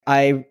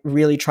I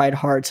really tried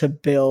hard to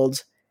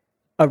build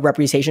a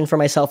reputation for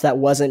myself that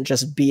wasn't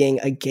just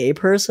being a gay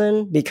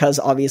person, because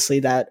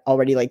obviously that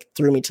already like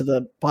threw me to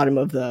the bottom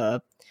of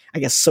the, I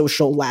guess,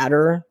 social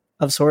ladder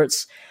of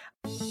sorts.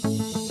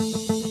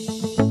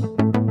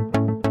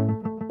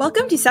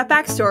 Welcome to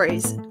Setback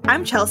Stories.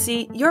 I'm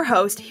Chelsea, your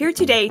host, here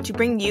today to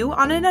bring you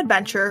on an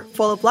adventure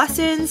full of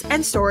lessons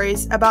and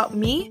stories about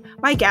me,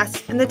 my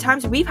guests, and the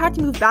times we've had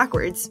to move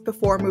backwards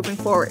before moving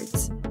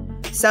forwards.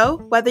 So,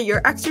 whether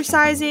you're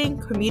exercising,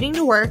 commuting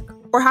to work,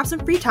 or have some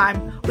free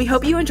time, we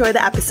hope you enjoy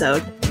the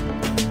episode.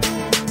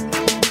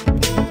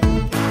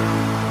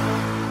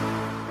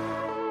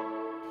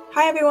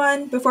 Hi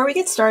everyone! Before we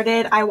get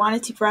started, I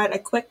wanted to provide a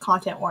quick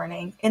content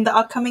warning. In the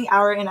upcoming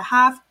hour and a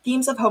half,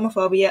 themes of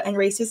homophobia and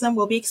racism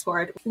will be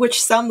explored,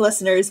 which some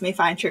listeners may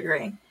find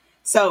triggering.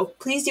 So,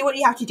 please do what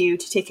you have to do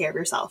to take care of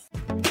yourself.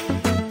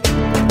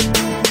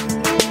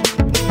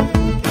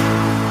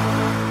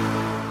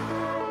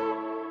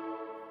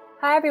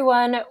 Hi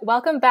everyone,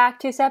 welcome back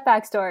to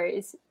Setback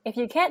Stories. If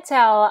you can't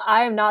tell,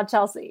 I am not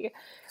Chelsea.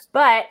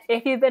 But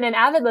if you've been an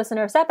avid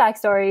listener of Setback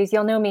Stories,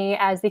 you'll know me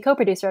as the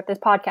co-producer of this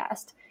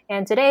podcast.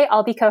 And today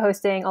I'll be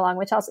co-hosting along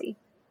with Chelsea.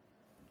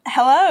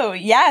 Hello,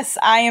 yes,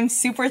 I am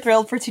super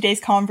thrilled for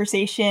today's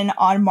conversation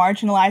on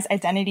marginalized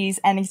identities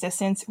and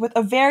existence with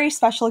a very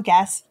special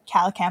guest,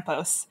 Cal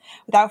Campos.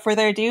 Without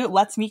further ado,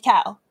 let's meet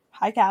Cal.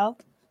 Hi, Cal.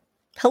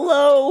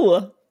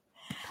 Hello.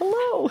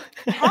 Hello.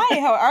 Hi,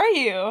 how are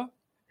you?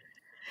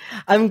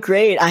 I'm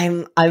great.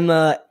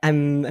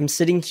 I'm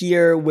sitting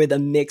here with a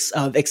mix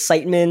of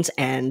excitement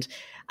and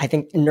I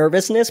think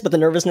nervousness, but the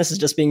nervousness is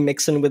just being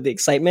mixed in with the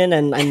excitement,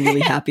 and I'm really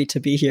happy to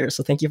be here.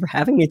 So thank you for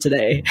having me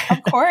today.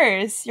 Of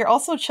course. You're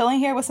also chilling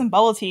here with some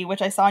bubble tea,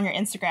 which I saw on your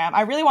Instagram.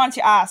 I really wanted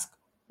to ask,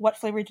 what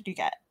flavor did you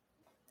get?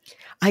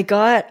 I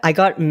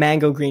got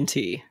mango green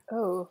tea.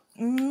 Oh,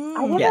 I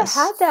never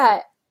had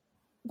that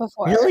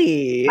before.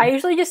 Really? I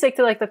usually just stick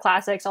to like the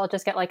classics. I'll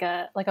just get like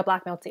a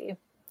black milk tea.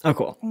 Oh,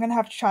 cool. I'm gonna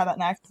have to try that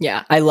next.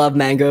 Yeah, I love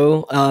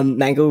mango.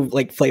 Mango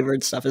like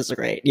flavored stuff is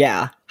great.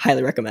 Yeah,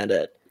 highly recommend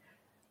it.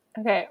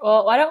 Okay,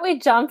 well, why don't we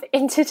jump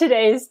into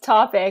today's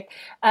topic?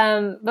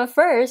 But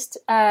first,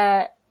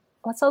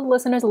 let's tell the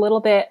listeners a little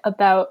bit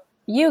about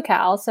you,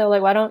 Cal. So,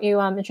 why don't you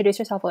introduce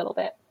yourself a little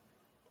bit?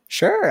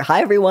 Sure.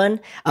 Hi,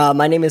 everyone.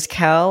 My name is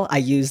Cal. I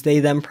use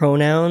they, them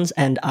pronouns,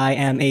 and I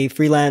am a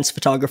freelance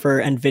photographer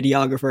and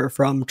videographer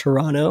from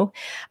Toronto.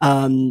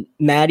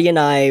 Maddie and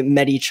I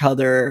met each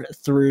other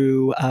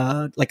through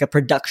like a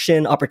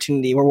production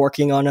opportunity. We're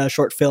working on a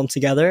short film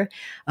together.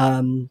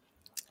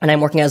 And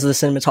I'm working as the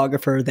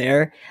cinematographer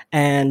there.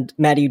 And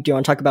Maddie, do you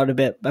want to talk about a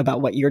bit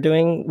about what you're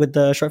doing with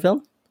the short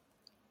film?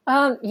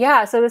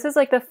 Yeah, so this is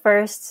like the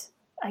first,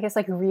 I guess,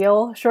 like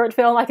real short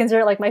film. I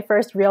consider it like my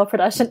first real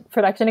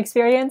production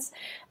experience.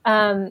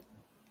 And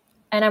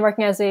I'm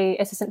working as a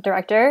assistant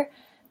director.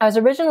 I was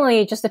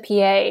originally just a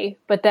PA,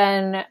 but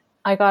then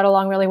I got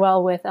along really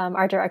well with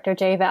our director,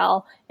 Jay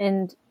Val,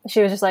 and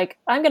she was just like,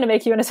 I'm going to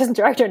make you an assistant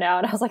director now.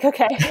 And I was like,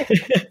 okay.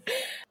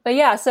 But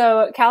yeah,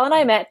 so Cal and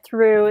I met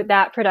through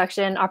that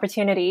production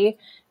opportunity.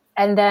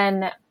 And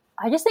then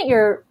I just think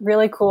you're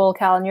really cool,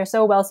 Cal, and you're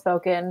so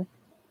well-spoken.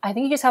 I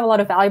think you just have a lot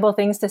of valuable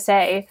things to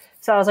say.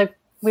 So I was like,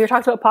 we were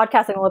talking about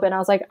podcasting a little bit, and I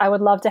was like, I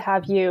would love to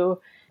have you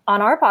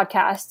on our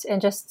podcast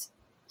and just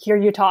hear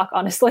you talk,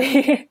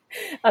 honestly,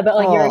 about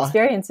like your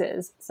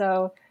experiences.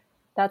 So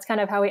that's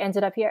kind of how we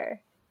ended up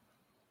here.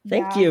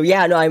 Thank you.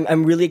 Yeah, no,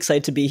 I'm really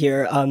excited to be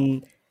here.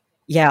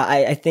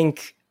 I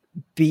think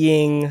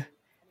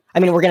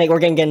we're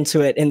gonna get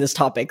into it in this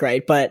topic,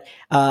 right? But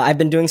I've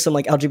been doing some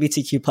like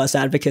LGBTQ plus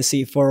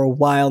advocacy for a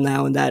while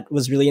now, and that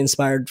was really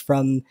inspired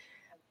from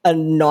a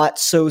not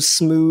so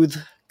smooth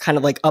kind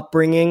of like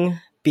upbringing,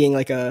 being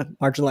like a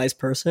marginalized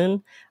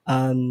person.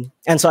 And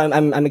so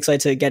I'm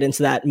excited to get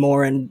into that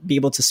more and be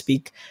able to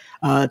speak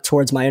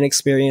towards my own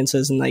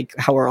experiences and like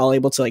how we're all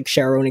able to like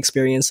share our own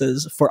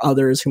experiences for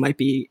others who might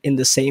be in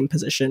the same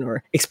position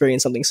or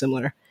experience something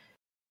similar.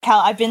 Cal,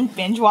 I've been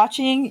binge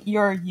watching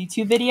your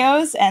YouTube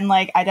videos, and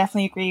like I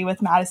definitely agree with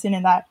Madison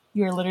in that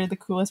you're literally the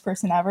coolest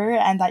person ever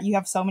and that you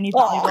have so many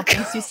valuable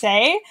things to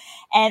say.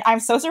 And I'm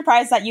so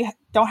surprised that you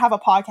don't have a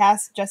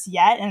podcast just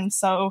yet, and I'm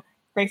so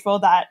grateful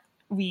that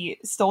we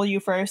stole you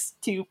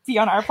first to be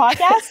on our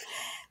podcast.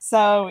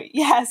 So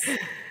yes,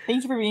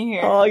 thank you for being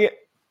here. Oh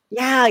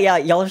yeah,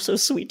 y'all are so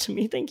sweet to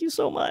me. Thank you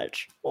so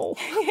much. Oh.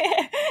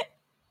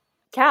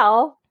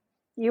 Cal,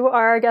 you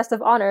are our guest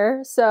of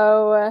honor,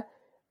 so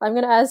I'm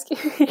going to ask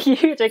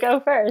you to go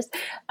first.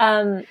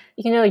 You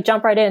can really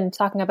jump right in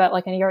talking about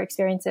like your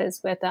experiences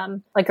with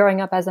like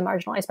growing up as a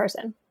marginalized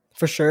person.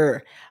 For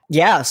sure.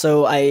 Yeah.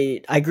 So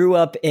I grew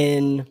up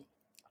in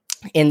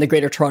the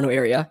Greater Toronto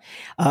area.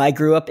 I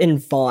grew up in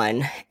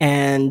Vaughan,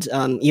 and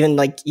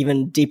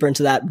even deeper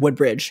into that,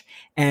 Woodbridge.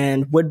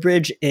 And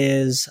Woodbridge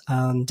is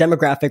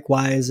demographic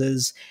wise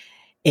is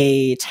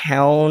a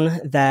town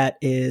that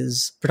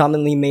is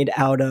predominantly made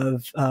out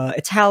of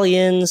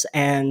Italians,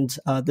 and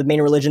the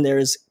main religion there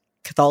is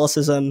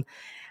Catholicism.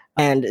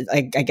 And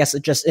I guess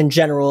it just in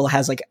general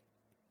has like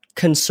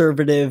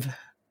conservative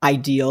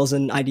ideals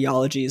and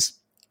ideologies.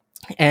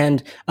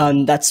 And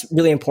that's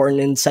really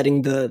important in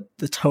setting the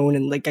tone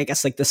and like, I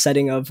guess like the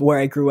setting of where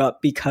I grew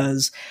up,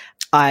 because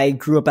I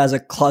grew up as a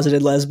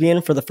closeted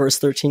lesbian for the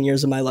first 13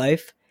 years of my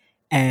life.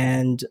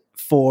 And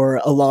for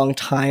a long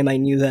time, I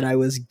knew that I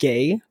was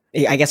gay.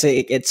 I guess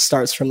it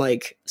starts from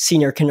like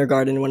senior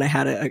kindergarten when I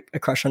had a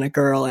crush on a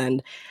girl.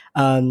 And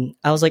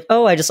I was like,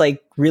 oh, I just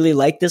like really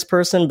like this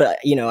person. But,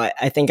 you know,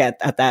 I think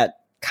at that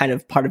kind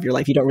of part of your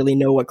life, you don't really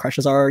know what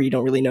crushes are. You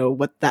don't really know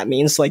what that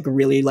means to like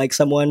really like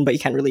someone, but you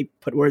can't really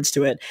put words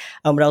to it.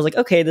 But I was like,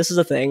 okay, this is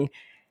a thing.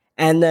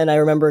 And then I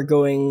remember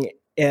going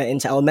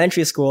into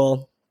elementary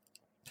school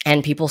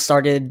and people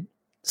started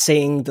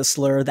saying the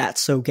slur,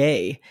 "That's so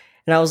gay."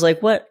 And I was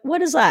like, what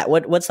is that?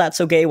 What's that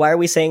so gay? Why are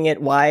we saying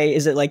it? Why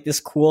is it like this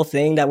cool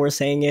thing that we're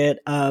saying it?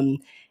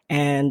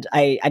 And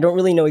I don't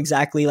really know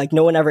exactly, like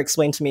no one ever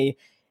explained to me,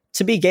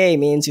 to be gay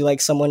means you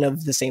like someone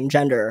of the same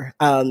gender.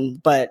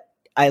 But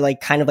I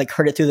like kind of like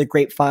heard it through the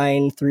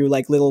grapevine, through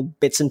like little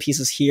bits and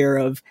pieces here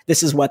of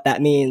this is what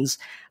that means.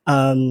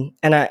 And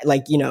I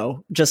like, you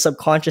know, just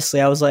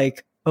subconsciously I was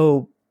like,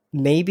 oh,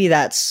 maybe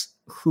that's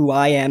who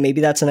I am.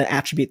 Maybe that's an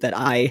attribute that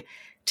I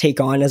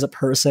take on as a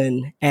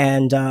person.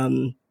 And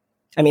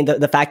I mean,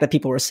 the fact that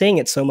people were saying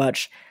it so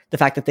much, the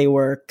fact that they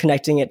were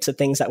connecting it to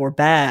things that were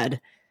bad,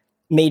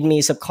 made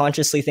me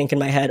subconsciously think in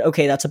my head,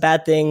 okay, that's a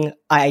bad thing.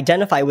 I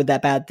identify with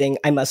that bad thing.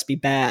 I must be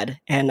bad.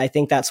 And I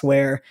think that's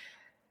where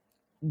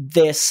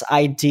this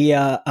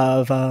idea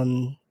of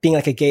being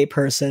like a gay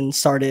person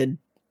started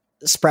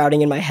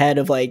sprouting in my head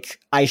of like,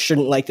 I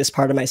shouldn't like this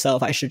part of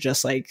myself. I should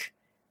just like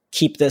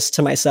keep this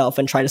to myself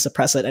and try to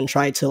suppress it and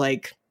try to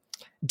like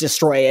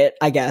destroy it,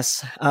 I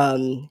guess.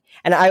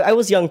 And I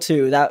was young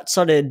too. That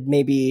started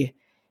maybe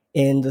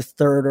in the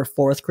third or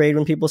fourth grade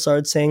when people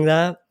started saying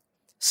that.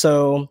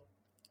 So,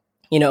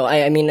 you know,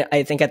 I mean,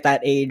 I think at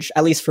that age,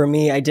 at least for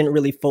me, I didn't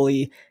really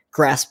fully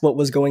grasp what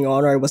was going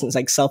on, or I wasn't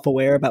like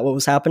self-aware about what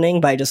was happening,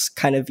 but I just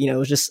kind of, you know,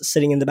 was just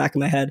sitting in the back of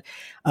my head.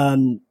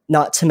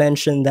 Not to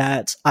mention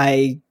that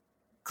I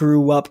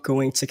grew up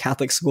going to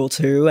Catholic school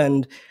too.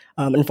 And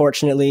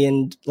unfortunately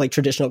in like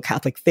traditional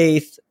Catholic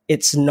faith,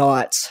 it's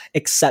not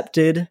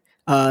accepted.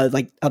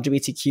 Like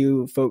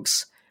LGBTQ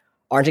folks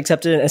aren't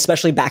accepted, and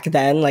especially back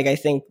then. Like I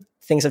think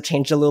things have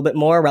changed a little bit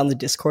more around the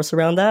discourse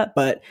around that.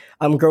 But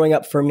growing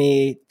up for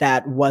me,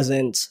 that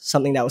wasn't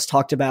something that was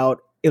talked about.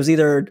 It was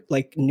either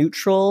like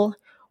neutral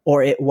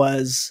or it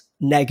was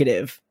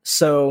negative.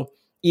 So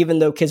even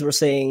though kids were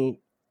saying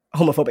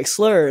homophobic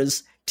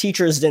slurs,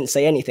 teachers didn't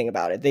say anything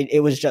about it.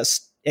 It was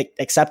just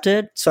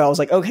accepted. So I was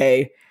like,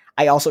 okay,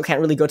 I also can't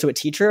really go to a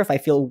teacher if I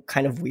feel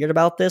kind of weird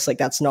about this. Like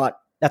that's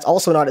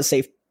also not a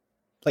safe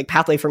like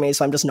pathway for me.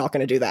 So I'm just not going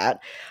to do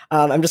that.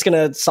 I'm just going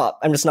to stop.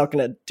 I'm just not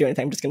going to do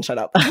anything. I'm just going to shut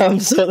up.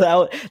 So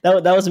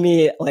that was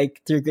me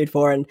like through grade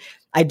 4. And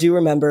I do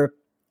remember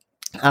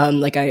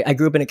like I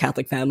grew up in a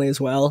Catholic family as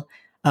well.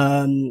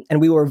 And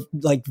we were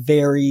like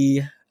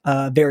very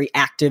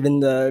active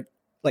in the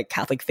like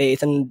Catholic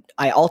faith. And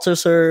I also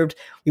served.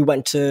 We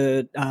went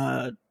to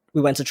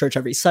church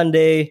every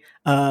Sunday.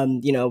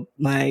 You know,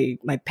 my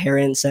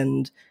parents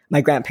and my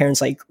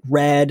grandparents like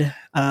read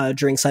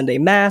during Sunday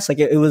mass. Like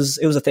it was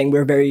a thing. We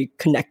were very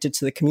connected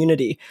to the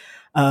community.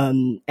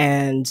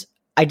 And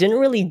I didn't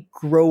really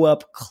grow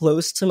up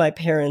close to my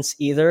parents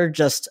either,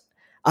 just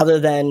other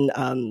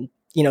than,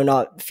 you know,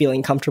 not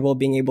feeling comfortable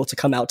being able to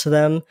come out to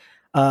them.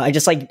 I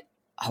just like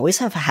always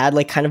have had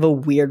like kind of a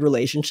weird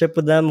relationship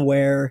with them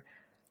where,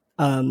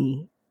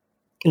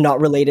 not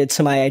related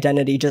to my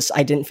identity, just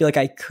I didn't feel like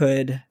I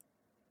could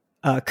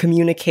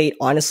communicate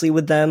honestly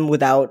with them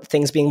without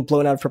things being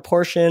blown out of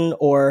proportion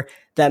or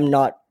them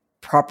not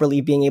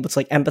properly being able to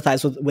like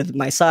empathize with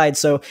my side.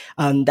 So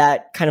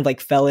that kind of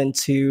like fell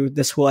into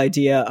this whole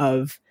idea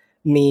of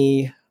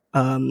me,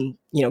 you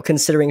know,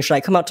 considering, should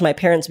I come out to my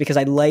parents because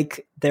I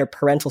like their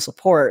parental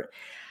support,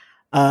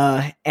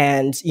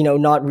 and, you know,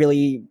 not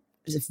really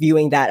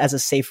viewing that as a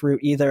safe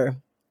route either.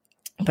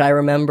 But I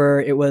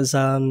remember it was,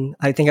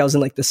 I think I was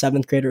in like the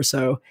 7th grade or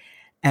so.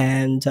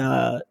 And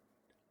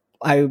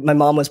my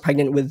mom was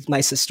pregnant with my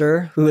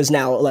sister, who is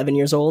now 11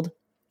 years old.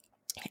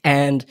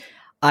 And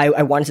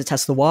I wanted to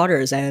test the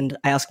waters. And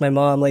I asked my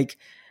mom, like,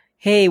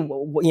 hey,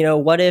 you know,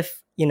 what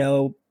if, you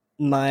know,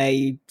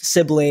 my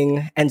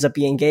sibling ends up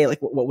being gay? Like,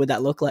 what would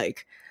that look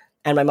like?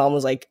 And my mom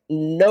was like,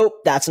 nope,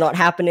 that's not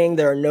happening.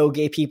 There are no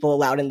gay people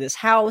allowed in this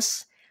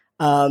house.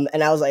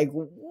 And I was like,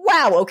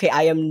 wow, okay,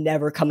 I am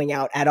never coming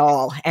out at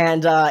all.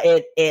 And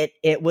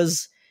it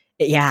was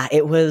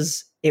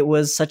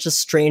such a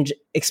strange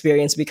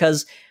experience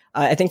because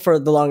I think for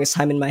the longest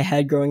time in my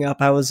head growing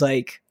up, I was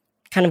like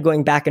kind of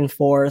going back and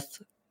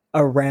forth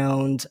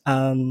around,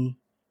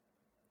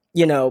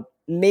 you know,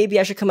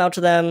 maybe I should come out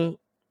to them.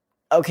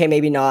 Okay,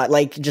 maybe not.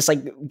 Like just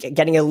like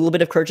getting a little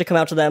bit of courage to come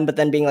out to them, but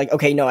then being like,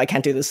 okay, no, I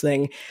can't do this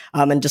thing.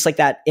 And just like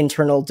that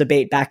internal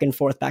debate back and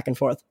forth.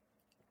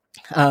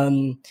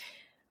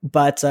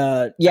 But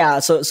yeah,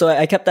 so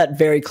I kept that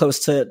very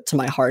close to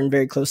my heart and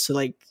very close to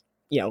like,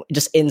 you know,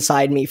 just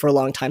inside me for a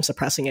long time,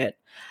 suppressing it.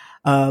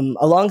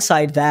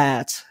 Alongside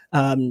that,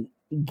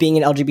 being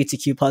an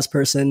LGBTQ plus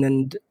person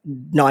and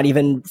not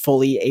even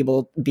fully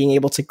being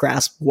able to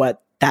grasp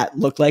what that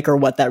looked like or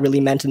what that really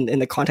meant in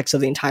the context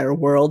of the entire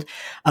world.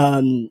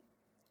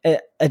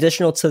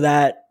 Additional to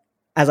that,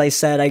 as I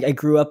said, I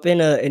grew up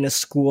in a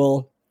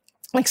school,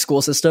 like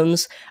school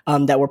systems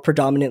that were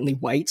predominantly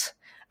white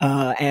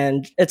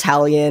and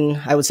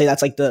Italian. I would say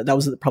that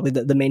was probably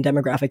the main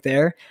demographic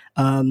there.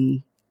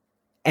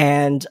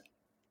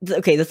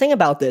 The thing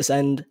about this,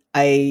 and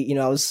I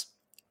was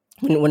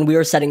when we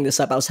were setting this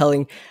up, I was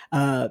telling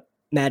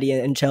Maddie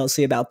and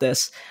Chelsea about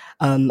this.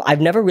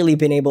 I've never really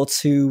been able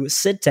to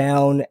sit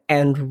down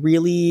and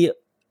really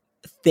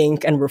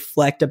think and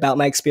reflect about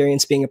my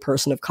experience being a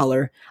person of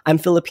color. I'm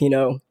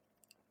Filipino,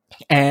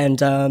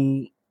 and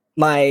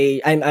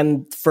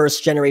I'm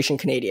first generation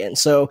Canadian.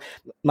 So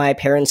my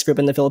parents grew up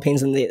in the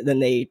Philippines, and then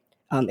they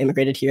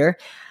immigrated here.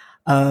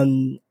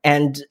 And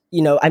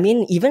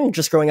even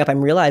just growing up,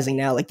 I'm realizing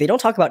now, like, they don't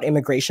talk about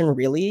immigration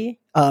really.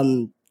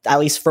 At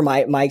least for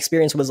my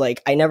experience was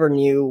like, I never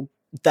knew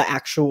the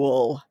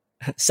actual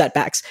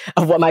setbacks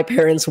of what my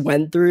parents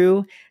went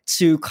through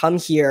to come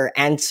here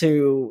and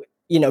to,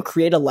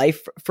 create a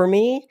life for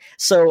me.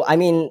 So, I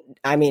mean,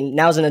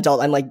 now as an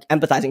adult, I'm like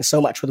empathizing so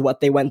much with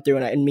what they went through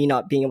and me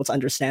not being able to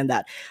understand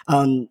that.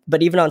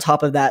 But even on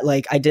top of that,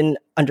 like, I didn't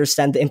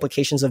understand the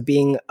implications of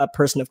being a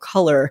person of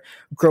color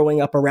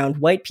growing up around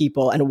white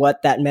people and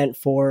what that meant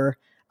for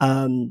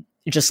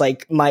just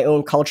like my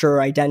own culture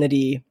or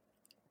identity,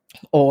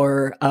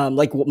 or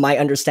like my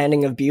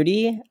understanding of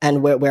beauty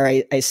and where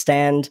I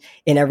stand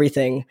in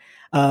everything.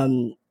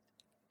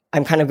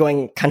 I'm kind of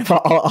going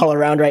all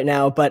around right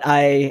now, but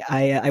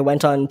I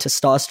went on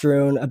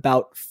testosterone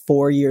about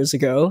 4 years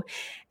ago,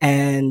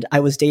 and I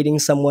was dating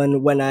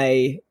someone when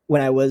I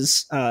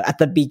was at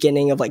the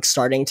beginning of like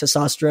starting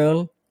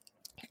testosterone.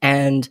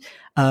 And,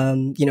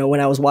 when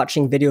I was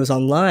watching videos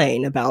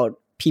online about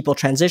people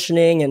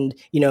transitioning and,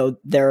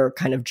 their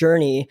kind of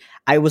journey,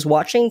 I was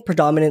watching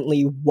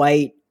predominantly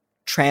white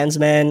trans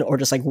men or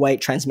just like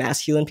white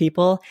transmasculine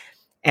people.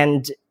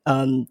 And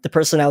the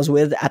person I was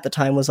with at the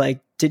time was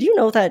like, did you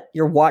know that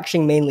you're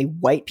watching mainly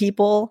white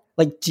people?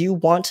 Like, do you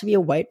want to be a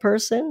white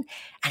person?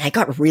 And I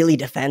got really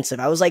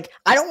defensive. I was like,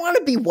 I don't want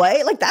to be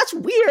white. Like, that's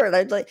weird.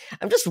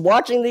 I'm just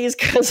watching these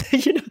because,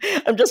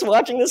 I'm just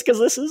watching this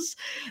because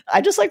I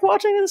just like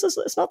watching this.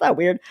 It's not that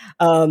weird.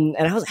 And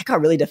I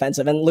got really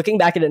defensive. And looking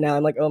back at it now,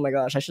 I'm like, oh my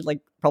gosh, I should like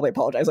probably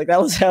apologize. Like I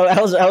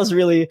was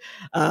really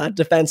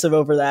defensive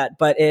over that.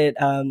 But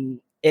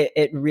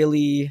it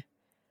really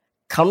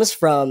comes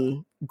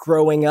from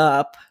growing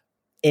up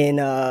in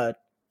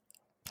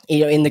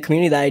in the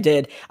community that I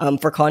did.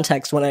 For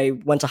context, when I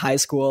went to high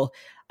school,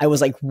 I was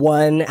like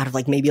one out of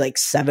like maybe like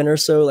 7 or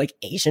so like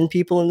Asian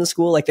people in the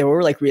school. Like there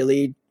were like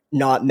really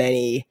not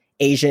many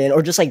Asian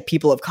or just like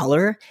people of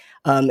color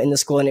in the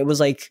school. And it was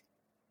like,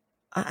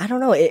 I don't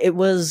know. It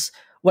was,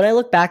 when I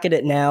look back at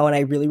it now and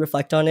I really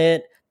reflect on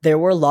it, there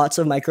were lots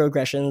of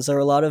microaggressions. There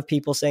were a lot of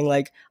people saying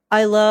like,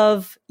 I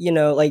love,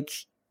 like,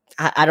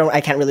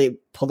 I can't really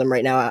pull them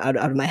right now out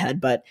of my head,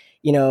 but,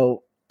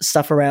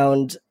 stuff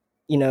around,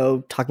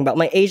 talking about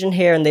my Asian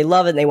hair, and they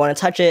love it and they want to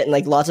touch it. And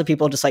like lots of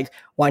people just like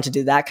want to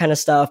do that kind of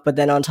stuff. But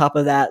then on top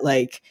of that,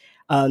 like,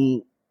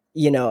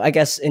 I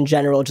guess in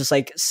general, just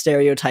like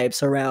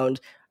stereotypes around,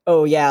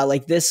 oh yeah,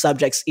 like this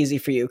subject's easy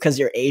for you because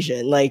you're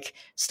Asian, like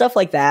stuff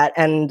like that.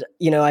 And,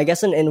 I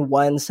guess in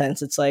one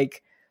sense, it's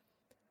like,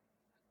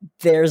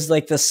 there's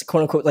like this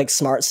quote unquote like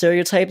smart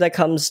stereotype that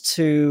comes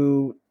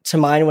to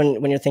mind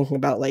when you're thinking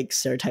about like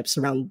stereotypes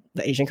around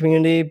the Asian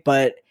community.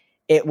 But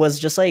it was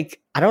just like,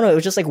 I don't know, it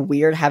was just like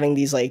weird having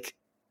these like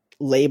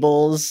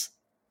labels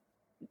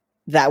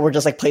that were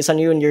just like placed on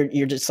you, and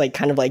you're just like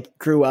kind of like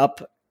grew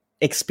up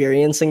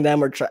experiencing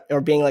them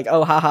or being like,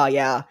 oh haha,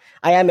 yeah,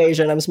 I am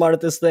Asian, I'm smart at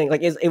this thing.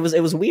 Like it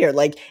was weird.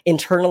 Like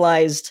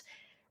internalized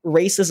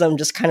racism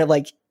just kind of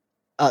like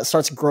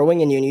starts growing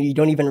in you and you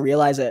don't even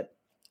realize it.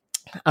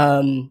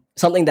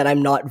 Something that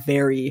I'm not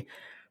very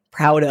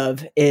proud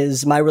of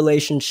is my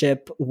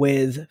relationship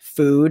with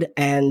food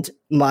and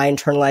my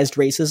internalized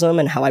racism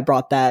and how I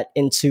brought that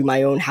into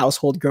my own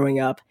household growing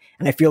up.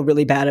 And I feel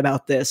really bad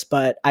about this,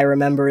 but I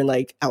remember in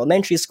like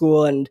elementary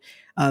school and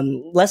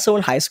less so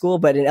in high school,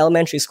 but in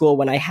elementary school,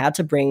 when I had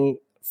to bring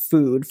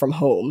food from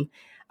home,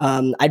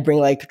 I'd bring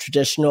like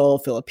traditional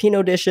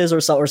Filipino dishes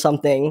or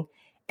something,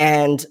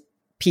 and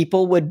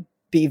people would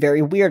be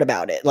very weird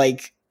about it.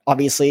 Like,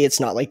 obviously it's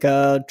not like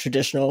a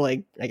traditional,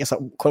 like, I guess, a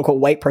quote unquote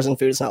white person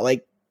food. It's not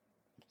like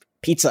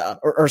pizza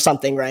or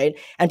something, right?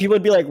 And people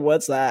would be like,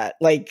 what's that?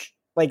 Like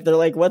they're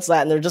like, what's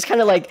that? And they're just kind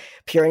of like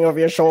peering over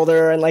your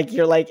shoulder, and like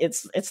you're like,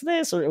 it's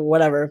this or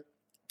whatever.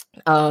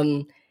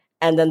 And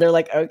then they're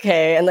like,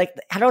 okay. And like,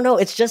 I don't know,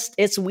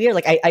 it's weird.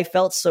 Like I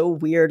felt so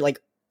weird like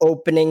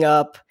opening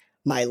up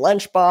my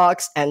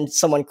lunchbox and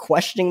someone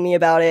questioning me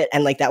about it.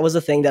 And like that was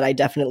a thing that I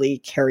definitely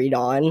carried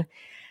on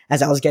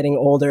as I was getting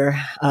older.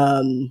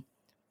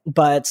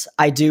 But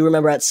I do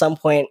remember at some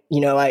point,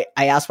 I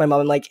asked my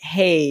mom, I'm like,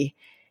 hey,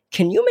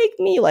 can you make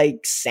me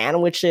like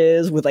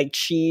sandwiches with like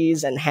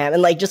cheese and ham,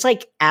 and like just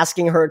like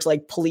asking her to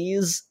like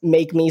please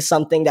make me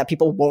something that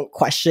people won't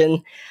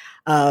question.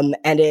 And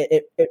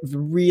it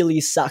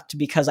really sucked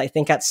because I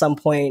think at some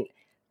point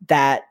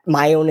that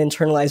my own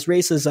internalized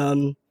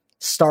racism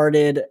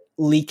started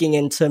leaking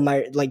into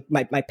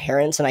my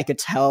parents, and I could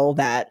tell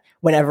that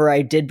whenever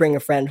I did bring a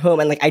friend home,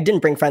 and like I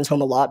didn't bring friends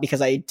home a lot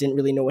because I didn't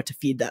really know what to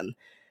feed them.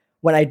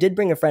 When I did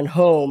bring a friend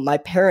home, my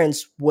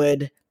parents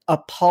would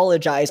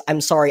apologize.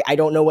 I'm sorry, I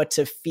don't know what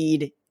to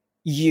feed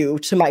you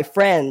to my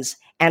friends.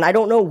 And I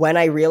don't know when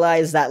I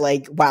realized that,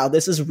 like, wow,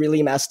 this is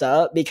really messed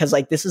up because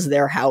like this is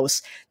their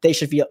house. They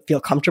should feel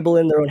comfortable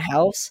in their own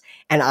house.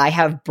 And I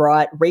have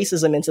brought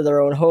racism into their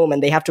own home,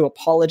 and they have to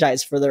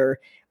apologize for their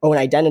own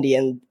identity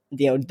and,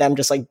 you know, them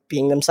just like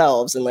being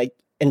themselves and like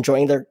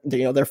enjoying their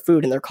you know, their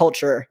food and their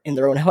culture in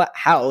their own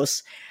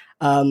house.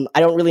 I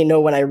don't really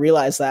know when I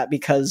realized that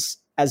because,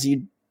 as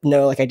you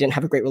know, like I didn't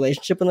have a great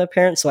relationship with my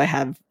parents, so I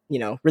have, you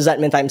know,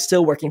 resentment I'm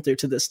still working through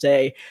to this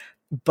day.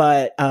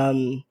 But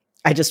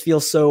I just feel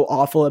so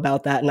awful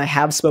about that, and I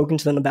have spoken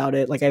to them about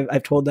it. Like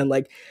I've told them,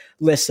 like,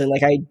 listen,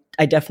 like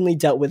I definitely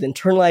dealt with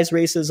internalized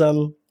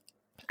racism.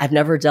 I've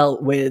never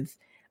dealt with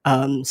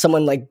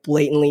someone like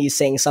blatantly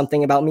saying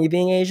something about me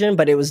being Asian,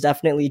 but it was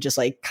definitely just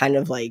like kind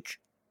of like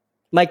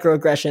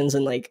microaggressions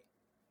and like,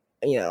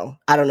 you know,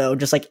 I don't know,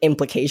 just like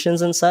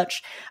implications and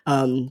such.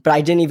 But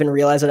I didn't even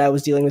realize that I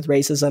was dealing with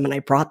racism, and I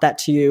brought that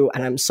to you,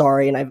 and I'm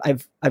sorry. And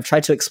I've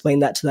tried to explain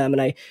that to them,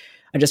 and I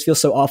just feel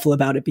so awful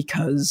about it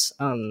because,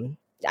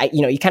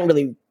 you know, you can't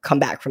really come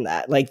back from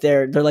that. Like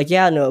they're like,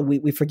 yeah, no,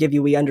 we forgive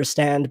you. We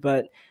understand.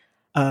 But,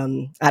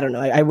 I don't know.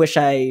 I wish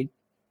I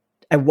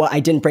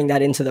didn't bring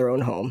that into their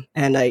own home.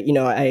 And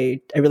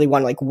I really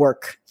want to like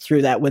work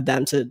through that with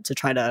them to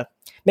try to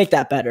make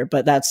that better.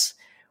 But that's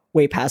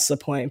way past the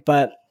point.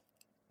 But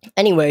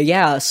anyway,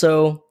 yeah.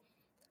 So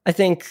I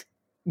think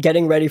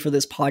getting ready for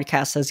this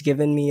podcast has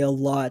given me a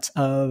lot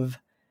of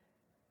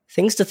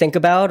things to think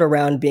about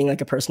around being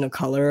like a person of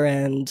color.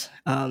 And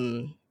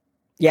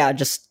yeah,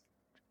 just,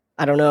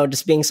 I don't know,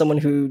 just being someone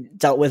who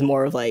dealt with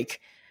more of like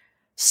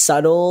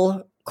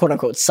subtle, quote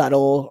unquote,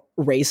 subtle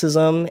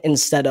racism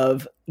instead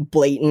of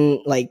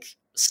blatant, like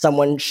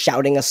someone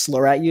shouting a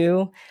slur at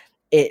you.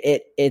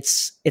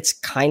 It's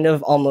kind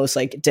of almost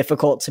like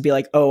difficult to be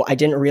like, oh, I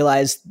didn't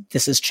realize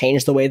this has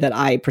changed the way that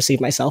I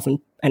perceive myself and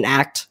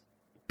act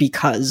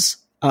because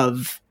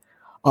of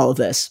all of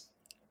this.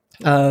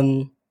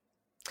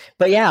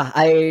 But yeah,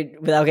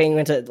 without getting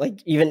into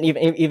like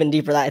even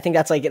deeper, that I think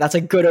that's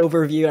a good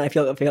overview, and I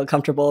feel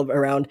comfortable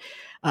around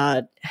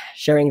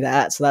sharing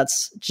that. So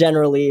that's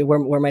generally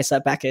where my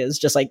setback is,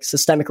 just like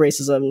systemic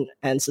racism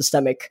and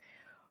systemic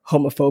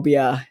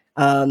homophobia.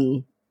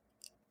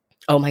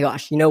 Oh my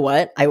gosh, you know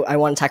what? I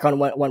want to tack on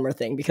one more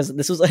thing because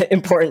this was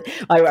important.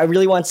 I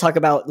really want to talk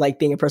about like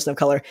being a person of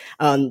color.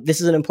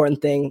 This is an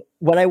important thing.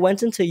 When I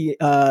went into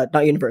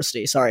not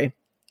university, sorry,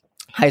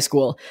 high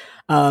school,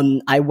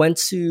 I went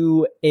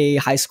to a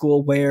high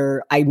school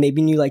where I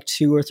maybe knew like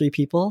 2 or 3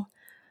 people.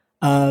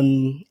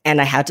 And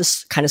I had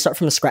to kind of start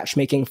from scratch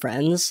making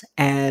friends.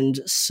 And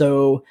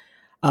so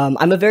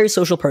I'm a very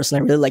social person.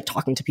 I really like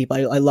talking to people.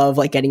 I love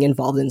like getting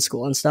involved in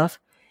school and stuff.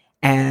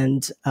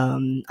 And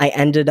I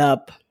ended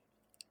up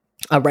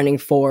running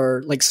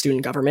for like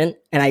student government,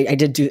 and I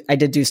did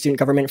do student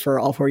government for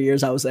all 4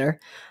 years I was there.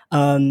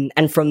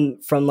 And from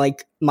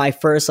like my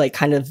first like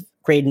kind of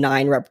grade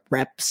 9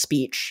 rep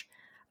speech,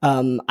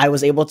 I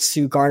was able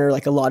to garner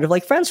like a lot of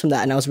like friends from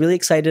that, and I was really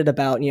excited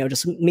about, you know,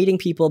 just meeting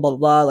people, blah blah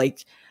blah,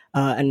 like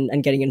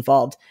and getting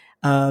involved.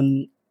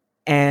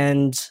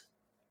 And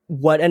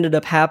what ended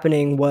up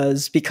happening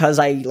was, because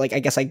I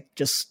guess I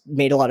just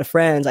made a lot of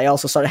friends, I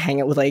also started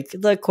hanging out with like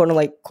the quote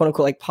unquote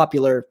like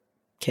popular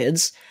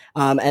kids.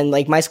 And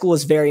like my school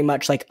was very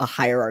much like a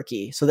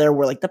hierarchy. So there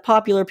were like the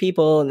popular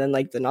people and then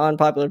like the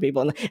non-popular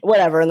people and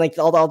whatever, and like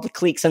all the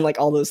cliques and like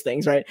all those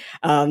things, right?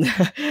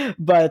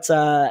 But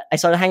I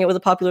started hanging out with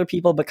the popular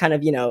people, but kind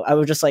of, you know, I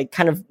would just like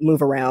kind of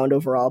move around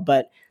overall.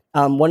 But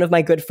one of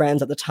my good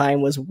friends at the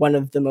time was one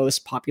of the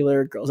most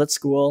popular girls at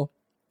school,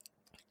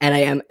 and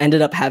I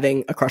ended up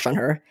having a crush on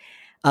her.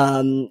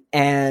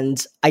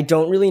 And I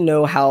don't really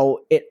know how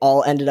it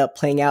all ended up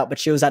playing out, but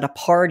she was at a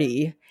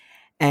party,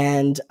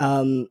 and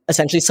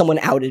essentially someone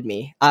outed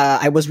me.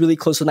 I was really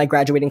close with my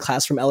graduating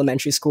class from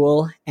elementary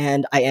school,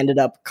 and I ended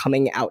up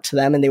coming out to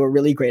them, and they were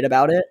really great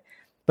about it.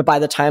 But by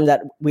the time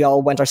that we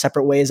all went our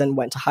separate ways and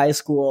went to high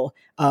school,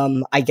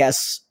 I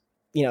guess,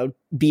 you know,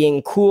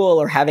 being cool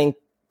or having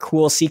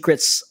cool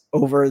secrets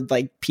over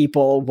like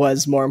people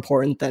was more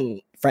important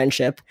than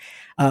friendship.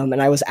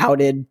 And I was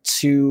outed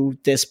to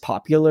this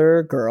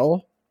popular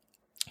girl.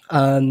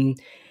 And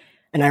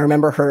I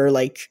remember her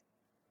like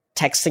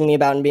texting me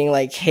about and being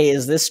like, hey,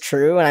 is this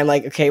true? And I'm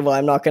like, okay, well,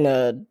 I'm not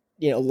gonna,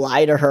 you know,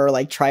 lie to her,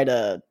 like try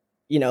to,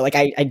 you know, like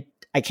I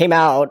came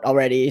out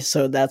already.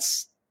 So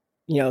that's,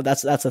 you know,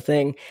 that's a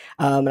thing.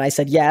 And I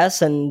said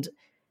yes. And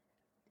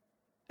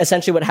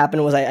essentially what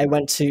happened was I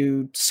went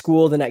to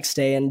school the next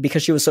day, and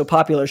because she was so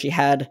popular, she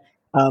had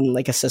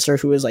like a sister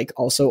who was like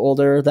also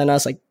older than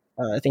us, like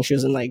I think she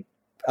was in like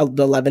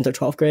the 11th or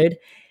 12th grade.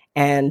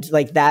 And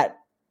like that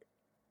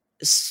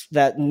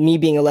me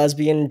being a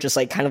lesbian just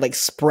like kind of like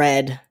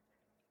spread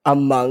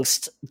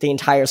amongst the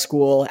entire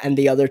school and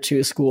the other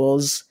two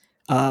schools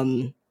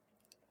in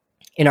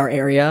our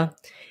area.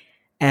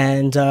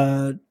 And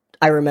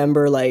I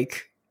remember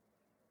like,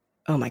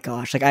 oh my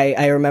gosh, like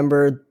I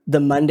remember the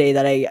Monday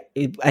that I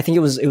think it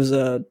was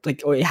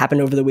like it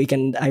happened over the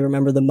weekend. I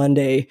remember the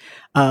Monday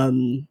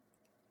after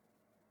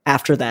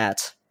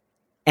that,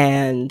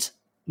 and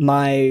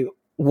my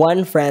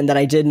one friend that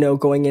I did know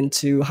going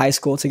into high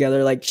school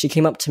together, like she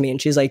came up to me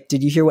and she's like,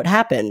 "Did you hear what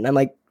happened?" And I'm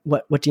like,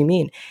 "What do you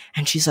mean?"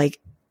 And she's like,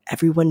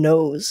 "Everyone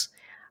knows."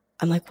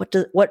 I'm like, "What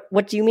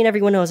do you mean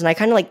everyone knows?" And I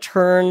kind of like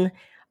turn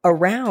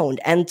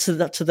around and to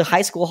the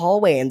high school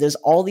hallway, and there's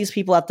all these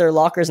people at their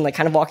lockers and like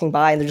kind of walking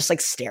by, and they're just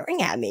like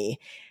staring at me,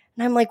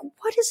 and I'm like,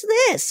 "What is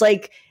this?"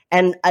 Like,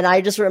 and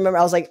I just remember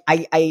I was like,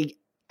 I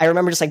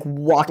remember just like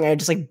walking, I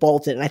just like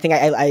bolted, and I think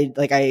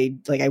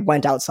I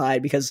went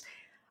outside because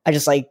I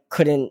just like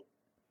couldn't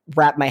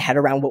wrap my head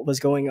around what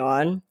was going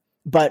on.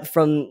 But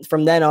from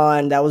then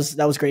on, that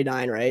was grade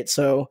 9, right?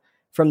 So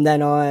from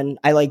then on,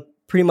 I like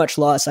pretty much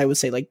lost, I would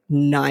say like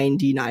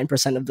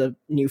 99% of the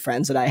new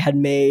friends that I had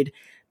made.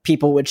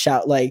 People would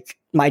shout like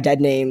my dead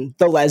name,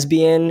 the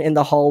lesbian, in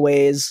the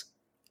hallways.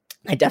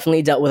 I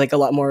definitely dealt with like a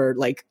lot more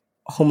like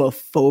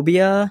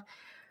homophobia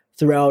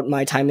throughout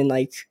my time in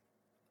like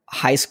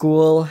high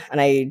school,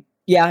 and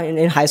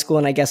in high school,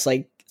 and I guess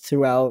like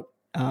throughout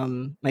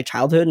my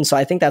childhood. And so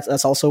I think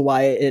that's also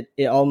why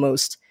it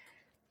almost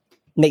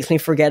makes me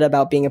forget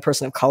about being a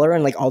person of color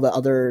and like all the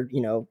other,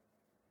 you know,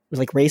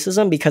 like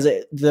racism, because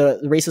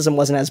the racism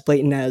wasn't as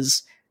blatant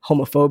as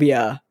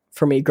homophobia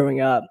for me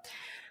growing up.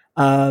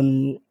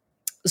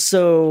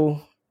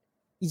 So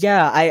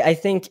yeah, I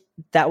think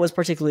that was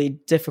particularly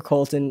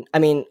difficult in, I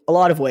mean, a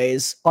lot of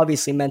ways,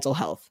 obviously mental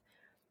health.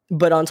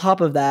 But on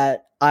top of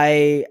that,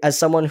 I, as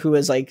someone who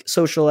is like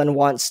social and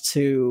wants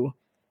to,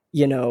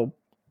 you know,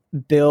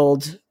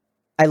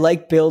 I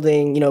like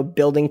building, you know,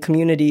 building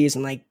communities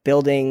and like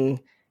building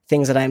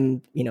things that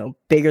I'm, you know,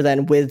 bigger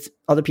than, with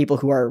other people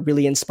who are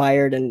really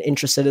inspired and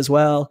interested as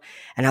well.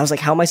 And I was like,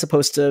 how am I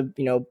supposed to,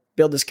 you know,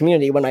 build this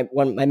community when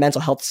my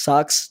mental health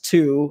sucks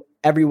too?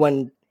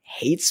 Everyone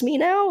hates me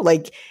now,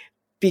 like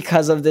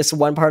because of this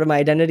one part of my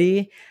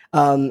identity.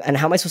 And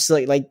how am I supposed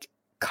to like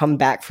come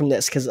back from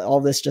this? Because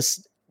all this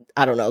just,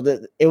 I don't know,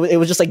 it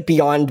was just like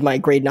beyond my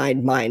grade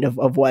 9 mind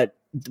of what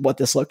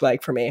this looked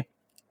like for me.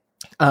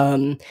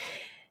 And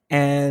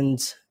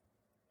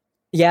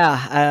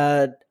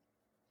yeah,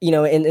 you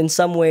know, in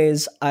some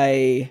ways,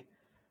 I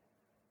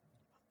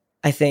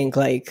think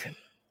like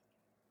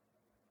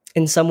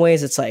in some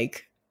ways it's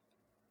like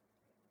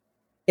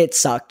it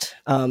sucked.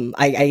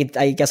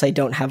 I guess I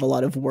don't have a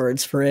lot of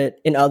words for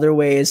it. In other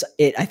ways,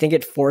 I think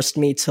it forced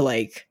me to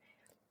like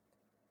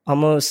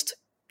almost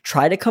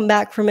try to come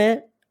back from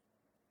it.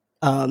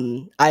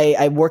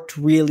 I worked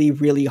really,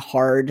 really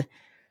hard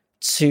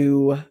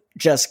to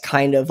just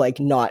kind of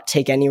like not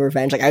take any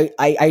revenge. Like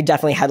I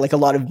definitely had like a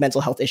lot of mental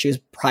health issues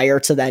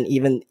prior to then,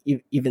 even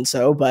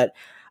so, but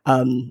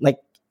like,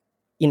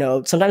 you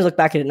know, sometimes I look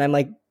back at it and I'm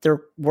like,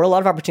 there were a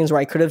lot of opportunities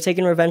where I could have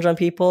taken revenge on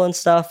people and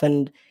stuff.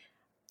 And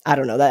I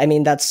don't know that, I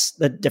mean, that's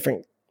a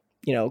different,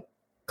 you know,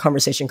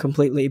 conversation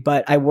completely,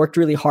 but I worked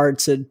really hard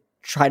to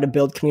try to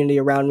build community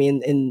around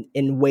me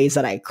in ways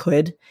that I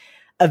could.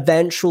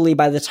 Eventually,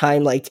 by the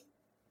time like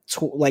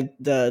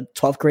the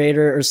 12th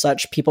grader or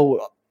such,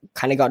 people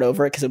kind of got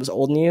over it because it was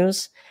old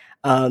news.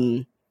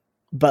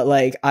 But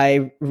like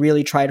I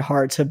really tried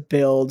hard to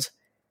build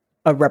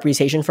a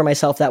reputation for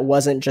myself that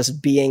wasn't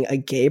just being a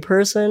gay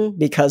person,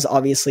 because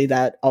obviously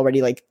that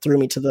already like threw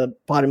me to the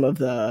bottom of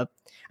the,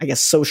 I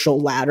guess,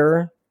 social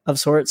ladder of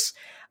sorts.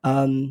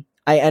 I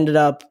ended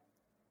up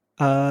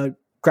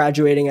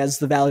graduating as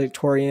the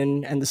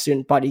valedictorian and the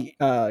student body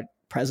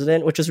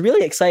president, which was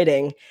really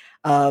exciting.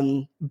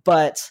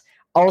 But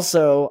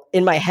also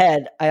in my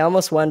head, I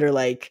almost wonder,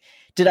 like,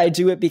 did I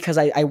do it because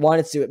I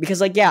wanted to do it? Because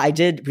like, yeah, I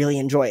did really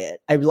enjoy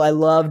it. I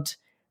loved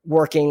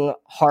working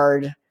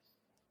hard,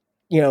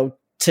 you know,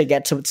 to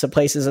get to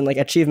places and like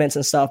achievements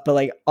and stuff. But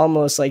like,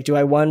 almost like, do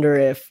I wonder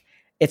if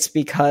it's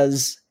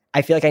because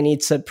I feel like I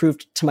need to prove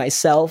to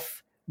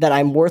myself that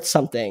I'm worth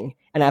something,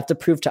 and I have to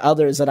prove to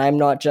others that I'm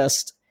not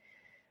just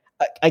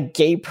a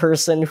gay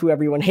person who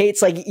everyone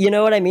hates. Like, you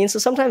know what I mean? So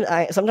sometimes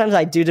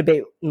I do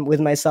debate with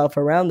myself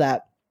around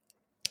that.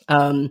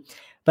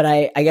 But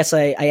I guess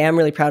I am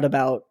really proud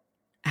about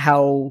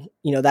how,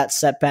 you know, that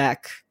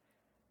setback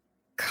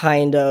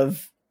kind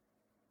of,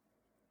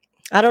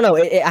 I don't know,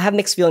 I have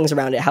mixed feelings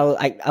around it. How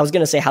I was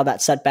going to say how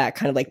that setback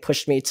kind of like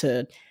pushed me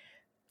to,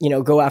 you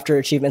know, go after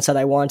achievements that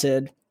I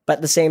wanted. But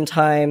at the same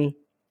time,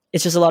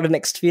 it's just a lot of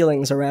mixed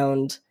feelings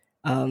around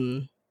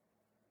it.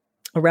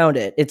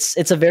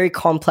 It's a very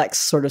complex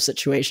sort of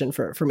situation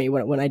for me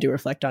when I do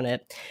reflect on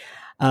it.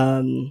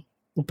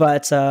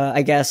 But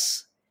I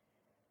guess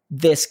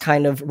this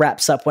kind of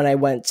wraps up when I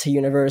went to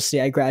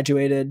university. I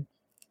graduated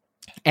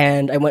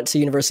and I went to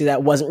university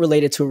that wasn't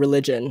related to a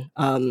religion.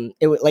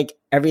 It was like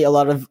a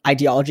lot of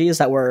ideologies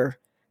that were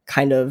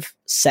kind of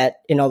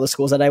set in all the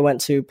schools that I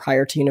went to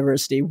prior to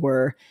university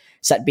were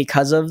set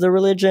because of the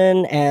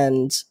religion,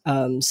 and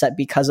set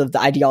because of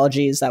the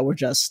ideologies that were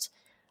just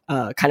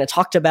kind of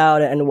talked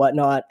about and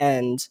whatnot,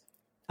 and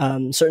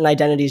certain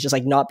identities just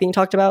like not being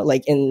talked about,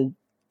 like in,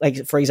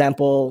 like, for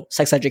example,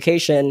 sex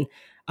education.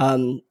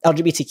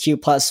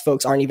 LGBTQ plus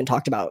folks aren't even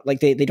talked about, like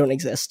they don't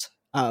exist,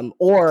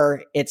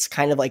 or it's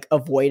kind of like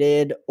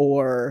avoided,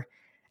 or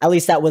at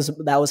least that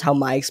was how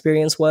my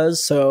experience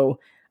was. So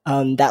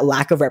that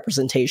lack of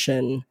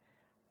representation,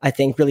 I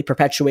think, really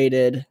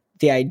perpetuated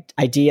the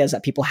ideas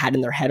that people had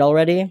in their head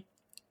already.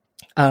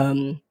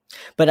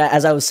 But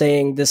as I was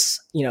saying, this,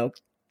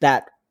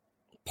 that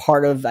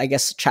part of, I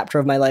guess, chapter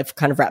of my life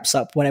kind of wraps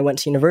up when I went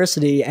to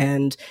university,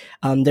 and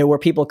there were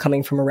people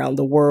coming from around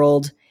the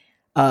world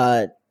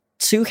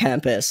to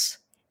campus,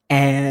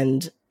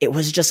 and it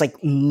was just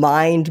like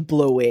mind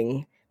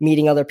blowing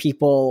meeting other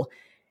people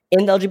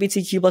in the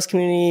LGBTQ plus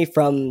community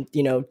from,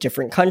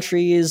 different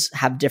countries,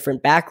 have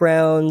different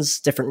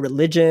backgrounds, different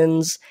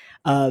religions,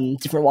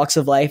 different walks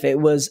of life. It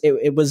was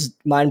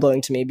mind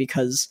blowing to me,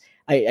 because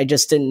I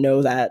just didn't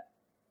know that.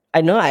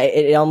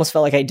 It almost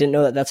felt like I didn't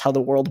know that that's how the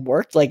world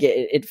worked. Like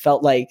it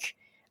felt like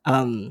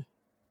the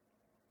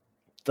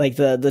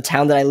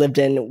town that I lived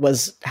in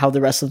was how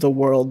the rest of the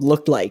world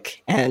looked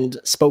like and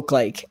spoke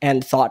like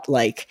and thought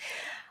like.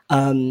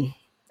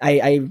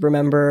 I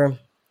remember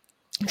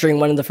during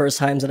one of the first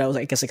times that I was,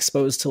 I guess,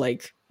 exposed to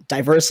like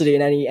diversity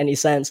in any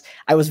sense,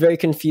 I was very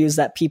confused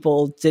that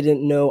people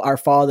didn't know Our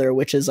Father,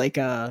 which is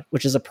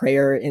a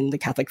prayer in the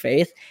Catholic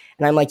faith.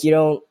 And I'm like, you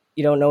don't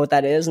know what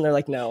that is? And they're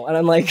like, no. And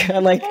I'm like,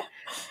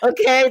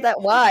 okay,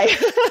 that why?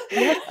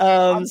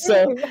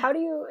 So how do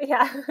you?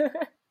 Yeah.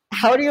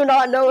 How do you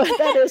not know what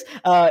that is?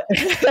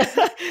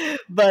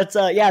 But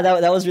yeah,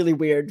 that was really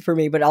weird for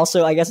me. But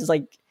also, I guess it's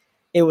like,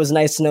 it was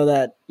nice to know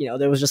that,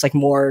 there was just like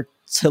more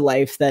to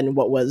life than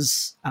what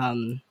was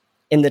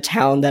in the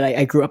town that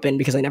I grew up in,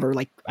 because I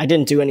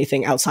didn't do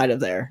anything outside of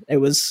there. It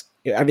was,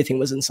 everything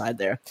was inside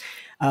there.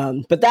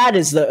 But that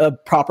is a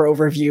proper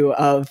overview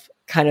of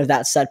kind of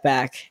that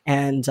setback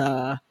and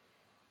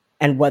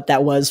what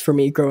that was for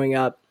me growing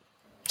up.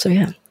 So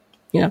yeah.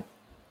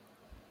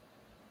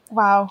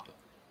 Wow.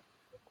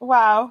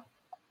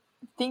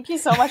 Thank you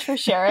so much for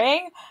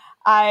sharing.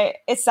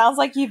 It sounds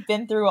like you've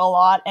been through a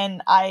lot,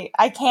 and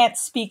I can't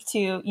speak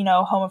to,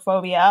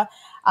 homophobia.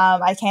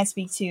 I can't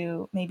speak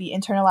to maybe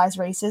internalized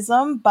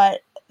racism,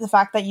 but the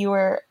fact that you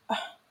were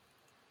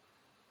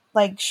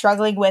like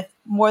struggling with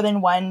more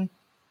than one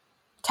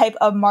type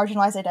of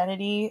marginalized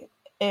identity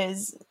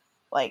is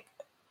like,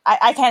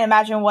 I can't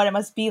imagine what it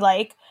must be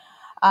like.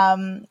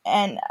 And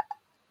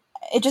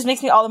it just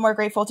makes me all the more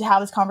grateful to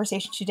have this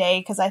conversation today,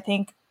 because I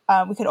think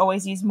we could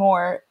always use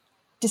more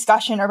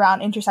discussion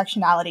around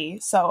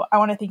intersectionality. So I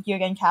want to thank you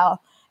again,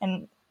 Cal.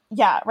 And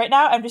yeah, right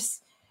now I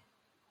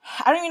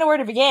don't even know where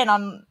to begin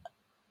on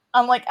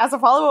like, as a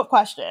follow-up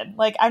question.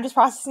 Like, I'm just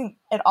processing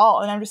it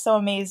all, and I'm just so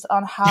amazed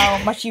on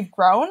how much you've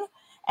grown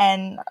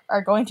and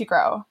are going to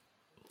grow.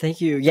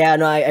 Thank you. Yeah,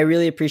 no, I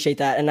really appreciate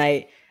that. And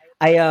I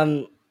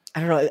don't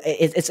know,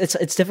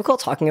 it's difficult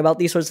talking about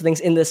these sorts of things,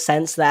 in the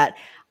sense that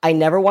I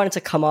never wanted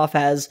to come off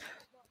as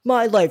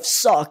my life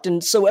sucked,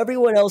 and so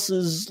everyone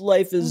else's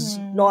life is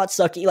not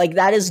sucky. Like,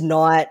 that is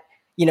not,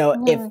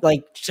 if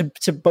like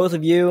to both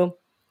of you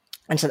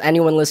and to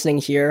anyone listening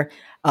here,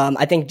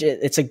 I think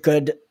it's a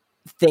good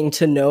thing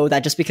to know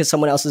that just because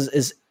someone else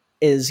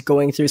is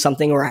going through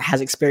something or has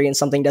experienced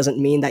something doesn't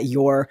mean that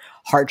your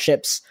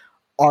hardships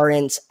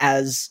aren't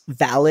as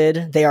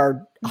valid. They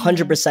are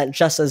 100%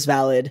 just as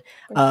valid.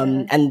 Sure.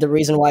 And the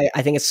reason why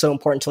I think it's so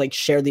important to like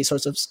share these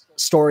sorts of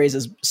stories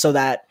is so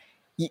that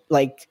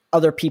like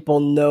other people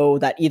know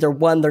that either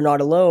one, they're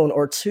not alone,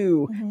 or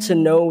two, to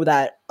know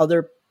that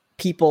other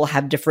people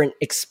have different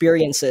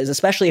experiences,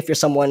 especially if you're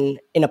someone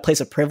in a place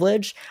of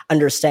privilege,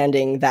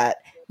 understanding that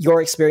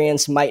your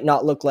experience might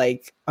not look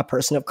like a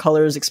person of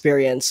color's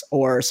experience,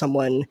 or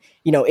someone,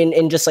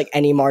 in just like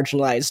any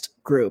marginalized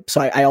group.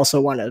 So I also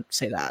want to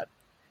say that.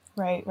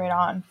 Right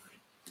on.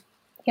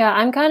 Yeah,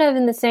 I'm kind of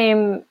in the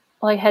same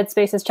like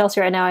headspace as Chelsea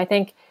right now. I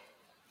think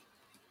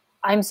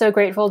I'm so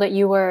grateful that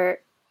you were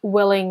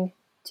willing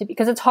to,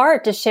 because it's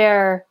hard to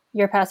share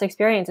your past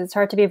experience. It's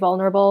hard to be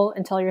vulnerable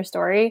and tell your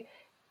story.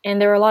 And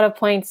there were a lot of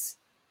points,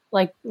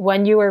 like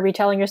when you were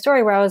retelling your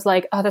story, where I was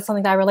like, oh, that's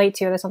something that I relate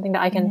to. That's something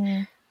that I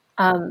can,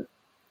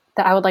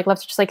 that I would like love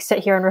to just like sit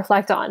here and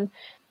reflect on.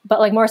 But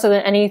like more so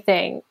than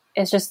anything,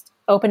 it's just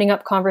opening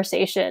up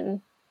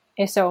conversation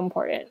is so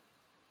important.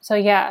 So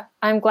yeah,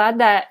 I'm glad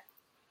that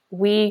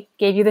we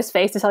gave you the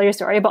space to tell your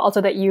story, but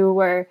also that you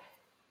were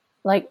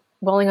like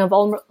willing to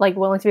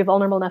be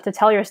vulnerable enough to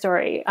tell your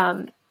story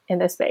in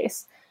this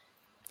space.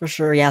 For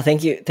sure. Yeah.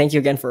 Thank you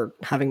again for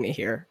having me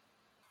here.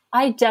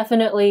 I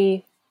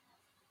definitely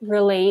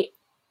relate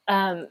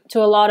to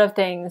a lot of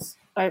things,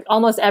 or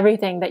almost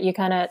everything that you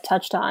kind of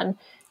touched on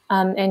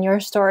in your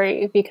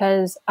story,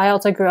 because I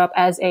also grew up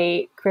as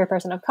a queer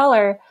person of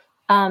color.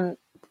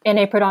 in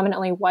a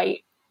predominantly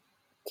white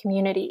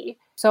community.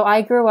 So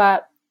I grew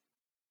up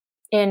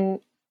in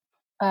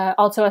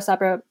also a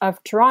suburb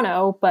of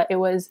Toronto, but it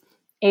was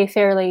a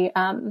fairly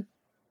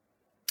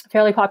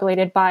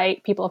populated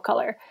by people of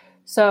color.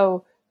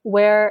 So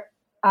where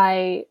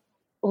I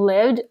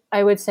lived,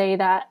 I would say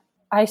that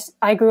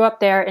I grew up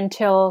there and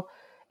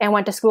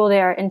went to school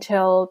there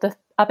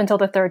up until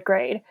the third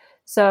grade.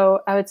 So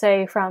I would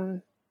say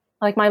from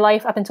like my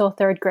life up until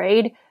third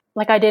grade,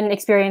 like I didn't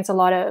experience a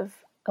lot of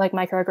like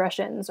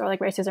microaggressions or like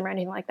racism or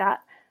anything like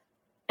that.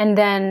 And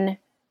then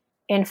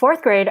in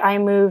fourth grade, I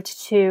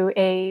moved to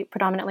a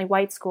predominantly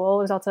white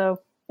school.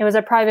 It was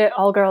a private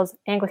all-girls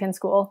Anglican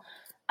school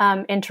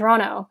in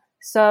Toronto.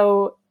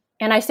 So,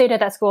 and I stayed at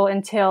that school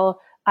until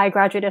I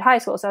graduated high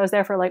school. So I was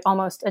there for like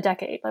almost a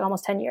decade, like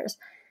almost 10 years.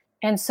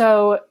 And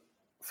so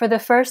for the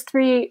first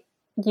 3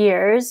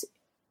 years,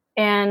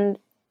 and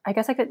I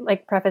guess I could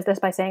like preface this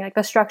by saying like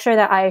the structure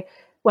that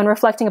when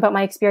reflecting about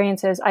my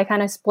experiences, I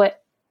kind of split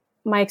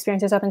my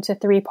experiences up into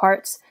 3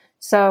 parts.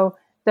 So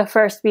the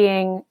first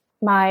being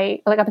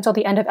up until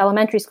the end of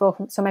elementary school.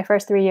 So my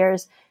first 3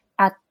 years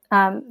at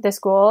this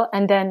school,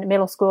 and then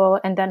middle school,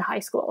 and then high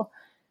school.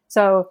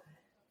 So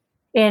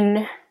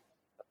in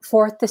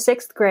 4th to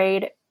 6th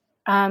grade,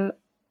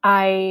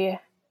 I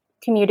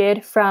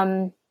commuted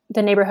from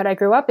the neighborhood I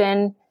grew up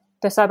in,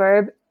 the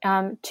suburb,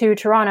 to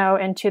Toronto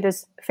and to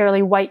this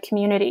fairly white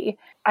community.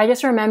 I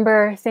just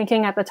remember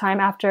thinking at the time,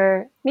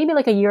 after maybe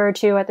like a year or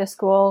two at this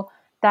school,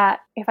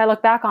 that if I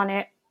look back on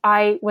it,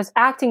 I was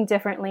acting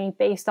differently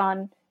based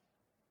on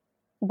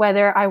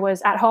whether I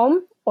was at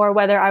home or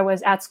whether I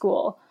was at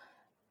school.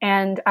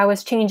 And I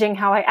was changing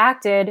how I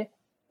acted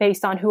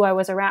based on who I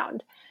was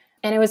around.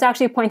 And it was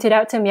actually pointed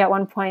out to me at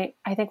one point,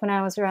 I think when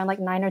I was around like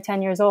 9 or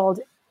 10 years old,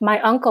 my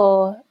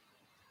uncle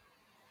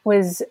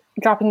was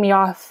dropping me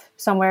off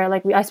somewhere.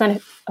 Like I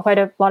spent quite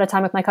a lot of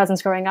time with my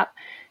cousins growing up.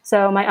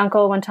 So my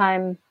uncle one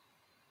time,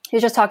 he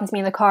was just talking to me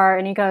in the car,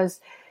 and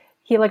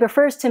he like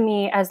refers to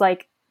me as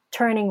like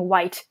turning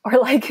white, or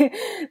like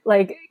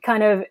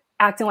kind of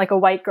acting like a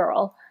white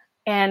girl.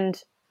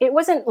 And it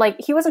wasn't like,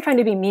 he wasn't trying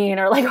to be mean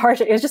or like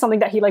harsh. It was just something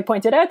that he like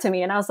pointed out to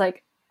me. And I was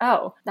like,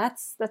 oh,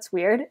 that's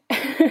weird.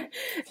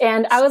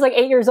 And I was like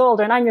 8 years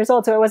old or 9 years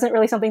old. So it wasn't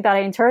really something that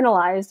I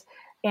internalized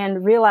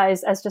and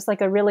realized as just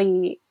like a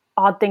really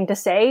odd thing to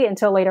say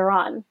until later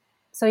on.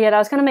 So yeah, that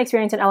was kind of my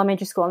experience in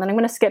elementary school. And then I'm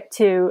going to skip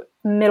to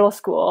middle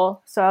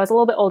school. So I was a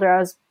little bit older.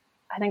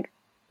 I think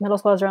middle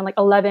school was around like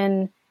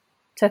 11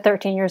 to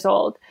 13 years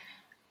old.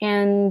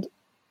 And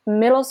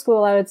middle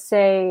school, I would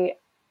say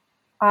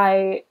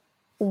I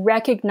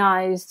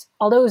recognized,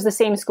 although it was the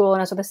same school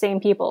and I was with the same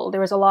people, there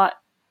was a lot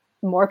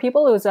more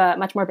people. It was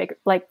much more big,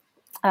 like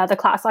the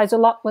class size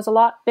was a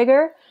lot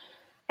bigger.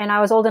 And I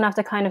was old enough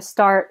to kind of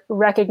start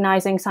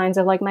recognizing signs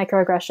of like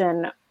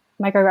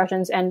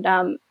microaggressions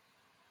and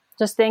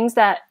just things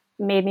that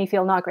made me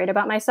feel not great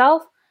about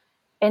myself.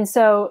 And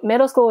so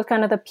middle school was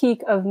kind of the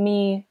peak of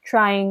me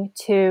trying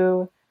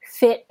to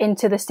fit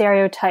into the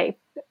stereotype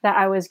that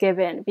I was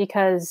given,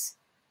 because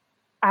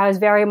I was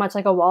very much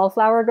like a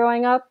wallflower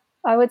growing up,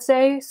 I would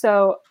say.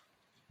 So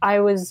I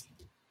was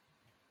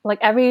like,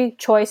 every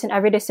choice and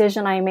every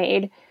decision I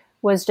made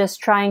was just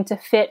trying to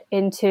fit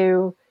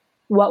into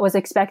what was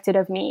expected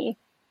of me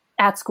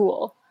at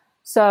school.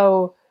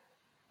 So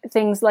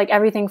things like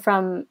everything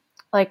from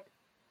like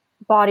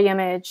body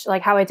image,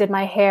 like how I did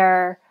my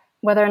hair,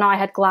 whether or not I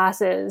had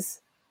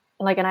glasses,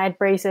 like, and I had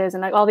braces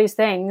and like all these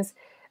things,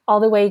 all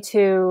the way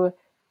to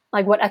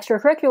like what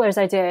extracurriculars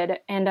I did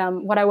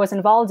and what I was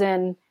involved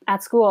in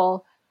at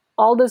school.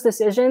 All those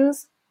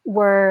decisions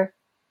were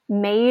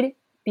made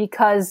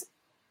because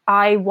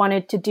I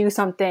wanted to do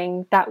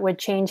something that would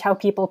change how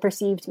people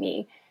perceived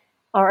me,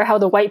 or how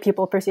the white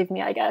people perceived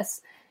me, I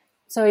guess.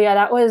 So yeah,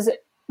 that was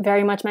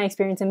very much my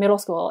experience in middle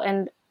school.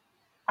 And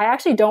I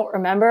actually don't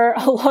remember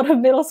a lot of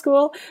middle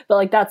school, but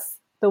like that's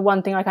the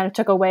one thing I kind of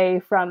took away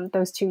from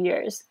those 2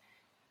 years.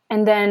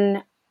 And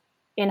then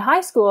in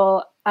high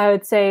school, I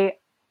would say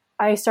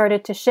I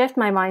started to shift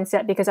my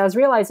mindset, because I was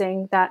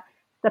realizing that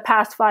the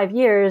past 5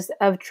 years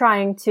of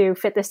trying to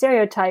fit the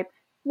stereotype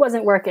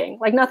wasn't working.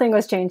 Like nothing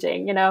was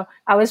changing, you know.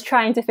 I was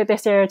trying to fit the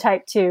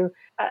stereotype to,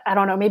 I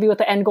don't know, maybe with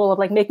the end goal of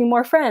like making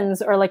more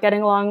friends or like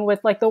getting along with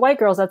like the white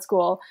girls at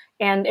school,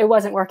 and it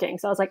wasn't working.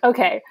 So I was like,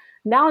 okay,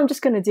 now I'm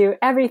just going to do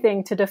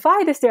everything to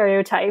defy the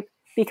stereotype,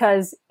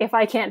 because if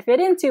I can't fit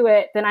into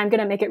it, then I'm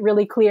going to make it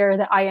really clear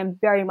that I am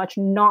very much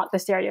not the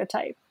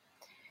stereotype.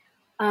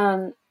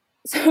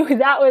 So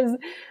that was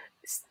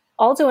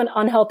also an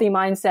unhealthy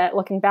mindset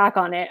looking back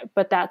on it,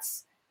 but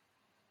that's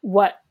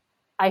what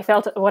I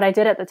felt, what I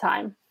did at the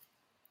time.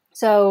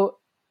 So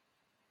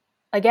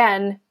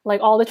again,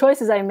 like all the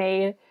choices I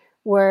made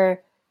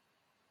were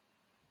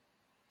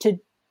to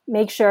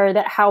make sure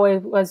that how I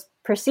was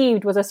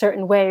perceived was a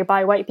certain way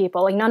by white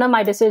people. Like none of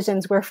my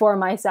decisions were for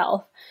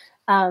myself.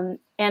 And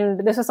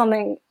this was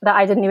something that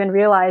I didn't even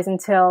realize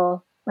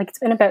until like, it's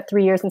been about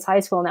 3 years since high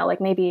school now,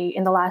 like maybe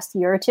in the last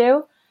year or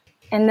two.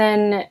 And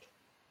then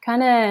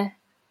kind of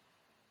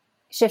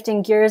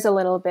shifting gears a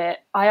little bit,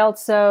 I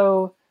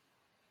also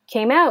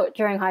came out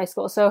during high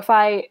school. So if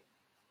I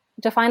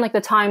define like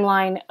the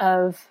timeline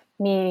of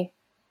me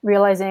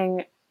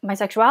realizing my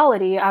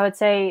sexuality, I would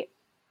say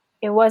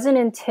it wasn't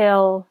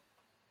until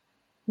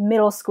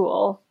middle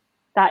school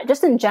that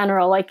just in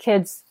general, like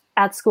kids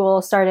at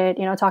school started,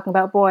 talking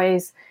about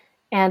boys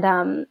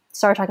and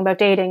started talking about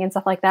dating and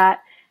stuff like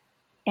that.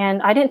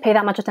 And I didn't pay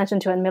that much attention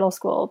to it in middle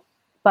school.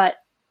 But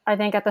I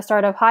think at the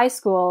start of high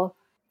school,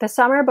 the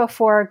summer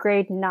before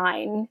grade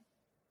 9,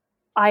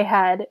 I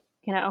had,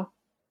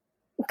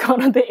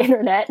 gone on the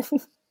internet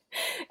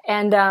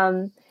and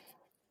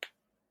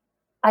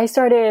I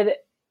started,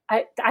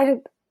 I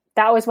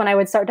that was when I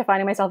would start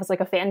defining myself as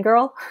like a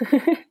fangirl.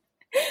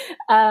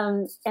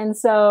 And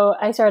so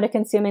I started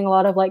consuming a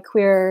lot of like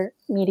queer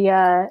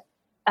media,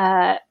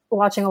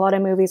 watching a lot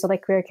of movies with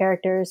like queer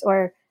characters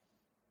or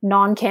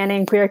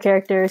non-canon queer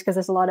characters, because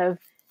there's a lot of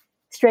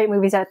straight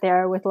movies out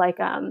there with like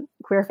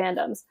queer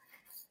fandoms.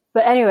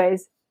 But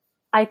anyways,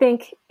 I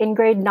think in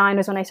grade 9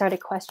 was when I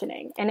started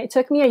questioning, and it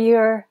took me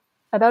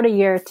about a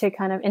year to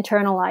kind of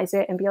internalize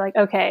it and be like,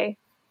 okay,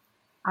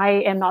 I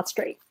am not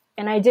straight.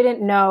 And I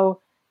didn't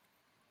know,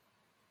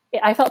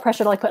 I felt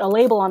pressure to like put a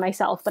label on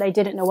myself, but I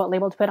didn't know what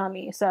label to put on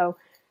me. So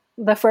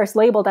the first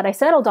label that I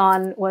settled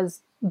on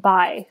was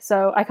bi.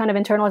 So I kind of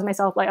internalized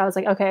myself. Like I was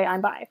like, okay,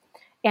 I'm bi.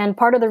 And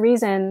part of the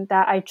reason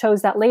that I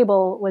chose that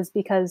label was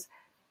because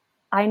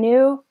I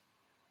knew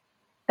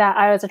that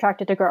I was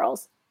attracted to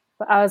girls,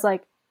 but I was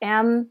like,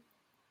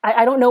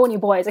 I don't know any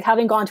boys. Like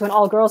having gone to an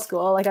all girls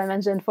school, like I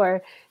mentioned,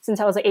 since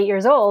I was like 8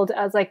 years old,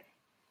 I was like,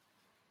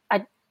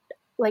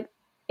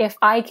 if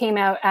I came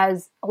out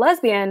as a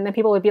lesbian, then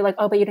people would be like,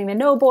 oh, but you don't even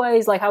know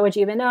boys. Like, how would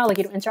you even know? Like,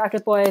 you don't interact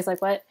with boys.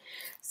 Like, what?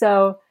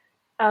 So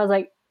I was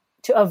like,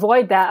 to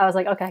avoid that, I was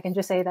like, okay, I can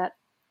just say that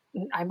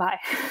I'm bi,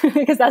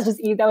 because that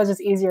was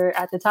just easier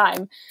at the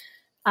time.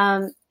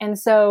 And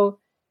so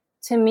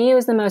to me, it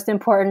was the most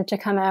important to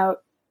come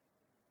out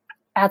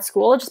at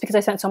school, just because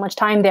I spent so much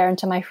time there and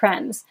to my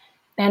friends,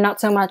 and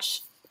not so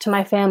much to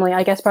my family.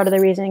 I guess part of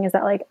the reasoning is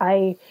that like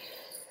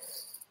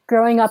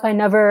growing up, I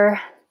never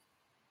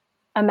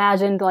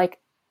imagined like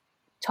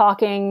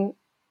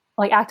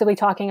actively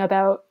talking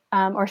about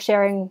or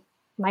sharing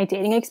my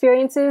dating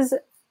experiences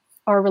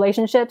or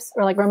relationships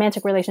or like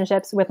romantic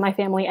relationships with my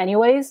family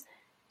anyways.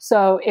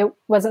 So it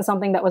wasn't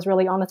something that was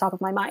really on the top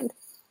of my mind.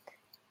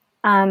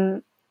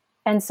 And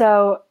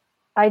so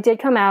I did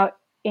come out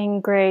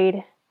in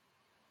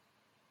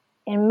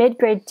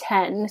mid-grade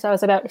 10. So I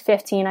was about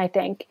 15, I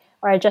think,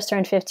 or I just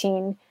turned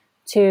 15,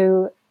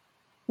 to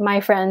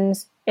my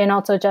friends and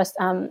also just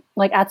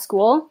like at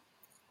school.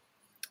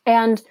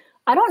 And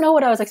I don't know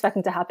what I was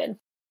expecting to happen.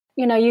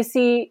 You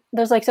see,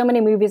 there's like so many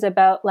movies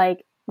about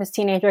like this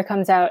teenager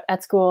comes out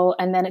at school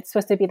and then it's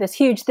supposed to be this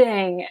huge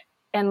thing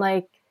and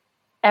like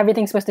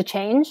everything's supposed to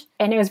change.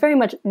 And it was very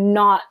much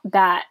not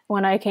that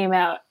when I came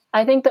out.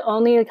 I think the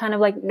only kind of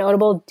like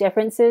notable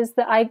differences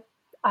that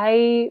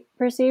I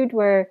perceived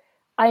were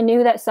I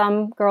knew that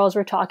some girls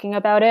were talking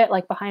about it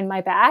like behind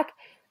my back,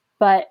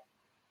 but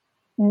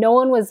no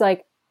one was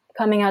like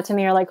coming out to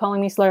me or like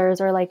calling me slurs,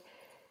 or like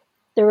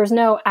there was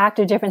no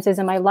active differences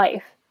in my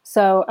life.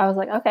 So I was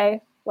like,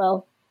 okay,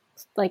 well,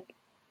 like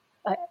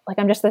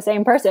I'm just the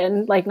same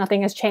person. Like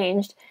nothing has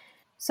changed.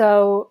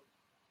 So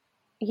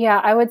yeah,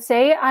 I would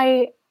say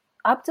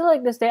up to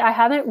like this day, I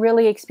haven't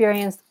really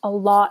experienced a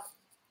lot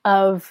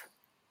of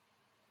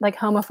like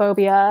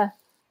homophobia,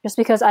 just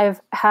because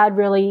I've had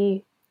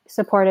really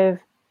supportive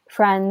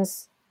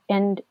friends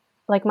and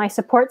like my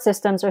support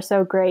systems are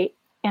so great.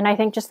 And I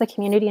think just the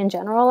community in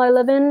general I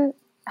live in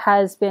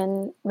has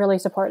been really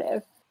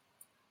supportive.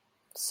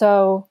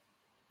 So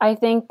I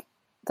think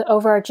the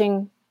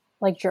overarching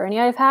like journey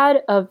I've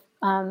had of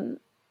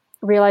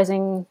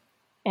realizing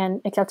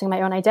and accepting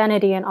my own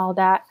identity and all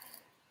that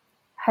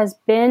has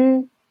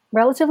been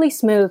relatively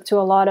smooth to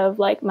a lot of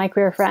like my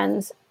queer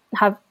friends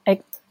have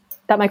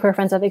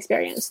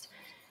experienced.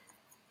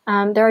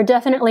 There are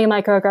definitely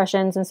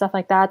microaggressions and stuff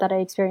like that I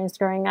experienced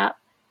growing up,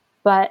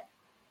 but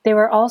they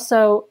were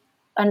also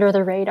under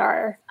the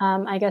radar,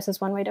 I guess is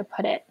one way to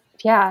put it.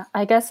 Yeah,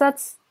 I guess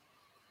that's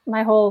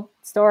my whole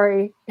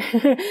story.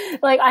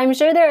 Like, I'm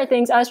sure there are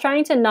things, I was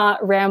trying to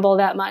not ramble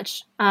that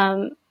much.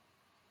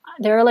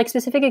 There are like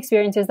specific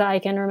experiences that I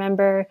can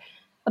remember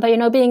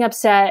about, being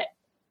upset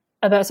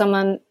about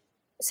someone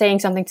saying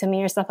something to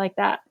me or stuff like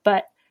that.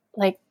 But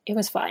like, it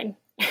was fine.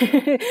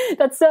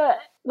 That's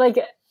like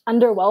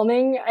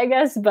underwhelming, I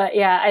guess. But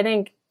yeah, I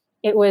think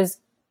it was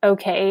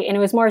okay. And it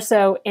was more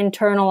so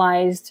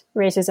internalized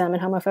racism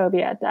and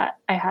homophobia that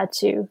I had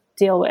to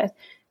deal with,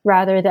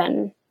 rather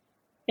than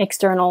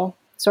external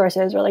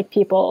sources or like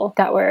people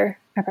that were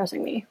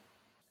oppressing me.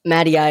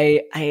 Maddie,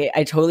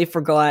 I totally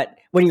forgot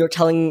when you were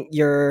telling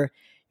your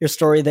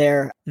story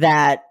there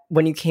that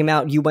when you came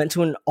out, you went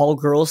to an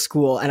all-girls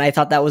school, and I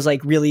thought that was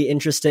like really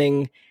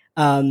interesting.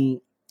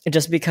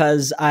 Just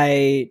because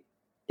I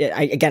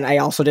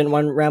also didn't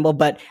want to ramble,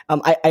 but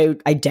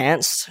I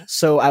danced,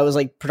 so I was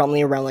like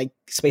predominantly around like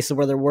spaces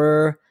where there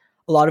were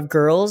a lot of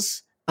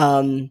girls,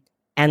 and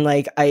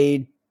like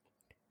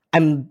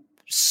I'm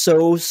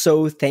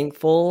so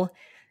thankful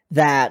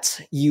that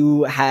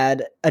you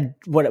had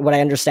what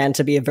I understand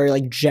to be a very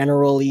like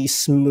generally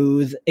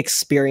smooth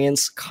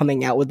experience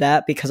coming out with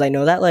that, because I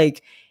know that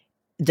like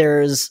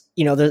there's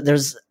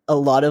there's a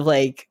lot of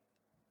like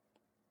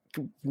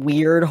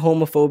weird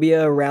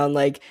homophobia around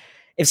like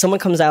if someone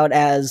comes out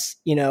as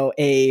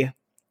a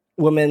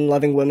woman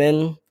loving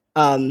women,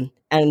 and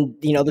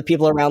the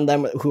people around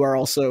them who are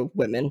also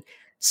women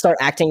start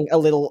acting a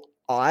little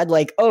odd,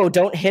 like, oh,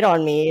 don't hit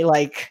on me,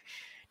 like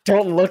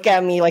don't look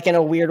at me like in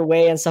a weird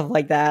way and stuff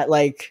like that.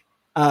 Like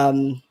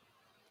I'm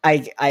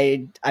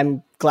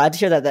glad to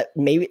hear that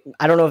maybe,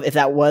 I don't know if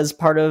that was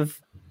part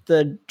of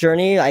the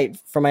journey.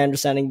 From my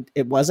understanding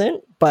it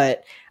wasn't,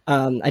 but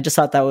I just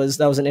thought that was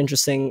an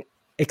interesting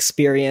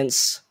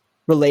experience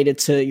related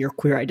to your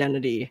queer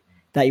identity,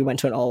 that you went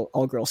to an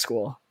all girl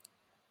school.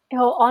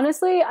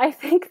 Honestly, I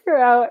think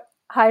throughout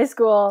high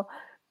school,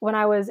 when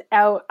I was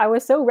out, I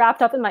was so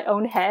wrapped up in my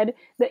own head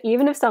that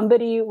even if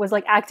somebody was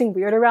like acting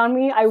weird around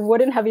me, I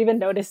wouldn't have even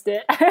noticed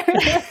it.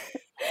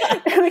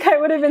 Like I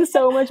would have been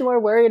so much more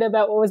worried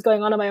about what was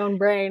going on in my own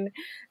brain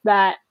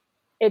that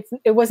it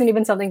wasn't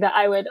even something that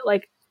I would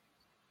like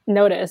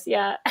notice.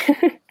 Yeah.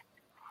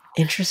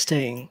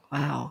 Interesting.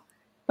 Wow.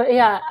 But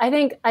yeah,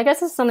 I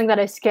guess it's something that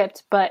I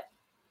skipped, but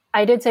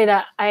I did say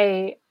that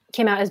I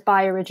came out as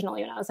bi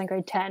originally when I was in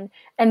grade 10.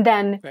 And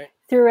then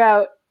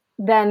throughout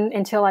then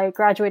until I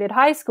graduated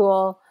high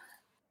school,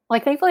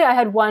 like thankfully I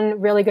had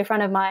one really good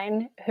friend of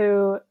mine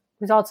who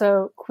was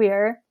also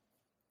queer.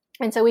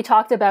 And so we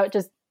talked about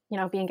just,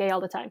 being gay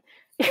all the time.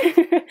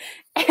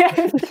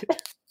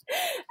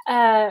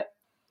 And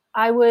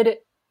I would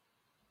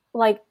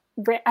like,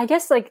 I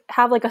guess like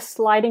have like a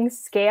sliding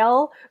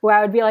scale where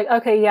I would be like,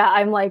 okay, yeah,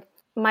 I'm like,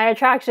 my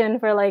attraction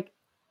for like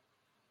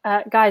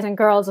guys and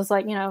girls was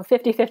like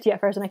 50-50 at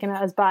first when I came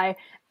out as bi,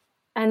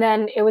 and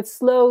then it would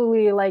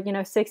slowly like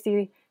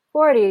 60-40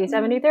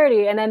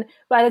 70-30, and then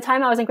by the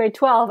time I was in grade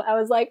 12 I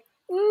was like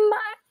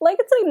like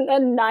it's like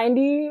a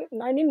 99%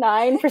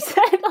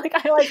 like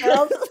I like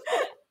girls.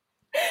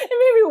 And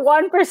maybe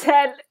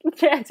 1%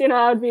 chance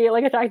I would be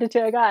like attracted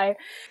to a guy.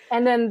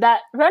 And then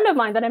that friend of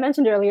mine that I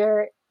mentioned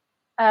earlier,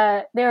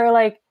 they were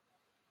like,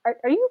 are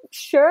you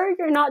sure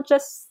you're not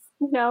just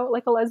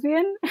like a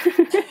lesbian?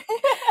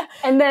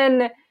 And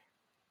then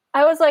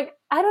I was like,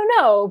 I don't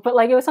know, but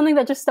like it was something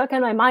that just stuck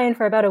in my mind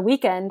for about a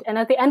weekend. And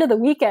at the end of the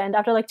weekend,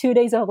 after like 2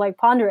 days of like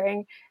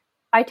pondering,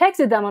 I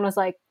texted them and was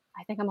like,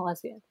 I think I'm a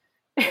lesbian.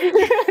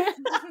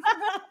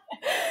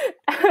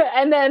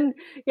 And then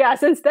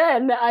since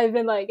then I've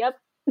been like, yep,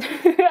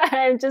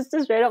 I'm just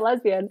a straight up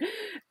lesbian.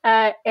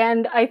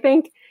 And I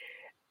think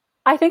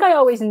I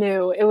always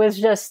knew. It was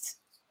just,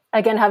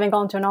 again, having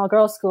gone to an all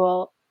girls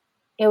school,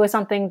 it was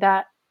something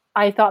that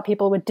I thought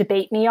people would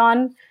debate me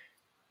on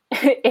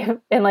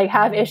and like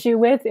have issue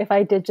with if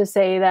I did just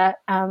say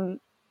that I'm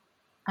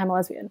a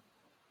lesbian.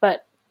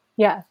 But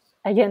yeah,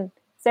 I can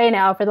say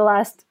now for the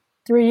last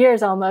 3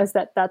 years almost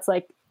that's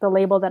like the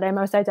label that I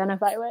most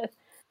identify with.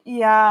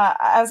 Yeah,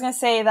 I was going to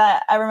say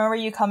that I remember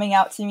you coming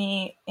out to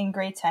me in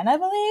grade 10, I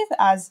believe,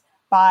 as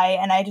bi,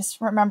 and I just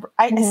remember,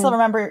 I still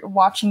remember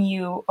watching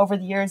you over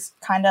the years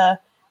kind of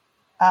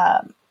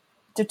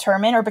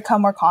determine or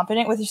become more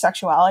confident with your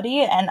sexuality,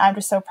 and I'm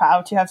just so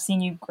proud to have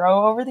seen you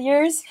grow over the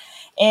years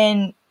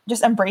in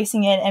just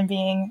embracing it and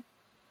being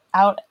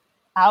out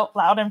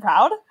loud and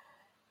proud.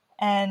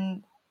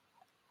 And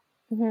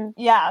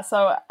yeah,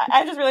 so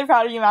I'm just really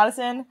proud of you,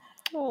 Madison.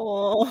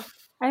 Oh,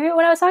 I mean,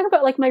 when I was talking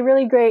about like my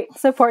really great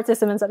support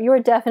system and stuff, you were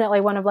definitely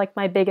one of like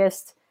my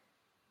biggest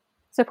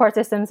support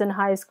systems in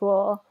high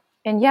school.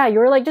 And yeah, you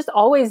were like just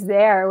always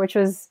there, which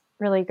was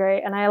really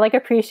great. And I like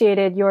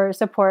appreciated your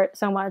support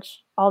so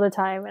much all the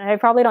time. And I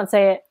probably don't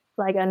say it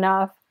like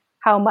enough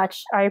how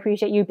much I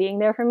appreciate you being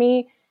there for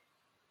me,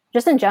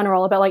 just in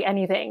general about like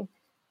anything.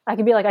 I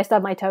could be like, I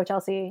stubbed my toe,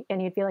 Chelsea,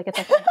 and you'd be like, it's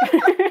okay.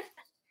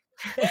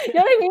 You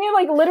know what I mean?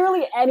 Like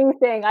literally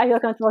anything I feel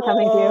comfortable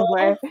coming to you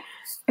for.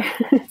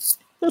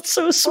 That's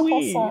so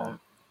sweet. Awesome.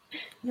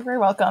 You're very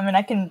welcome, and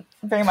I can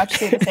very much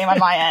say the same on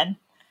my end.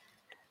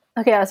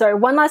 Okay, sorry.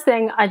 One last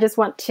thing I just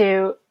want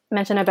to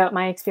mention about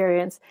my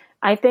experience.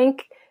 I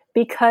think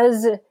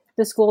because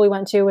the school we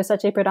went to was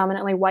such a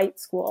predominantly white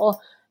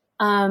school,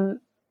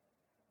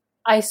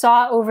 I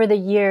saw over the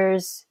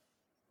years,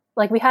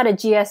 like we had a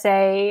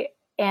GSA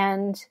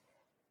and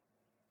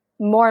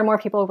more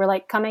people were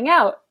like coming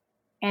out,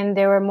 and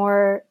there were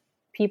more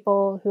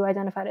people who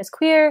identified as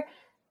queer.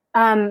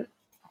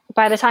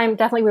 By the time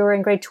definitely we were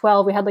in grade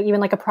 12, we had like even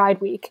like a Pride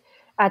Week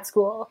at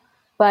school.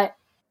 But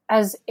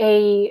as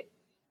a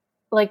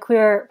like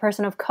queer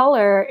person of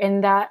color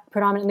in that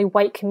predominantly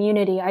white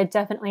community, I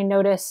definitely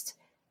noticed,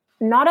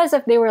 not as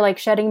if they were like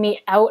shutting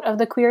me out of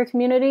the queer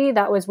community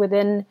that was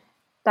within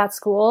that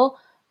school,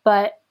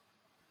 but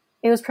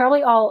it was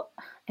probably all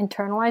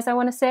internalized, I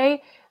want to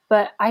say.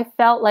 But I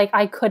felt like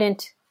I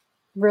couldn't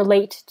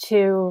relate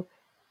to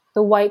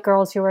the white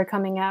girls who were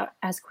coming out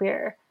as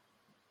queer.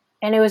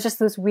 And it was just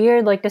this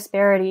weird like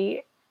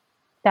disparity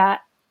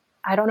that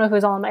I don't know if it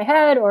was all in my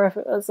head or if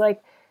it was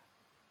like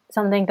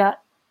something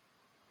that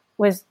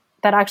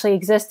that actually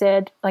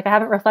existed. Like, I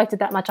haven't reflected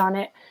that much on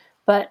it,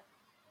 but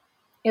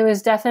it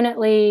was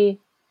definitely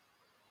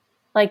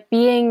like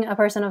being a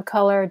person of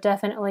color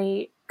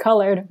definitely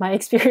colored my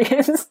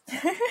experience.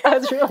 I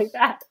was really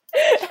bad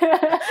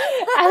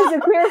as a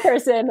queer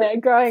person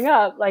growing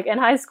up, like in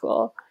high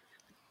school.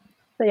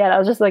 So yeah, that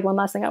was just like one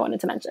last thing I wanted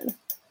to mention.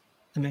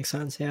 That makes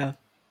sense. Yeah.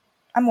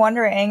 I'm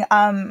wondering,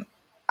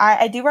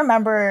 I do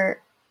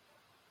remember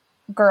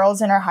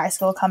girls in our high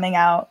school coming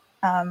out,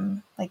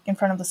 like in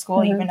front of the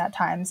school, even at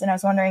times. And I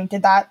was wondering,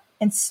 did that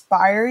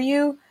inspire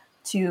you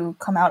to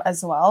come out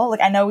as well?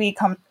 Like, I know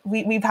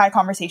we've had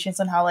conversations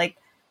on how, like,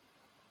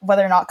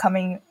 whether or not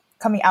coming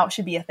out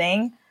should be a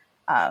thing,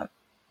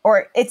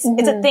 or it's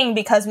a thing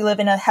because we live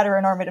in a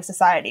heteronormative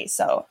society.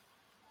 So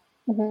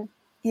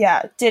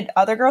yeah, did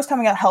other girls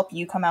coming out help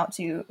you come out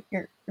to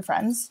your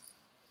friends?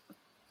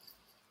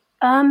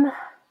 I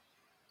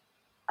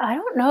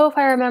don't know if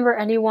I remember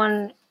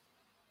anyone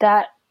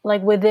that,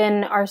 like,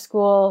 within our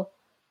school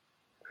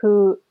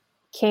who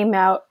came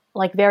out,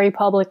 like, very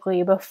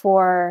publicly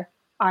before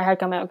I had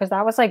come out, because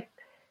that was like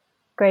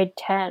grade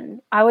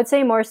 10. I would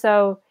say more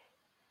so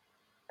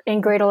in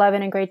grade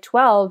 11 and grade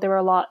 12, there were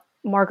a lot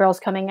more girls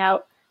coming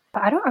out.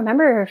 But I don't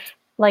remember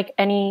like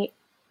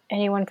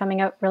anyone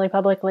coming out really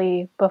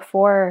publicly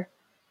before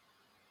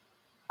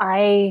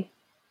I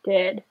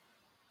did.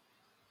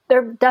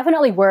 There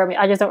definitely were.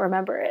 I just don't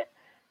remember it.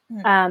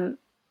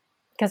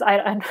 Because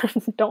I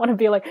don't want to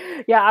be like,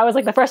 yeah, I was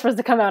like the first person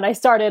to come out and I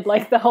started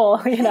like the whole,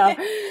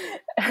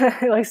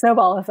 like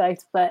snowball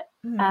effect. But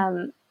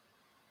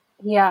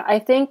yeah, I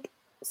think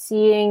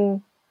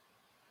seeing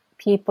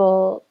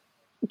people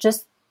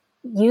just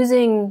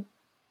using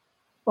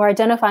or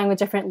identifying with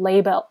different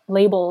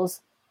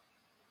labels,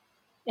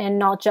 and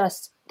not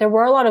just, there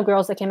were a lot of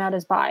girls that came out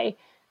as bi,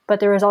 but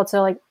there was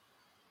also like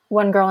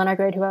one girl in our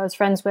grade who I was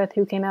friends with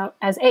who came out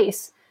as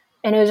ace.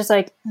 And it was just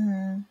like,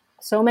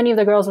 so many of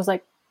the girls was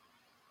like,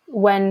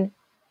 when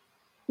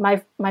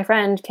my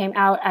friend came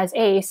out as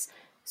ace,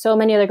 so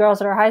many of the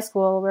girls at our high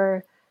school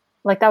were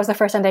like, that was the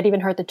first time they'd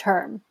even heard the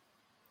term,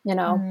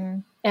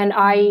 and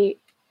I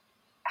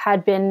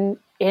had been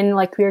in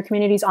like queer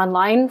communities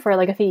online for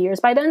like a few years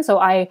by then. So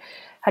I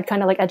had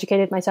kind of like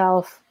educated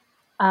myself,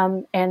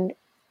 and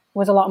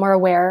was a lot more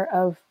aware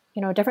of,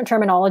 different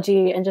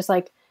terminology and just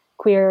like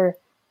queer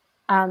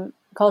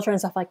culture and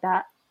stuff like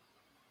that.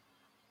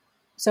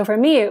 So for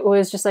me, it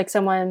was just like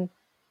someone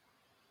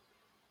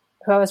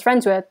who I was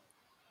friends with,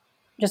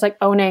 just like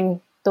owning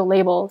the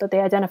label that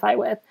they identify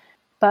with.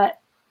 But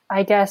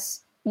I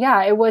guess,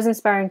 yeah, it was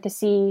inspiring to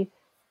see.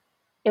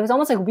 It was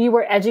almost like we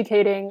were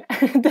educating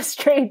the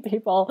straight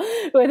people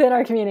within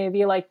our community,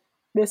 be like,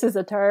 this is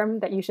a term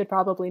that you should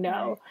probably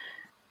know.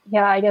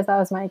 Yeah, I guess that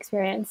was my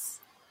experience.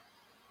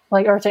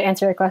 Like, or to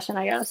answer your question,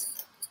 I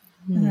guess.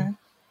 Right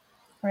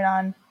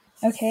on.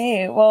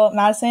 Okay, well,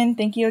 Madison,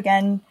 thank you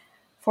again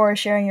for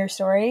sharing your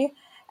story.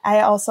 I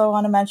also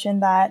want to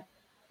mention that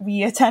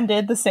we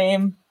attended the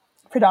same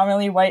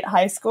predominantly white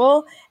high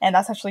school, and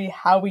that's actually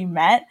how we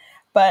met.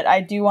 But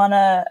I do want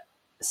to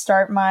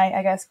start my,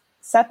 I guess,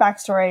 setback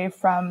story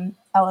from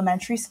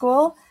elementary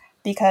school,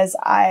 because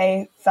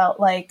I felt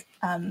like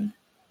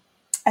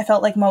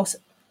most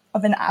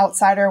of an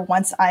outsider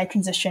once I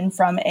transitioned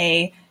from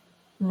a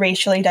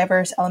racially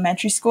diverse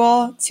elementary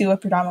school to a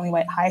predominantly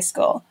white high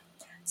school.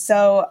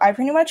 So I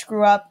pretty much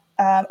grew up,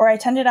 or I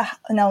attended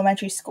an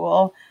elementary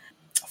school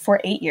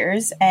for 8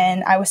 years,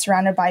 and I was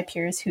surrounded by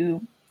peers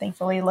who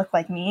thankfully looked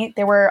like me.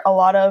 There were a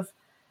lot of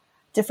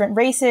different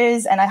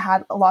races, and I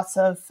had lots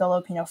of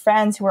Filipino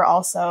friends who were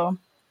also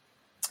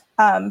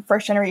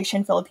first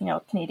generation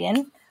Filipino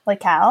Canadian, like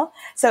Cal.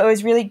 So it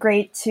was really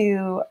great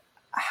to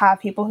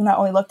have people who not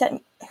only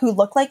who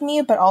looked like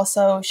me, but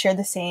also shared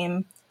the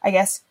same, I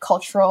guess,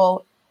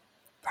 cultural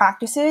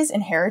practices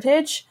and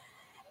heritage.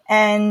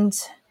 And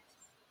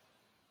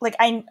like,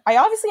 I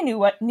obviously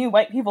knew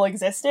white people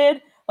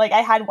existed. Like,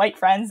 I had white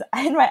friends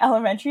in my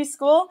elementary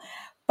school,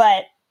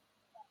 but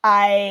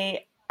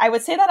I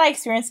would say that I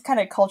experienced kind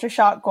of culture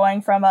shock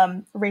going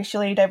from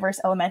racially diverse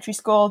elementary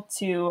school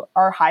to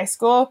our high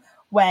school,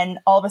 when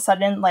all of a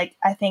sudden, like,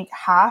 I think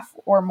half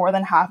or more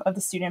than half of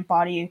the student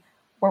body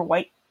were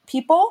white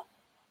people.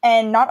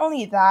 And not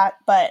only that,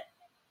 but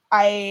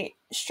I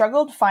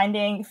struggled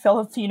finding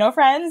Filipino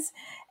friends.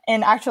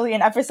 And actually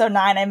in episode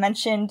 9, I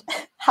mentioned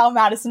how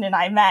Madison and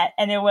I met.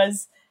 And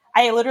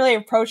I literally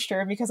approached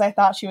her because I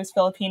thought she was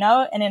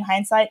Filipino. And in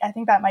hindsight, I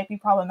think that might be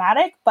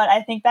problematic. But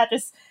I think that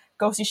just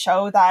goes to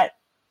show that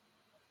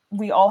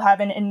we all have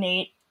an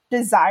innate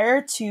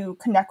desire to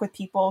connect with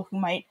people who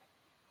might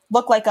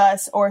look like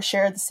us or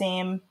share the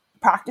same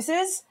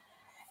practices.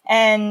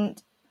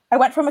 And I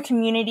went from a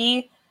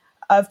community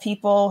of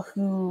people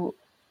who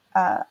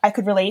I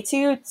could relate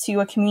to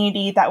a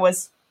community that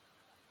was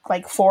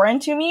like foreign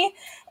to me,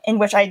 in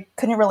which I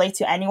couldn't relate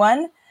to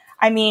anyone.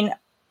 I mean,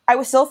 I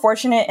was still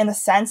fortunate in the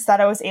sense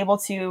that I was able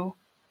to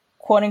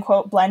quote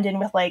unquote blend in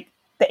with like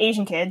the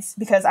Asian kids,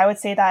 because I would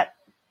say that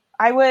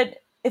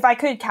if I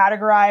could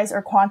categorize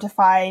or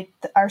quantify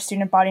our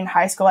student body in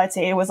high school, I'd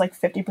say it was like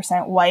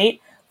 50%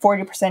 white,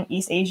 40%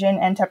 East Asian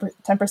and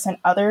 10%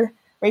 other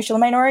racial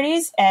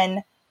minorities.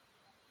 And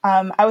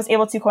I was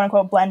able to quote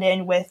unquote blend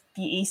in with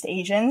the East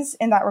Asians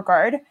in that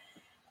regard.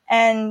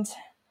 And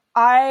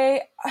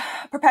I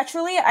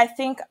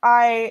think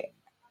I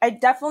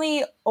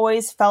definitely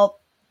always felt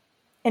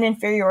an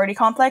inferiority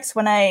complex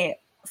when I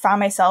found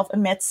myself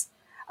amidst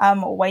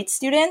white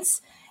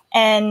students.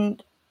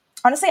 And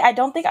honestly, I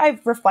don't think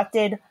I've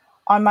reflected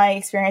on my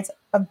experience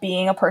of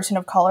being a person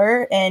of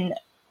color in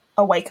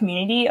a white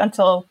community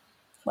until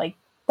like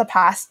the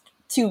past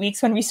 2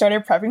 weeks when we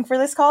started prepping for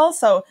this call.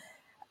 So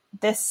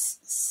this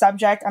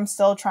subject I'm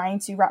still trying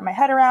to wrap my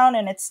head around,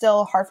 and it's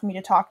still hard for me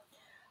to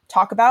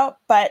talk about,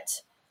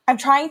 but I'm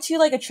trying to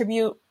like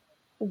attribute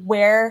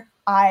where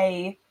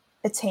I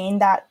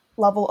attained that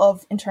level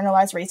of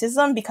internalized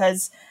racism,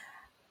 because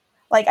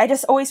like I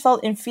just always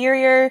felt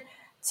inferior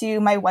to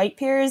my white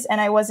peers, and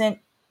I wasn't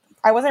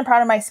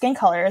proud of my skin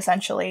color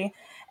essentially.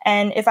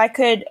 And if I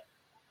could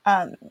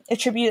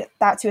attribute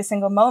that to a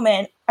single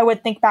moment, I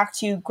would think back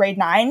to grade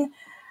 9,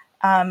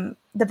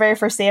 the very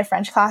first day of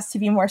French class to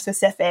be more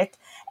specific,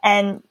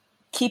 and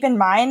keep in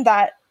mind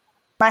that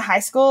my high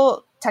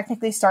school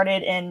technically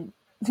started in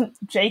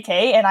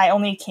JK and I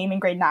only came in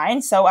grade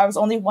 9. So I was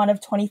only one of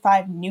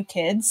 25 new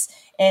kids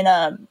in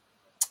a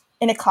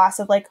class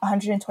of like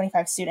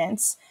 125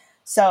 students.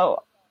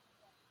 So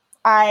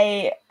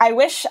I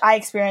wish I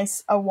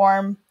experienced a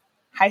warm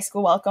high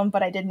school welcome,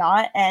 but I did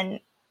not. And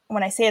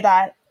when I say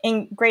that,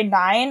 in grade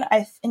 9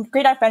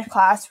 French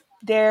class,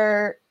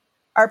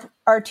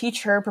 our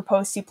teacher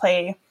proposed to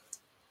play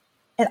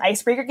an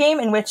icebreaker game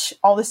in which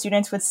all the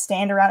students would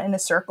stand around in a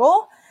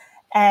circle,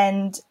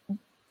 and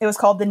it was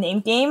called the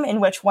name game, in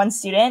which one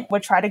student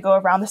would try to go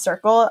around the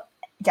circle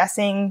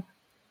guessing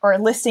or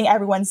listing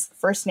everyone's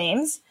first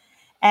names.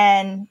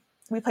 And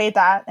we played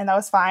that, and that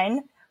was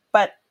fine.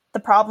 But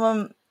the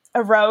problem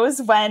arose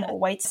when a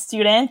white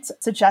student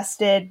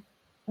suggested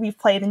we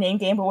play the name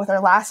game, but with our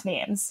last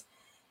names.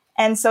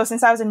 And so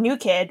since I was a new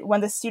kid,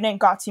 when the student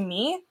got to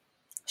me,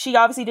 she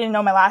obviously didn't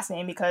know my last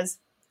name because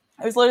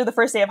it was literally the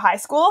first day of high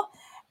school.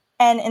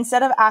 And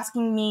instead of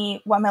asking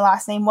me what my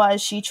last name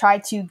was, she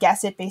tried to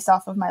guess it based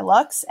off of my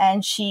looks.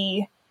 And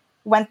she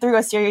went through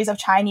a series of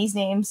Chinese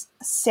names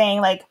saying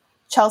like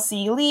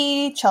Chelsea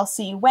Lee,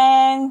 Chelsea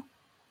Wang,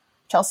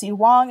 Chelsea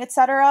Wong,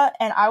 etc.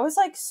 And I was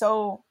like,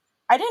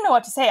 I didn't know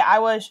what to say. I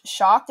was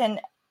shocked, and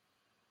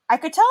I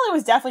could tell it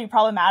was definitely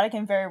problematic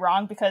and very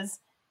wrong, because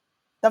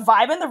the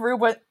vibe in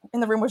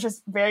the room was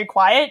just very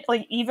quiet.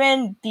 Like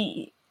even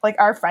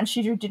our French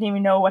teacher didn't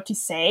even know what to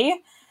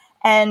say.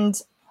 And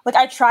like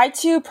I tried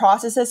to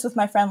process this with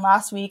my friend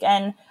last week,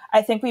 and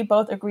I think we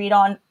both agreed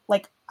on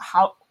like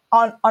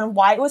on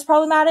why it was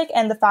problematic,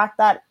 and the fact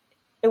that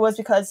it was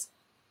because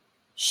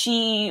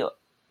she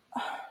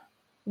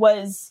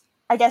was,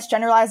 I guess,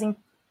 generalizing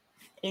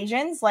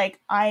Asians. Like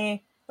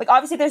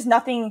obviously there's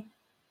nothing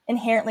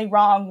inherently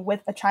wrong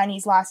with a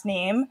Chinese last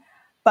name,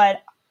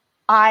 but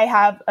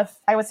I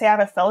would say I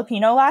have a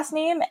Filipino last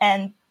name,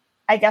 and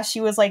I guess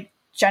she was like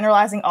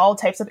generalizing all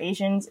types of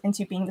Asians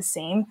into being the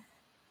same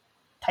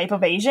type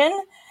of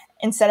Asian,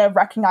 instead of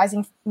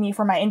recognizing me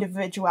for my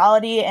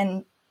individuality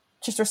and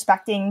just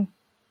respecting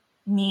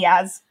me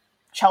as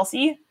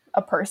Chelsea,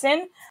 a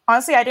person.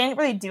 Honestly, I didn't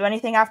really do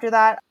anything after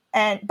that.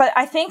 But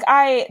I think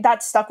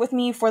that stuck with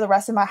me for the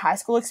rest of my high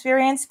school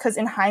experience, because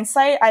in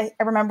hindsight, I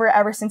remember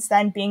ever since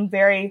then being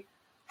very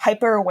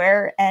hyper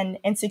aware and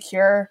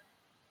insecure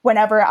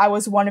whenever I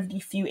was one of the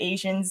few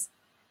Asians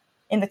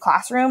in the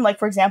classroom. Like,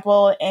 for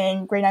example,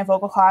 in grade 9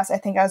 vocal class, I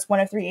think I was one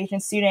of 3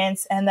 Asian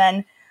students. And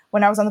then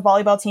when I was on the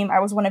volleyball team, I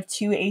was one of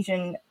 2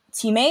 Asian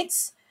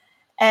teammates.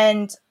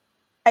 And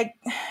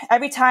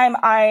every time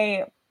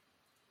I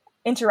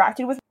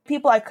interacted with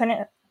people, I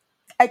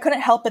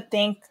couldn't help but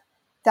think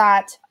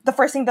that the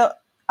first thing that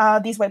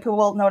these white people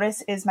will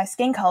notice is my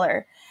skin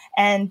color,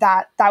 and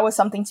that was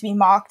something to be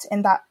mocked,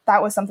 and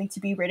that was something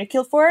to be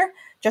ridiculed for,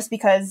 just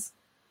because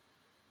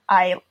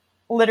I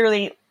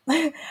literally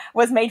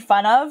was made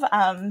fun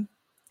of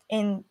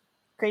in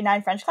grade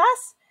 9 French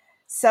class.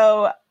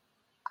 So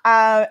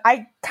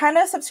I kind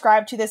of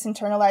subscribed to this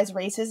internalized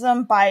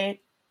racism by,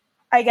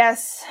 I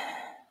guess,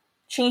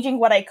 changing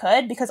what I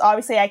could, because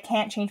obviously I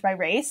can't change my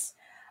race,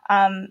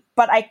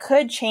 but I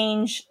could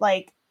change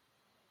like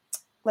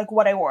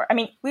what I wore. I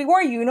mean, we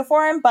wore a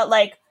uniform, but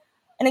like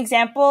an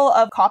example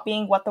of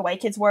copying what the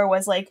white kids wore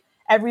was like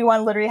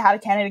everyone literally had a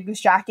Canada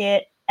Goose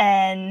jacket,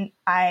 and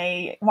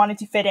I wanted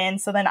to fit in.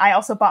 So then I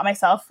also bought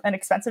myself an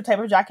expensive type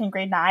of jacket in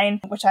grade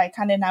 9, which I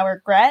kind of now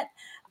regret.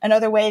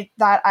 Another way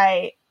that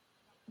I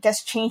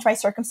guess changed my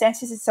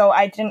circumstances so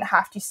I didn't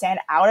have to stand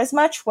out as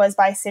much was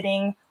by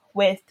sitting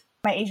with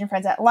my Asian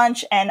friends at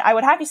lunch. And I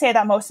would have to say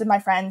that most of my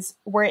friends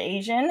were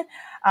Asian.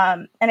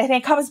 And I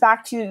think it comes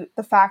back to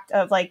the fact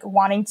of like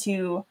wanting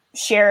to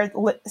share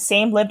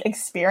same lived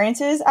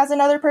experiences as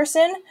another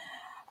person.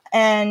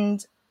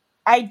 And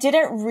I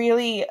didn't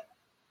really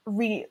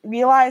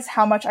realize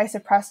how much I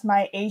suppressed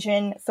my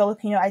Asian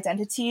Filipino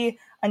identity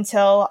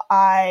until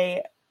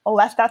I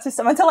left that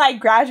system, until I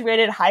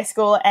graduated high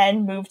school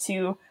and moved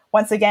to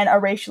once again, a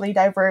racially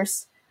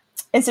diverse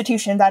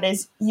institution that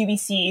is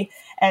UBC,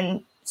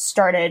 and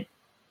started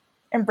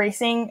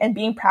embracing and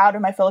being proud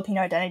of my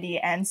Filipino identity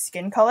and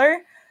skin color.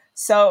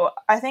 So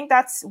I think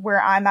that's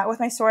where I'm at with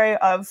my story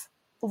of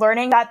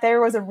learning that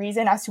there was a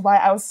reason as to why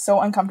I was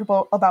so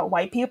uncomfortable about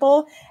white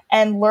people,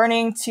 and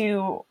learning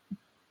to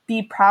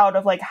be proud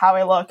of like how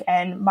I look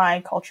and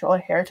my cultural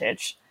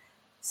heritage.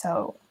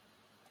 So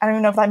I don't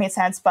even know if that made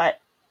sense, but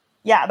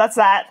yeah, that's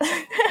that.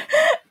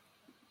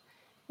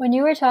 When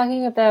you were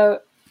talking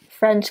about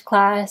French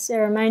class, it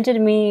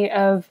reminded me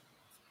of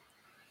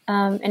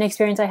an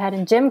experience I had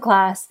in gym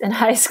class in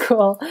high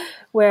school,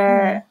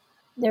 where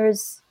there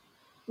was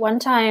one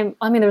time,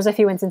 I mean, there was a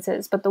few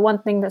instances, but the one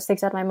thing that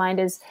sticks out in my mind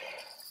is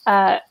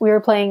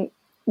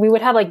we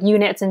would have like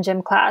units in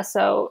gym class.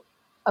 So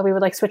we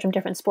would like switch from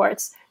different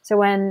sports. So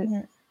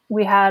when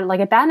we had like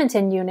a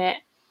badminton unit,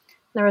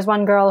 there was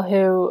one girl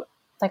who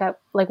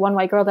like one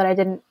white girl that I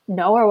didn't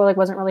know or like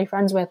wasn't really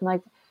friends with. And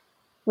like,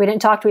 we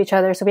didn't talk to each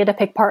other. So we had to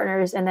pick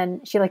partners. And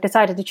then she like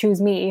decided to choose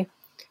me,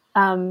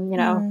 for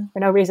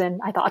no reason,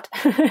 I thought.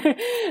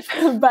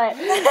 But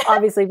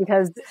obviously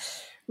because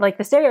like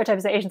the stereotype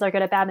is that Asians are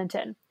good at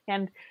badminton,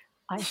 and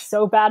I'm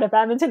so bad at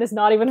badminton, it's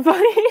not even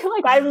funny.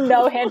 Like I have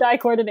no hand-eye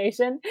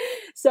coordination.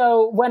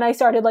 So when I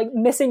started like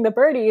missing the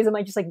birdies and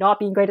like just like not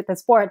being great at the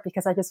sport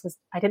because I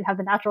didn't have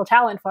the natural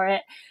talent for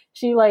it,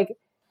 she like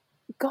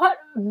got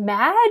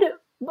mad.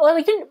 Well,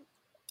 like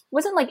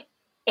wasn't like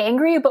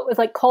angry, but was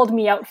like called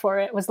me out for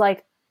it. Was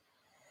like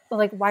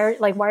why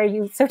are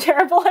you so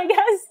terrible, I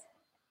guess.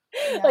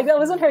 Yeah. Like that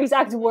wasn't her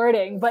exact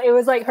wording, but it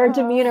was like her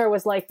demeanor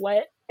was like,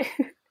 what?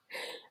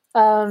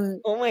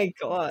 Oh my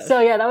god. So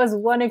yeah, that was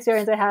one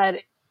experience I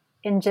had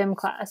in gym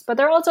class. But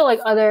there are also like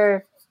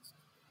other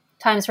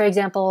times, for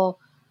example,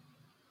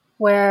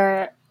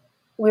 where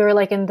we were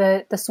like in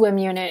the swim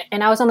unit,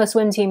 and I was on the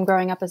swim team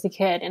growing up as a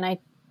kid, and I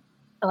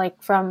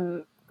like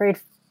from grade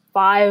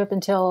 5 up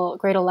until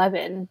grade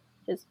 11,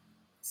 just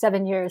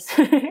 7 years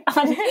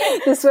on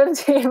the swim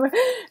team.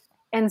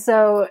 And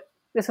so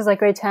this was like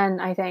grade 10,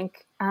 I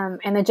think.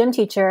 And the gym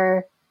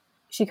teacher,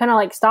 she kind of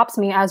like stops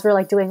me as we're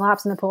like doing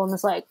laps in the pool and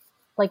was like,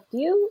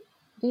 do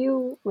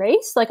you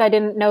race? Like, I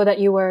didn't know that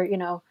you were,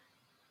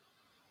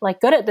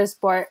 like good at this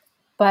sport.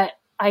 But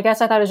I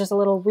guess I thought it was just a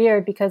little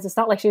weird because it's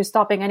not like she was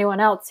stopping anyone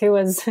else who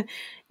was,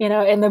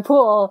 in the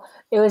pool.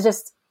 It was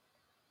just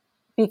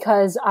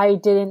because I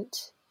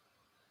didn't,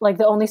 like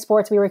the only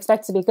sports we were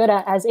expected to be good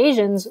at as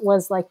Asians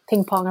was like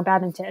ping pong and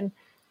badminton.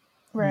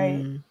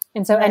 Right.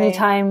 And so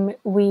anytime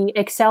we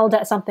excelled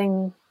at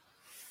something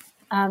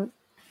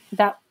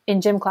that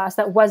in gym class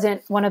that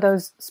wasn't one of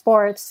those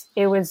sports,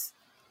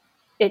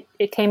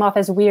 it came off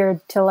as weird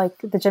to like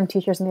the gym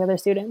teachers and the other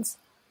students.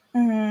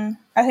 I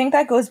think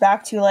that goes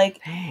back to like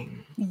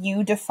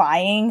you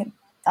defying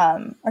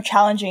or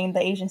challenging the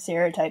Asian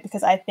stereotype,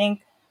 because I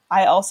think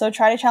I also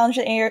try to challenge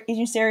the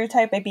Asian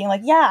stereotype by being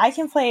like, yeah, I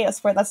can play a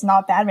sport that's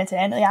not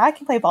badminton. Yeah, I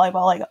can play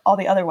volleyball like all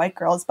the other white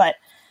girls. But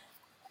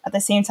at the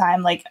same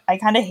time, like I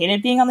kind of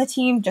hated being on the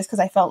team just because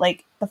I felt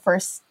like the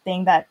first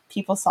thing that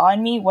people saw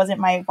in me wasn't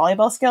my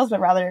volleyball skills, but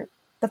rather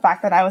the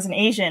fact that I was an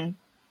Asian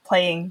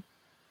playing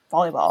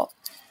volleyball.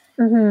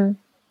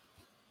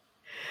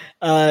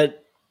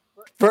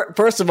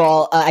 First of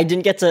all, I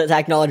didn't get to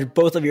acknowledge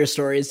both of your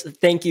stories.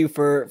 Thank you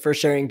for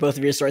sharing both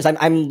of your stories.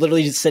 I'm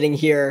literally just sitting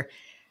here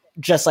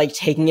just like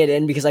taking it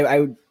in because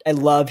I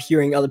love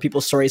hearing other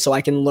people's stories so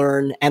I can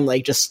learn and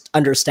like just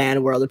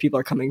understand where other people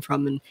are coming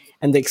from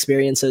and the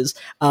experiences.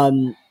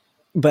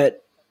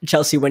 But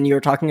Chelsea, when you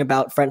were talking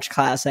about French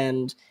class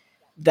and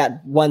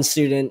that one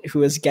student who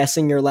was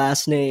guessing your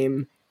last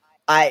name,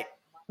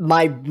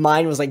 my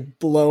mind was like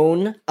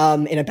blown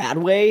in a bad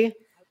way.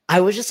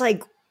 I was just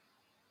like,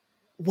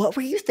 what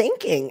were you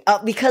thinking?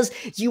 Because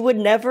you would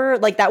never,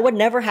 like, that would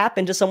never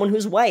happen to someone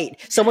who's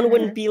white. Someone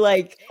wouldn't be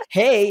like,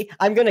 hey,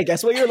 I'm going to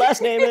guess what your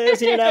last name is,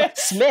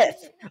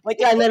 Smith. Like,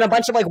 and then a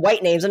bunch of, like,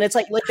 white names. And it's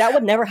like that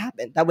would never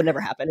happen. That would never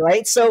happen,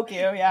 right? So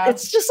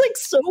it's just, like,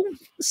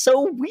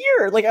 so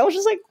weird. Like, I was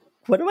just like,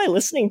 what am I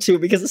listening to?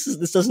 Because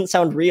this doesn't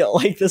sound real.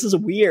 Like, this is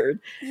weird.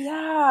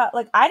 Yeah,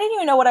 like, I didn't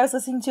even know what I was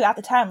listening to at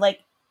the time.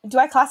 Like, do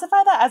I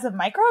classify that as a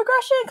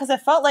microaggression? Because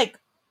it felt like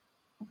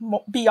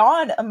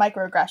beyond a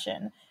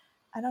microaggression.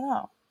 I don't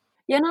know.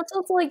 Yeah, and it's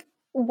also like,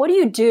 what do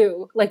you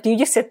do? Like, do you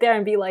just sit there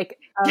and be like,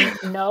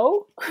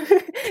 no?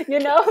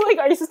 Like,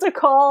 are you supposed to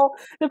call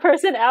the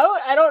person out?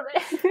 I don't...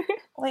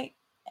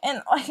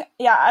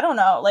 I don't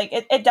know. Like,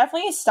 it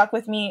definitely stuck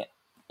with me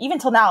even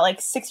till now, like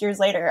 6 years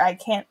later. I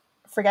can't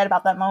forget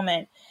about that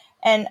moment.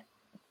 And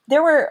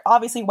there were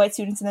obviously white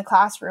students in the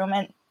classroom,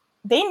 and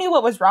they knew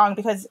what was wrong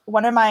because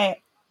one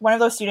of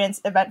those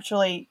students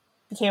eventually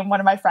became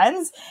one of my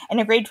friends. And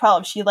in grade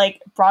 12, she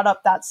like brought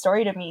up that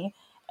story to me.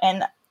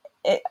 And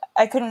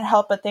I couldn't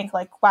help but think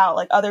like, wow,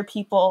 like other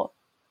people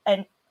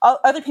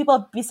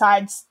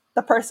besides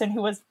the person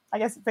who was, I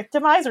guess,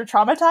 victimized or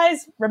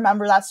traumatized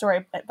remember that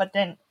story, but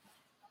didn't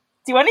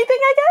do anything,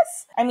 I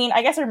guess. I mean,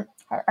 I guess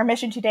our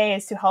mission today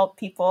is to help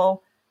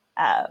people,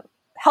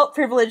 help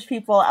privileged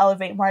people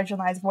elevate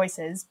marginalized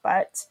voices.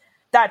 But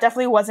that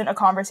definitely wasn't a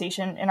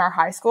conversation in our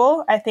high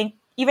school. I think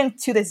even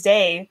to this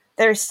day,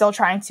 they're still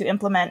trying to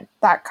implement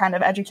that kind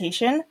of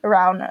education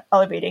around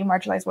elevating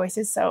marginalized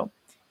voices. So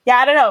yeah,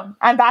 I don't know.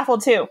 I'm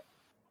baffled too.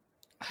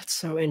 That's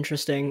so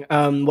interesting.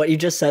 What you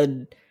just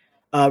said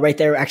right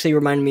there actually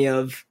reminded me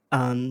of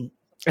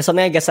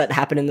something I guess that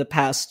happened in the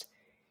past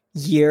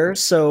year.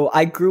 So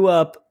I grew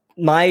up,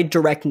 my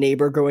direct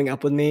neighbor growing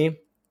up with me,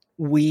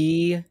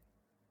 we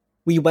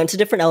went to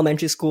different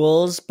elementary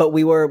schools, but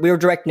we were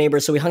direct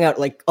neighbors, so we hung out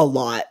like a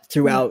lot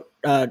throughout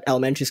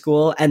elementary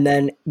school, and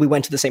then we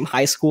went to the same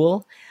high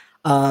school,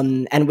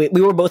 and we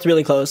were both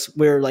really close.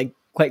 We were like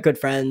quite good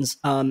friends.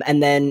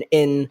 And then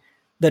in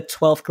the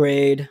 12th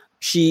grade,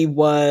 she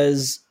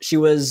was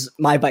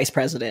my vice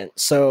president.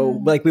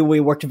 So like we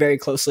worked very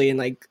closely in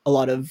like a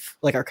lot of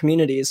like our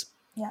communities.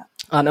 Yeah.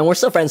 And we're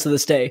still friends to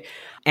this day.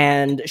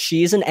 And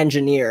she's an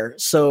engineer.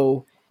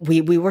 So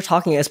we were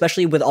talking,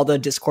 especially with all the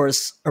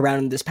discourse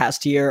around this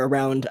past year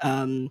around,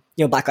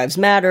 Black Lives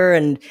Matter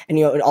and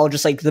all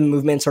just like the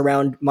movements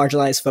around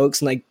marginalized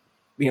folks and like,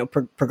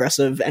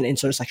 progressive and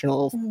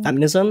intersectional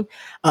feminism.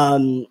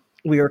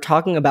 We were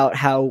talking about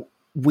how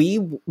we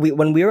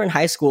when we were in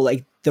high school,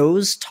 like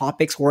those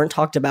topics weren't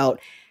talked about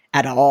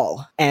at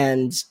all.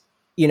 And,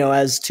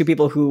 as two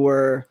people who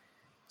were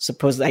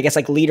supposedly, I guess,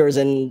 like leaders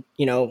in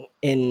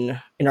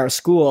our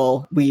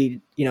school,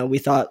 we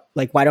thought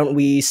like, why don't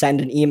we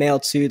send an email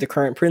to the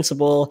current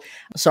principal?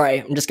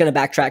 Sorry, I'm just going to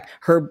backtrack.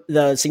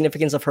 The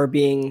significance of her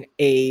being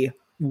a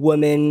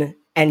woman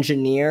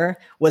engineer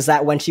was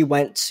that when she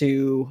went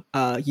to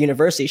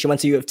university, she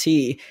went to U of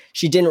T,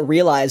 she didn't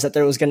realize that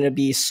there was going to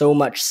be so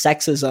much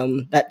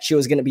sexism that she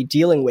was going to be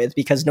dealing with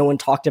because no one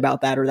talked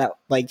about that, or that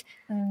like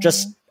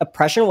just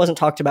oppression wasn't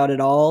talked about at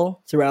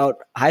all throughout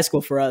high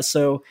school for us.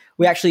 So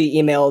we actually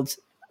emailed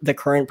the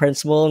current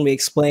principal and we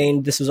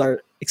explained this was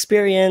our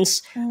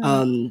experience,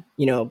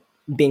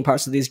 being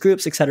parts of these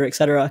groups, et cetera, et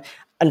cetera.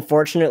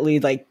 Unfortunately,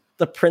 like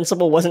the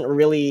principal wasn't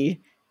really,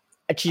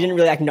 she didn't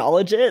really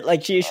acknowledge it.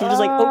 Like she was just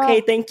like,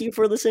 okay, thank you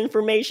for this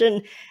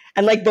information.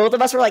 And like both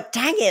of us were like,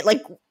 dang it,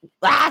 like,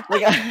 like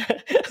we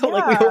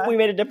hope we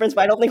made a difference,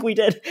 but I don't think we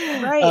did.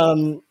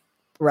 Right.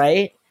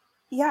 Right.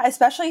 Yeah,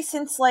 especially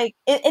since like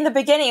in the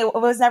beginning, it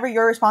was never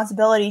your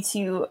responsibility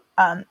to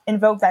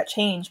invoke that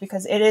change,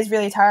 because it is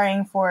really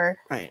tiring for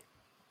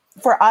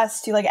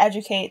us to like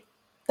educate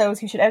those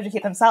who should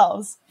educate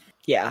themselves.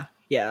 Yeah.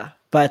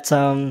 But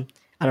I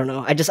don't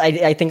know.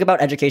 I think about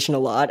education a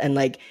lot, and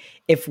like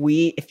if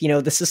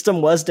the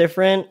system was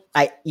different,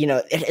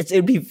 it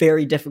would be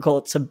very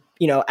difficult to,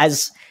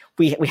 as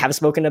we have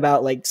spoken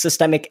about, like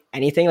systemic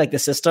anything, like the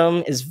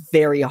system is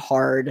very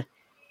hard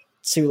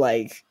to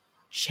like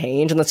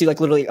change unless you like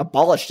literally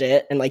abolished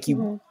it and like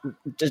you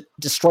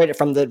destroyed it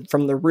from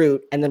the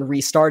root and then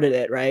restarted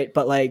it, right?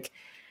 But like,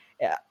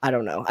 yeah, I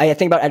don't know. I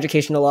think about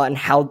education a lot and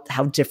how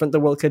different the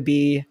world could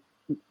be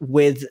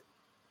with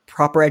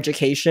proper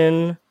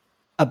education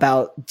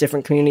about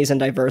different communities and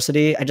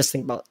diversity. I just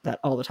think about that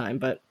all the time,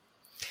 but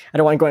I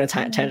don't want to go on a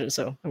tangent,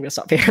 so I'm going to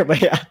stop here.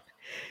 But yeah.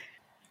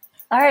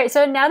 All right.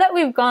 So now that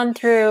we've gone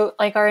through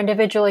like our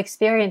individual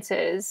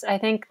experiences, I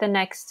think the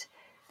next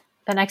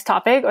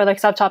topic or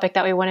like subtopic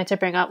that we wanted to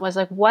bring up was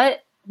like,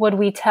 what would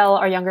we tell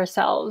our younger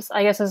selves?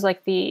 I guess is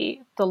like the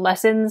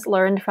lessons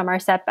learned from our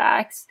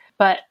setbacks.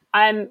 But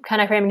I'm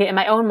kind of framing it in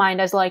my own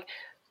mind as like,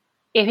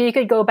 if you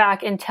could go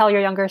back and tell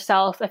your younger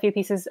self a few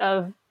pieces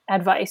of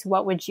advice,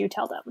 what would you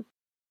tell them?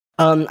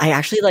 I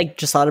actually like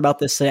just thought about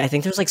this today. I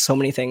think there's like so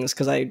many things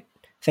because I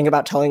think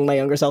about telling my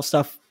younger self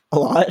stuff a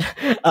lot,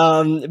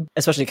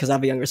 especially because I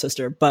have a younger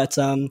sister. But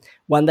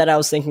one that I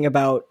was thinking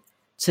about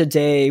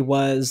today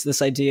was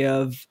this idea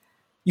of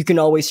you can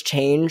always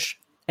change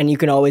and you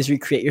can always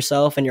recreate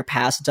yourself, and your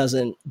past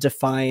doesn't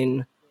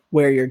define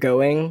where you're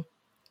going.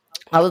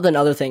 Other than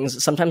other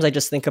things, sometimes I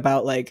just think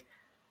about like,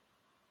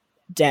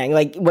 dang,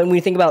 like when we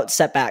think about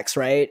setbacks,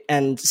 right?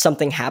 And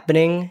something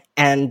happening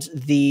and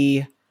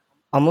the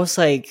almost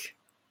like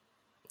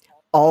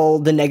all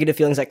the negative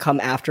feelings that come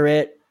after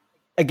it,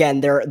 again,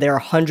 they're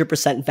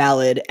 100%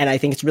 valid. And I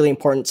think it's really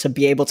important to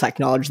be able to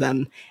acknowledge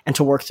them and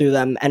to work through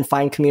them and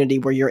find community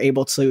where you're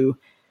able to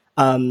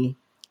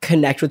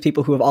connect with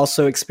people who have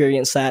also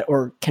experienced that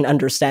or can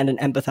understand and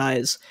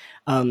empathize.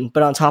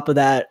 But on top of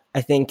that, I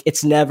think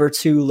it's never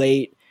too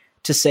late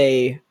to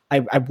say,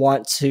 I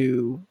want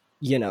to,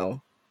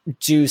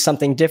 do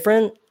something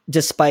different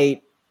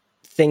despite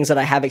things that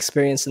I have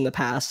experienced in the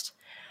past.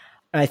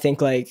 And I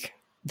think like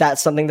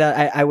that's something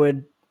that I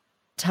would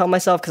tell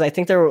myself, because I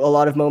think there were a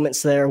lot of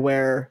moments there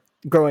where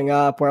growing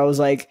up where I was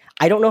like,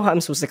 I don't know how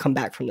I'm supposed to come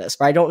back from this,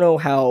 or I don't know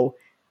how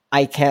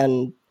I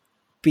can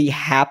be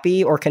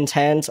happy or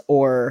content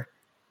or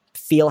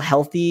feel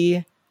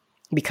healthy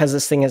because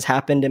this thing has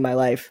happened in my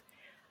life.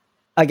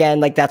 Again,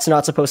 like that's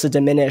not supposed to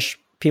diminish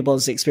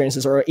people's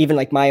experiences or even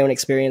like my own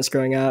experience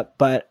growing up,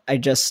 but I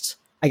guess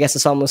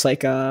it's almost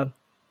like a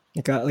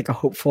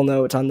hopeful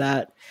note on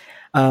that.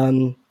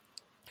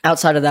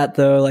 Outside of that,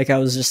 though, like I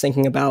was just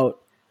thinking about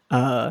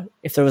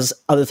if there was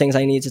other things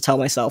I needed to tell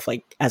myself,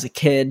 like as a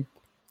kid,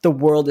 the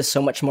world is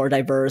so much more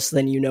diverse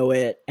than you know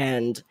it.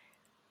 And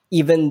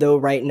even though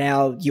right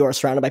now you are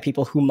surrounded by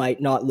people who might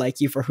not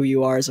like you for who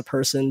you are as a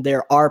person,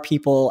 there are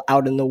people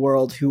out in the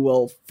world who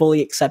will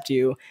fully accept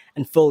you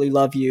and fully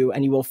love you,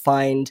 and you will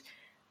find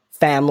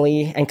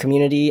family and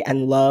community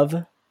and love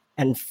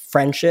and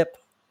friendship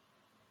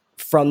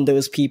from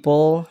those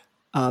people,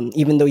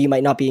 even though you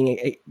might not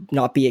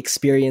be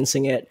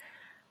experiencing it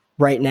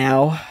right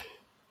now.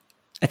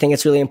 I think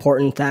it's really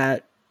important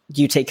that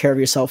you take care of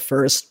yourself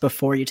first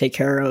before you take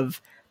care of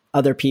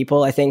other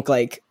people. I think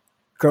like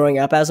growing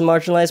up as a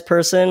marginalized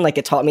person, like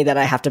it taught me that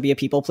I have to be a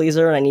people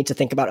pleaser and I need to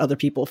think about other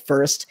people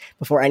first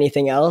before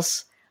anything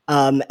else.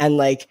 And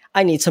like,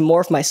 I need to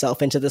morph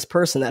myself into this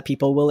person that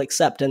people will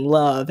accept and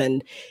love.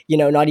 And, you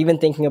know, not even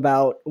thinking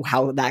about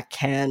what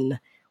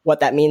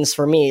that means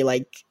for me.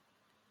 Like,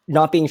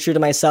 not being true to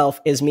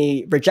myself is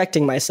me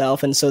rejecting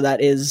myself. And so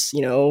that is,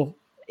 you know,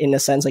 in a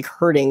sense, like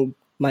hurting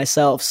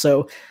myself.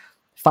 So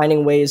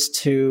finding ways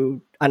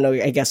to, I don't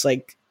know, I guess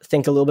like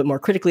think a little bit more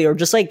critically, or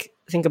just like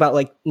think about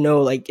like,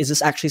 no, like, is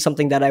this actually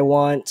something that I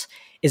want?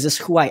 Is this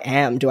who I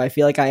am? Do I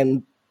feel like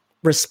I'm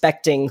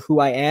respecting who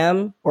I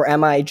am? Or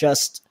am I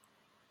just,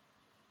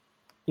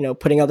 you know,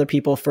 putting other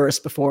people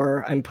first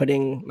before I'm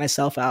putting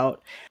myself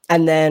out?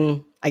 And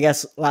then I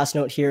guess last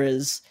note here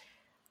is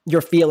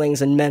your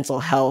feelings and mental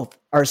health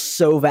are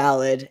so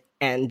valid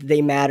and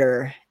they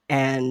matter.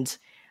 And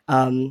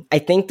I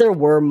think there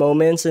were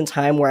moments in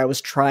time where I was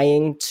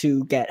trying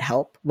to get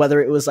help, whether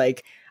it was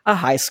like a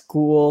high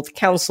school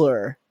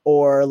counselor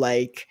or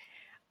like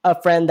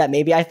a friend that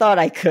maybe I thought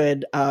I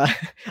could,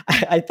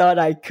 I thought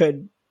I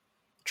could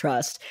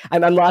trust.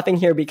 I'm laughing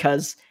here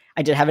because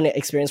I did have an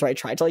experience where I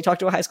tried to like talk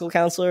to a high school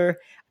counselor,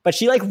 but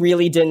she like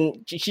really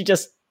didn't. She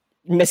just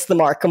missed the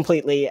mark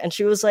completely, and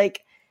she was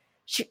like,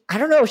 I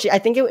don't know. I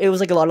think it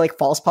was like a lot of like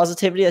false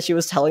positivity that she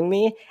was telling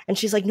me. And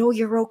she's like, no,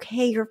 you're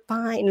okay. You're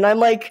fine. And I'm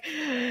like,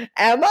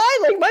 am I?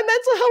 Like my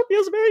mental health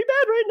feels very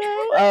bad right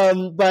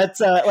now.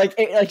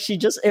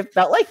 It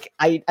felt like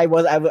I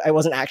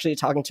wasn't actually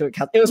talking to a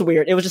counselor. It was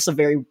weird. It was just a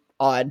very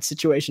odd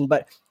situation.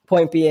 But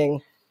point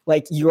being,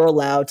 like, you're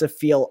allowed to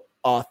feel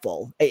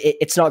awful.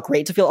 It's not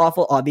great to feel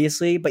awful,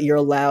 obviously, but you're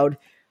allowed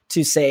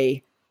to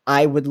say,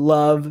 I would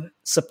love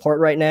support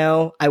right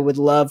now. I would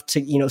love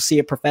to, you know, see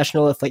a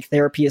professional if like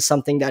therapy is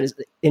something that is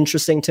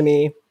interesting to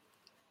me.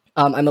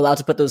 I'm allowed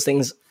to put those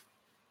things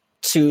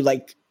to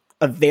like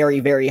a very,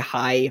 very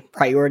high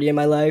priority in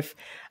my life.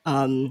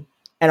 And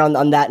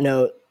on that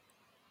note,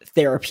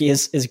 therapy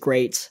is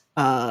great.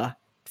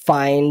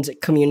 Find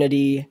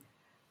community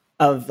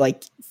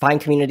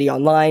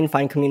online,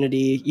 find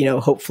community, you know,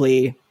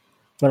 hopefully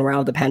when we're out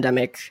of the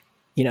pandemic,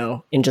 you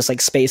know, in just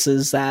like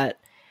spaces that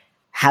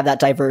have that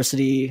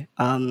diversity,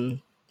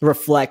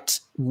 reflect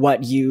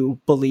what you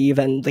believe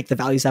and like the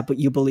values that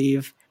you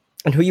believe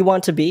and who you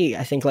want to be.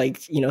 I think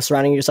like, you know,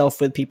 surrounding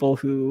yourself with people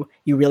who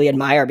you really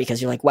admire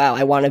because you're like, wow,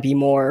 I want to be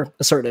more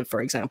assertive,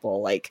 for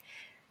example. Like,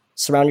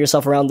 surround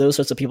yourself around those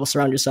sorts of people,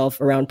 surround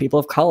yourself around people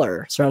of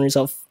color, surround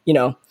yourself, you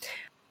know.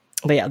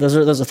 But yeah, those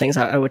are things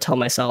I would tell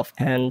myself.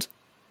 And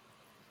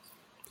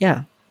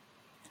yeah.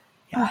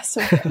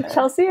 So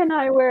Chelsea and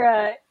I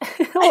were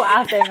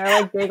laughing or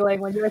like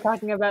giggling when you were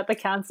talking about the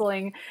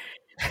counseling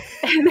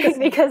because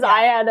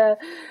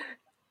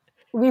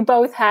we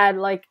both had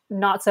like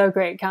not so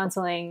great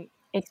counseling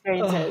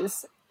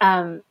experiences.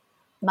 Mine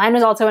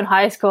was also in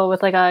high school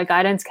with like a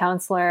guidance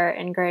counselor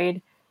in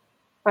grade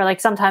or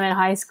like sometime in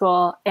high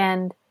school.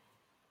 And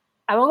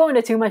I won't go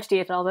into too much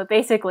detail, but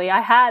basically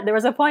there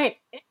was a point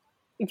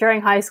during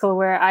high school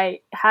where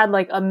I had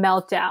like a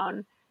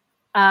meltdown.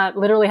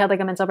 Literally had like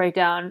a mental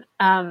breakdown,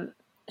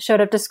 showed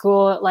up to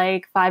school at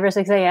like 5 or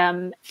 6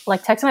 a.m.,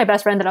 like texted my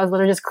best friend that I was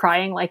literally just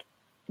crying. Like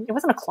it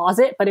wasn't a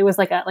closet, but it was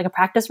like a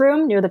practice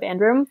room near the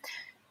band room.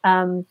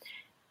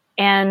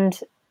 And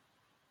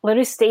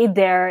literally stayed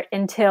there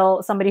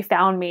until somebody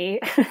found me,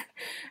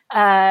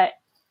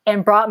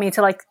 and brought me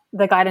to like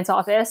the guidance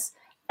office.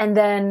 And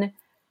then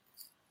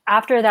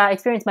after that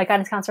experience, my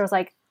guidance counselor was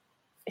like,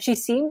 she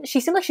seemed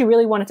like she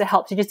really wanted to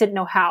help. She just didn't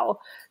know how.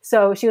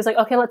 So she was like,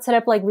 okay, let's set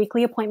up like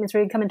weekly appointments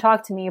where you can come and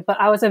talk to me. But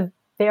I was and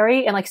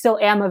like still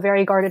am a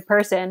very guarded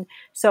person.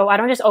 So I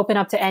don't just open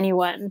up to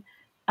anyone.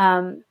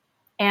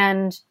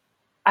 And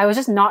I was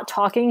just not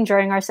talking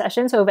during our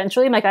session. So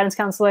eventually my guidance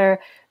counselor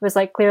was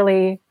like,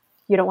 clearly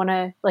you don't want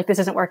to, like, this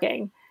isn't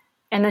working.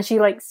 And then she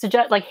like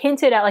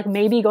hinted at like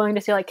maybe going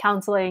to see like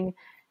counseling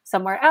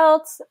somewhere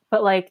else.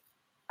 But like,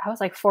 I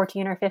was like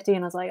 14 or 15. I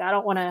was like, I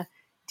don't want to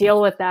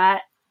deal with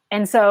that.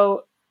 And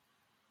so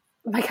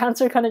my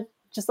counselor kind of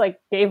just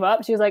like gave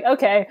up. She was like,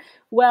 okay,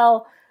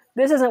 well,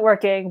 this isn't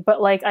working, but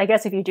like, I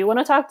guess if you do want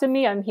to talk to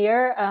me, I'm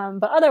here.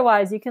 But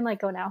otherwise you can like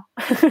go now.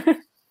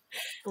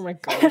 Oh my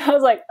God. And I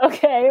was like,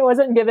 okay, I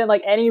wasn't given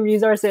like any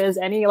resources,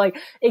 any like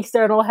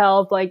external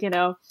help. Like, you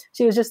know,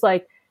 she was just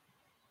like,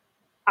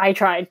 I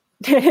tried,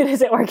 it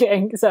isn't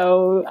working.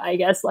 So I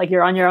guess like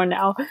you're on your own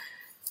now.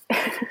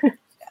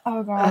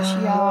 Oh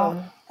gosh.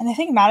 Yeah. And I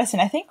think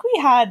Madison,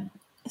 we had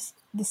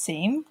the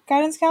same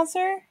guidance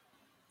counselor.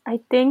 I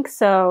think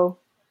so.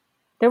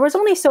 there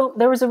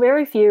was a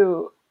very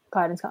few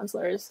guidance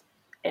counselors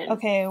in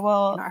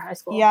our high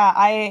school. Yeah,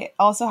 I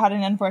also had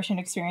an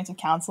unfortunate experience of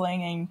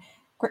counseling and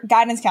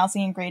guidance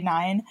counseling in grade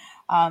 9.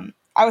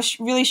 I was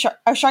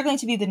struggling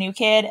to be the new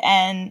kid,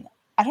 and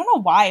I don't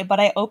know why, but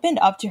I opened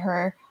up to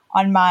her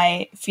on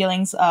my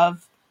feelings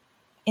of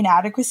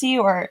inadequacy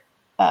or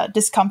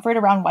discomfort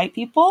around white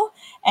people,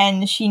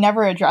 and she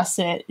never addressed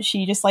it.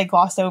 She just like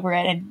glossed over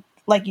it and,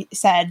 like you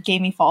said,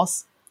 gave me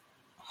false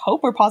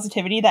hope or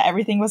positivity that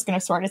everything was going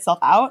to sort itself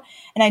out.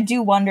 And I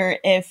do wonder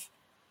if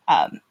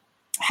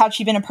had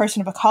she been a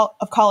person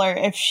of color,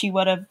 if she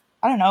would have,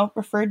 I don't know,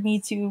 referred me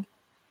to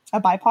a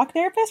BIPOC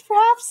therapist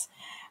perhaps.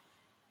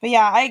 But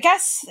yeah, I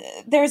guess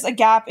there's a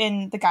gap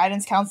in the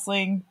guidance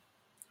counseling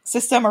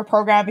system or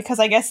program, because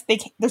I guess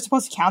they're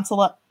supposed to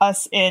counsel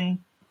us in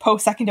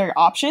post-secondary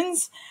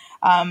options,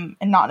 and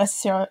not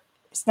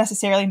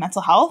necessarily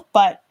mental health,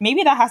 but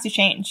maybe that has to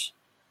change.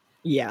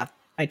 Yeah,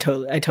 I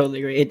totally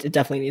agree. It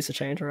definitely needs to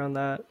change around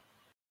that.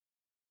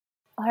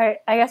 All right,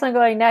 I guess I'm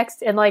going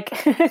next in like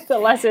the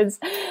lessons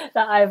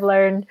that I've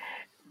learned.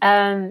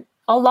 A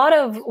lot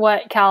of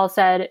what Cal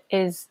said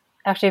is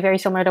actually very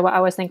similar to what I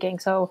was thinking.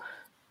 So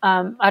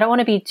I don't want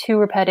to be too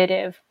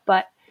repetitive,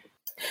 but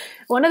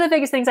one of the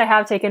biggest things I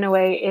have taken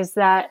away is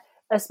that,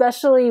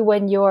 especially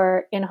when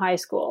you're in high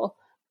school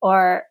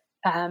or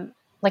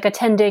like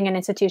attending an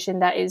institution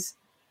that is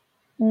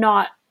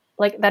not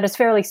like that is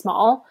fairly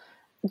small,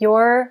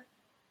 your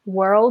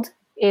world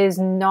is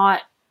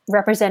not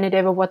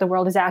representative of what the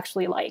world is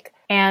actually like.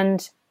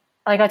 And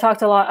like I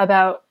talked a lot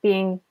about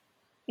being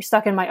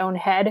stuck in my own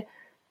head,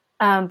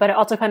 but it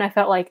also kind of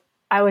felt like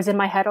I was in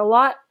my head a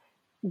lot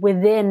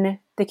within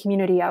the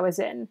community I was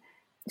in.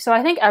 So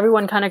I think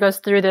everyone kind of goes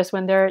through this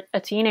when they're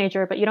a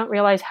teenager, but you don't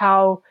realize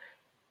how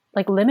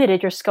like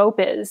limited your scope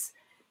is.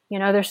 You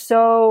know,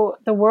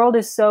 the world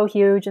is so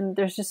huge and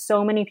there's just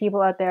so many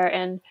people out there,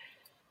 and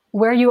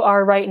where you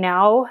are right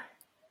now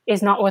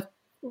is not what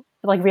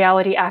like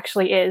reality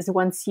actually is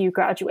once you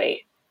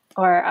graduate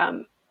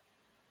or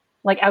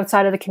like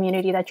outside of the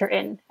community that you're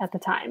in at the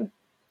time.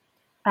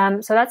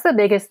 So that's the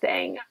biggest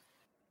thing.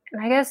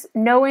 And I guess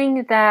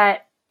knowing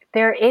that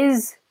there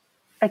is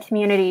a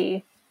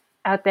community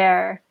out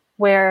there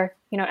where,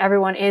 you know,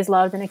 everyone is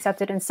loved and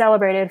accepted and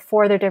celebrated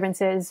for their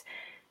differences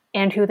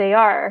and who they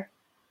are.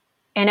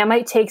 And it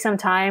might take some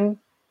time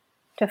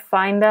to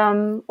find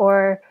them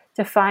or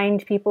to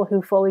find people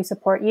who fully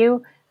support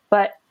you.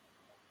 But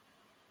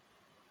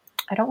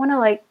I don't want to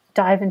like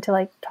dive into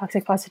like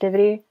toxic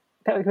positivity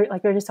that we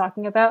were just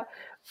talking about.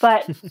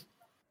 But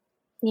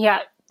yeah,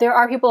 there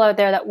are people out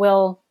there that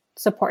will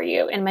support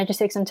you, and it might just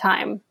take some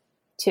time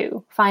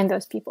to find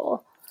those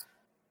people.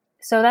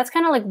 So that's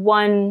kind of like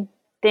one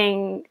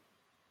thing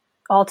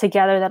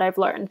altogether that I've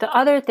learned. The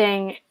other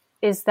thing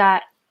is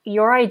that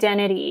your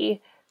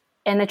identity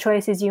and the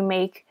choices you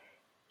make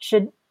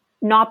should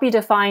not be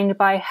defined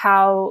by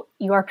how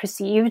you are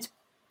perceived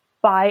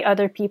by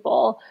other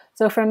people.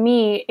 So for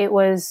me, it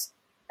was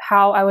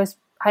how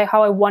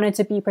I wanted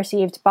to be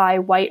perceived by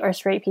white or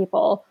straight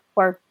people,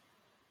 or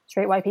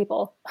straight white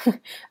people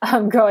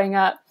growing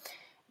up.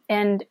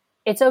 And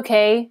it's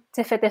okay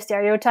to fit the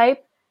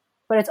stereotype,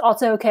 but it's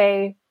also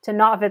okay to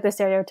not fit the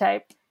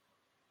stereotype.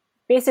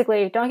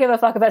 Basically, don't give a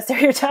fuck about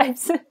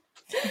stereotypes.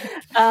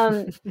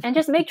 And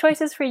just make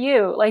choices for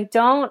you. Like,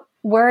 don't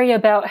worry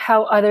about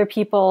how other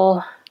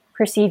people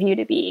perceive you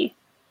to be.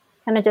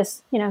 Kind of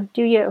just, you know,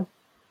 do you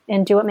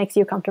and do what makes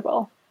you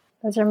comfortable.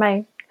 Those are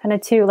my kind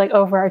of two like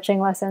overarching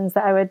lessons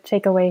that I would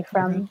take away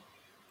from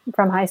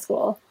high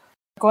school.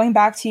 Going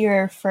back to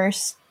your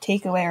first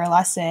takeaway or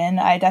lesson,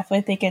 I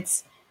definitely think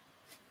it's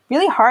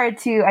really hard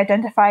to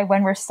identify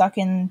when we're stuck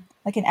in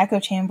like an echo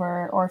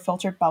chamber or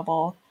filtered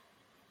bubble,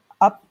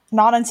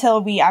 not until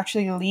we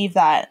actually leave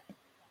that,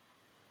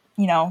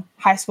 you know,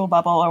 high school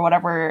bubble or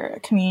whatever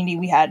community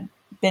we had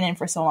been in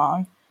for so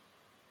long.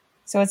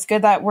 So it's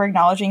good that we're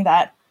acknowledging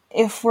that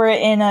if we're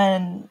in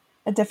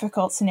a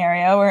difficult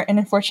scenario or an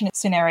unfortunate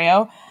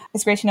scenario,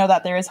 it's great to know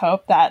that there is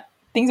hope, that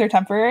things are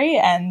temporary,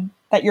 and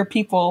that your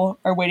people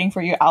are waiting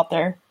for you out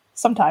there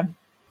sometime.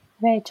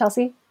 Okay,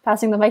 Chelsea,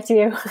 passing the mic to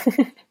you.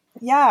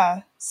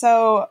 Yeah,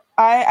 so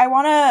I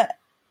want to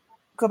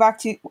go back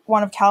to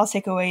one of Cal's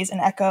takeaways and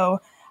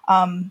echo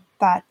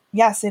that,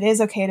 yes, it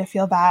is okay to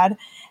feel bad.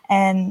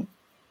 And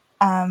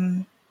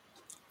the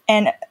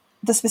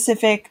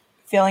specific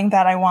feeling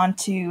that I want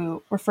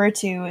to refer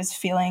to is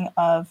feelings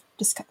of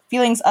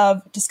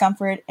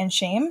discomfort and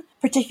shame.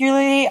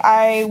 Particularly,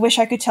 I wish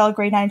I could tell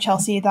grade 9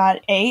 Chelsea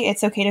that A,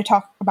 it's okay to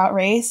talk about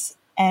race,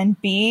 and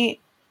B,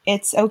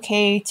 it's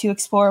okay to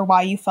explore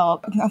why you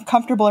felt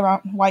uncomfortable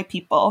around white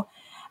people.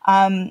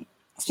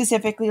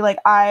 Specifically,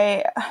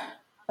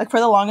 for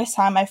the longest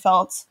time, I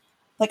felt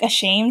like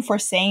ashamed for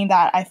saying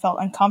that I felt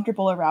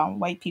uncomfortable around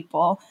white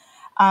people.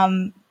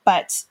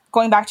 But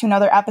going back to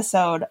another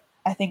episode,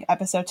 I think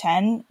episode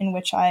 10, in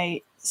which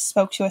I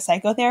spoke to a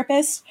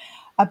psychotherapist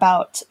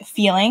about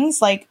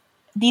feelings, like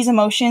these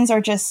emotions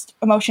or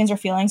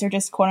feelings are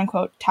just quote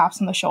unquote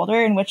taps on the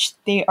shoulder, in which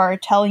they are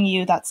telling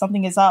you that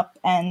something is up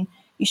and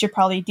you should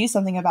probably do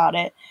something about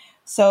it.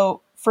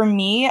 So for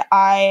me,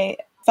 I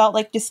felt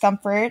like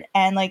discomfort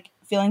and like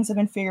feelings of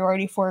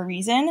inferiority for a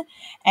reason.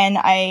 And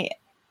I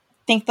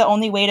think the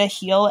only way to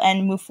heal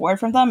and move forward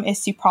from them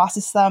is to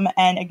process them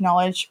and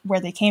acknowledge where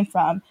they came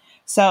from.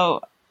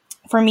 So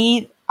for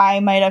me, I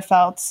might have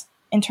felt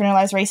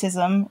internalized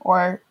racism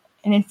or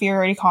an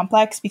inferiority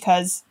complex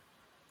because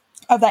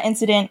of that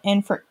incident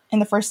in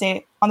the first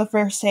day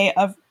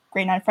of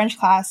grade 9 French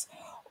class.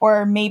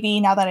 Or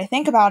maybe now that I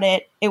think about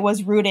it, it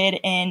was rooted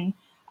in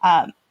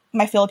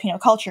my Filipino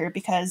culture,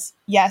 because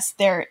yes,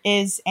 there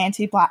is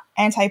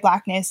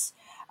anti-Blackness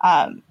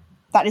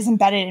that is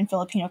embedded in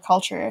Filipino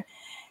culture.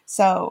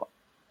 So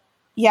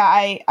yeah,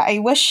 I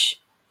wish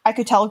I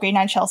could tell grade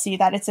 9 Chelsea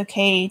that it's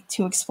okay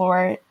to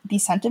explore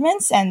these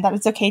sentiments and that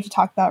it's okay to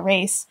talk about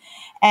race.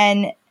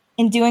 And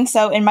in doing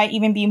so, it might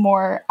even be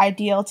more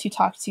ideal to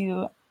talk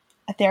to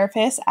a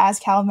therapist, as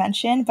Cal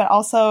mentioned, but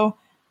also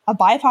a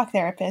BIPOC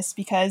therapist,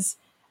 because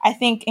I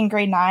think in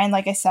grade 9,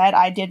 like I said,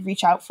 I did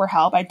reach out for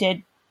help. I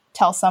did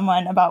tell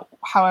someone about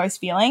how I was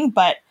feeling,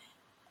 but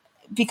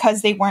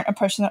because they weren't a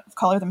person of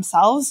color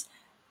themselves,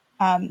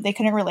 they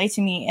couldn't relate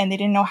to me and they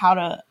didn't know how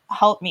to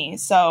help me.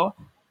 So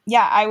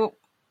yeah,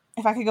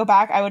 if I could go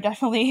back, I would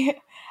definitely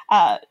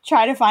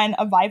try to find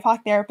a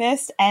BIPOC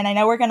therapist. And I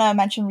know we're going to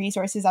mention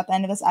resources at the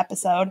end of this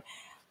episode,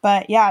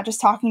 but yeah,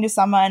 just talking to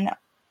someone,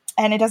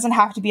 and it doesn't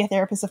have to be a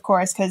therapist, of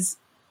course, because,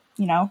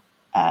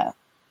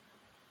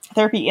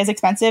 therapy is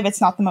expensive.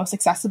 It's not the most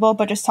accessible,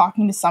 but just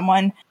talking to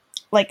someone.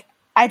 Like,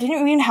 I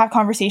didn't even have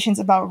conversations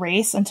about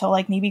race until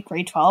like maybe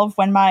grade 12,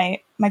 when my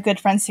good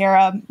friend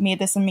Sarah made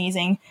this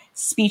amazing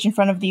speech in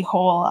front of the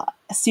whole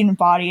student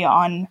body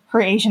on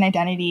her Asian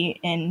identity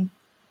in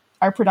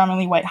our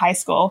predominantly white high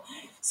school.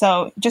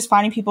 So just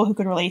finding people who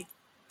could relate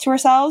to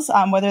ourselves,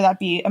 whether that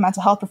be a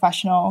mental health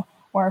professional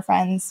or our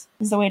friends,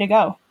 is the way to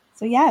go.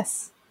 So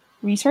yes,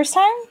 resource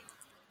time?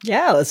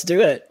 Yeah, let's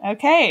do it.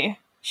 Okay.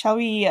 Shall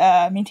we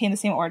maintain the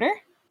same order?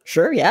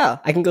 Sure, yeah.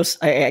 I can go.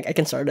 I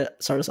can start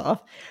us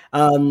off.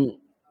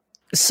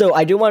 So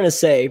I do want to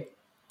say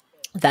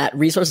that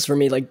resources for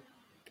me, like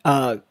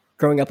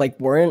growing up, like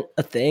weren't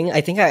a thing.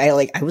 I think I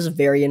was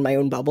very in my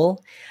own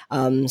bubble.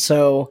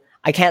 So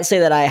I can't say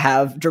that I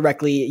have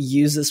directly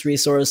used this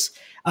resource,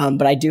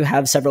 but I do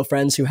have several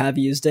friends who have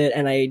used it,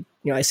 and I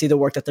see the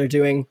work that they're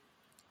doing.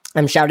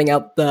 I'm shouting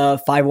out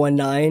the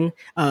 519.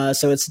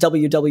 So it's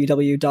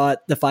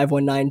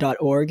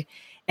www.the519.org,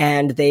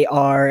 and they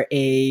are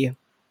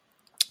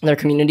their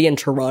community in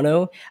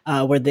Toronto,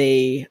 where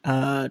they,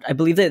 I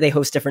believe that they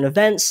host different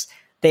events.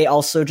 They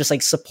also just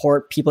like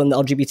support people in the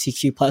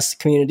LGBTQ plus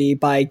community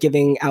by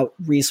giving out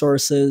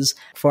resources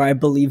for, I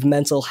believe,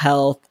 mental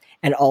health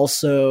and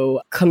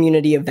also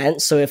community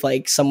events. So if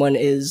like someone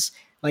is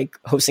like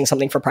hosting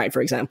something for Pride,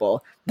 for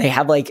example, they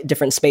have like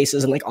different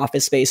spaces and like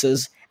office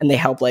spaces, and they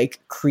help like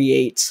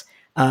create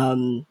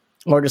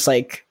more just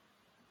like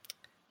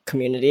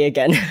community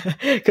again,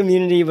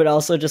 community, but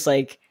also just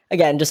like,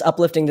 again, just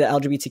uplifting the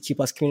LGBTQ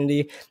plus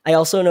community. I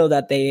also know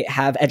that they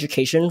have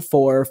education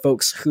for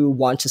folks who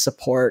want to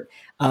support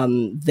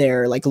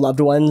their like loved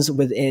ones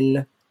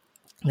within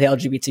the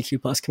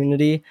LGBTQ plus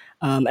community.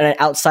 And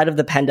outside of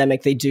the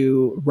pandemic, they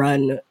do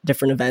run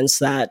different events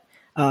that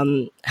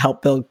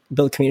help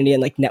build community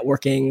and like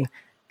networking,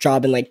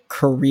 job and like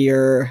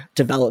career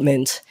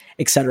development,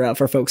 etc.,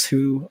 for folks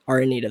who are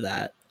in need of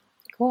that.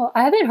 Cool.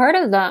 I haven't heard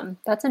of them.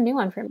 That's a new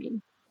one for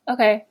me.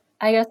 Okay.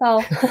 I guess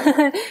I'll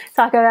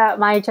talk about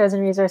my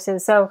chosen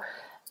resources. So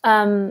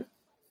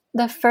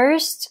the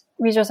first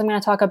resource I'm going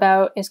to talk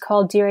about is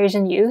called Dear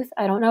Asian Youth.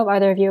 I don't know if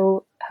either of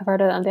you have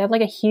heard of them. They have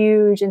like a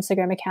huge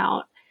Instagram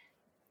account.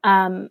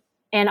 And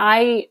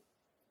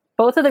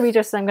both of the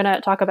resources I'm going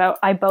to talk about,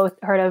 I both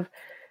heard of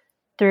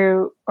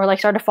through, or like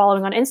started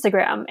following on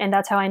Instagram, and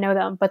that's how I know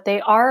them. But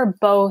they are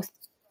both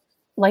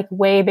like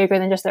way bigger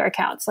than just their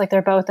accounts. Like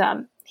they're both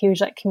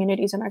huge like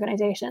communities and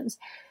organizations.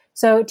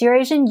 So Dear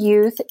Asian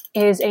Youth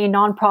is a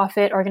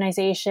nonprofit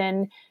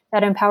organization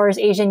that empowers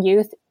Asian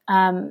youth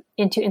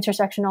into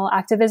intersectional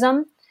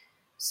activism.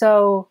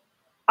 So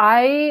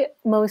I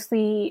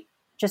mostly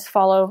just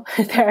follow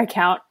their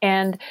account,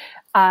 and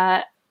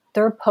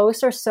their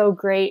posts are so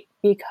great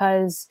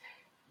because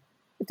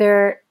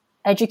they're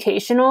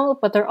educational,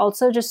 but they're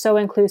also just so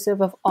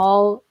inclusive of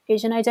all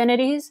Asian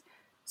identities.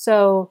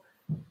 So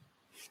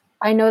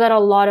I know that a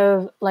lot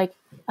of like,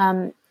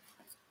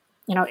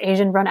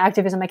 Asian run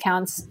activism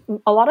accounts,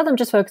 a lot of them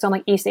just focus on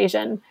like East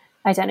Asian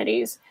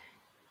identities,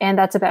 and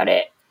that's about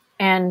it.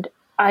 And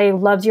I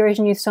love Dear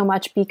Asian Youth so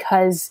much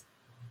because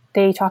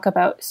they talk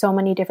about so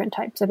many different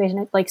types of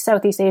Asian, like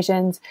Southeast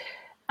Asians,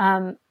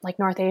 like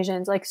North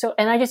Asians, like so.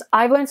 And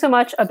I've learned so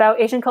much about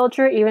Asian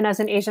culture, even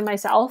as an Asian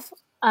myself.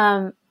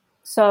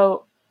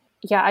 So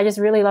yeah, I just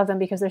really love them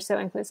because they're so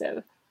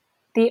inclusive.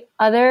 The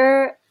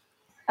other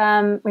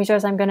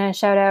resource I'm going to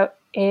shout out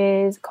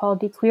is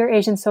called the Queer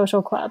Asian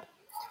Social Club.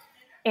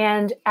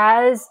 And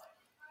as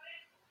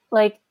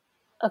like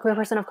a queer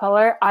person of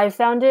color, I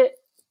found it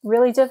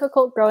really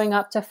difficult growing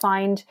up to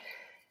find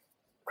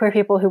queer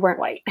people who weren't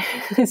white.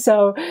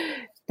 So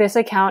this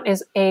account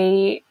is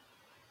I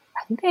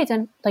think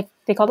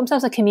they call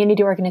themselves a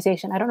community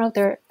organization. I don't know if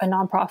they're a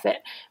nonprofit,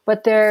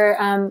 but they're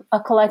a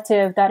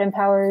collective that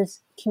empowers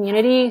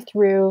community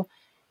through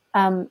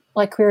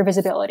like queer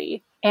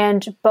visibility.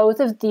 And both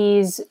of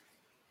these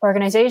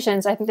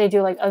organizations, I think they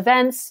do like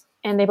events,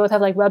 and they both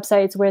have like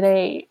websites where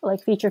they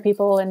like feature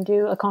people and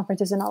do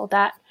conferences and all of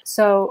that.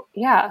 So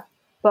yeah,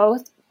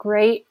 both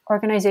great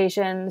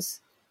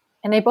organizations,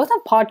 and they both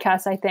have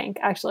podcasts, I think,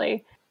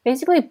 actually.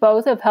 Basically,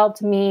 both have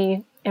helped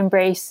me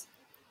embrace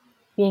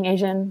being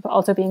Asian, but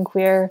also being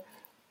queer.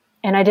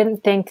 And I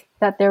didn't think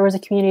that there was a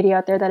community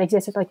out there that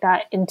existed like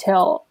that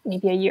until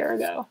maybe a year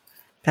ago.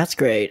 That's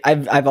great.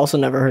 I've also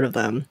never heard of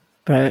them,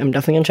 but I'm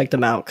definitely gonna check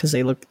them out because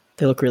they look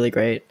really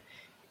great.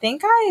 I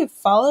think I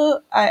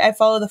follow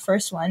the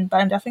first one,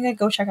 but I'm definitely gonna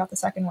go check out the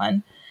second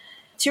one.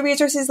 2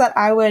 resources that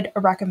I would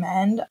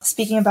recommend.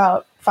 Speaking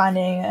about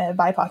finding a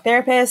BIPOC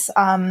therapist,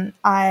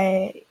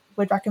 I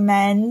would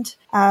recommend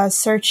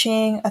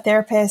searching a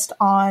therapist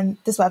on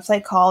this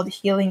website called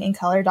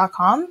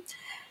healingincolor.com.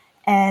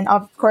 And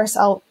of course,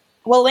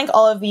 we'll link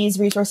all of these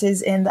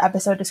resources in the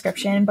episode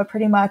description, but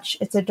pretty much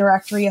it's a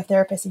directory of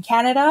therapists in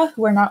Canada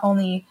who are not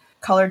only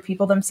colored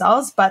people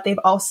themselves, but they've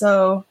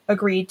also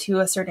agreed to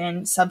a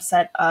certain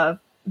subset of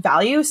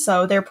values.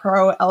 So they're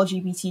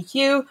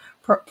pro-LGBTQ,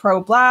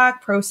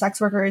 pro-Black,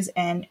 pro-sex workers,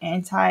 and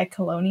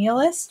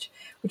anti-colonialist,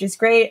 which is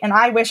great. And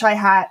I wish I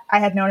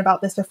had known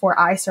about this before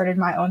I started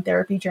my own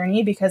therapy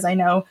journey, because I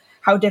know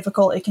how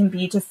difficult it can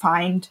be to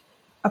find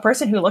a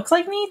person who looks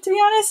like me, to be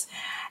honest.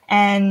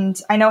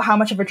 And I know how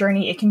much of a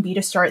journey it can be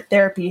to start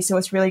therapy. So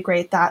it's really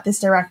great that this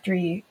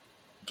directory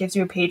gives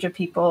you a page of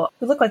people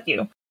who look like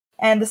you.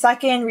 And the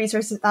second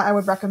resource that I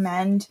would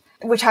recommend,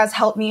 which has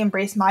helped me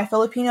embrace my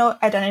Filipino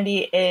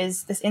identity,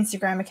 is this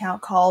Instagram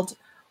account called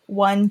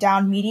One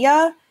Down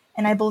Media.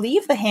 And I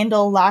believe the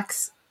handle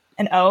lacks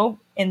an O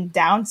in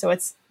down, so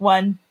it's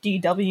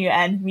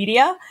 1DWN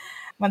Media.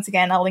 Once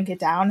again, I'll link it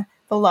down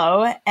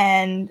below.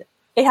 And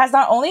it has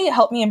not only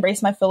helped me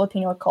embrace my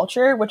Filipino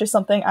culture, which is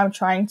something I'm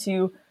trying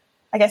to,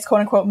 I guess,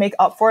 quote unquote, make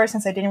up for,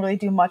 since I didn't really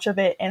do much of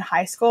it in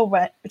high school,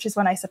 which is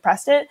when I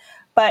suppressed it.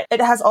 But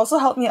it has also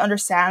helped me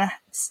understand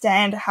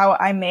how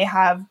I may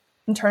have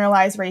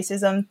internalized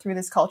racism through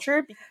this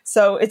culture.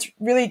 So it's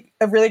really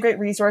a really great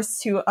resource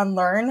to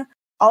unlearn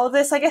all of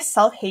this, I guess,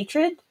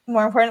 self-hatred.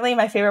 More importantly,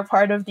 my favorite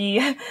part of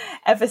the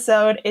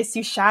episode is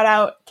to shout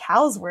out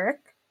Cal's work.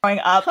 Growing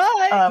up,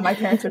 my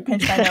parents would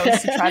pinch my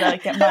nose to try to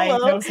get my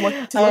nose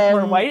look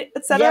more white,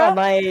 etc.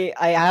 Yeah,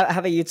 I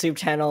have a YouTube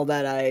channel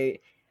that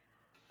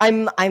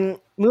I'm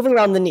moving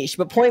around the niche,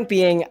 but point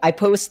being, I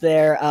post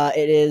there.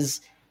 It is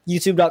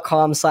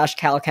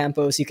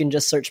youtube.com/calcampos. You can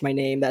just search my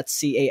name. That's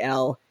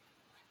CalCampos.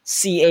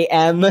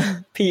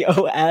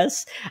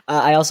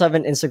 I also have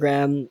an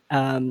Instagram.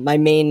 My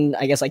main,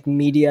 I guess, like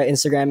media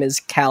Instagram is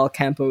Cal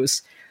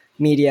Campos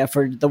Media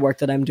for the work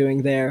that I'm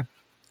doing there.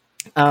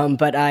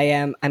 But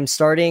I'm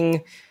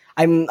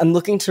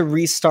looking to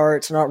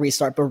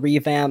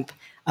revamp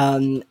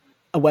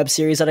a web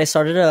series that I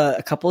started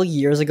a couple of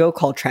years ago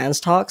called Trans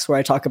Talks, where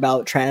I talk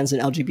about trans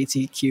and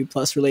LGBTQ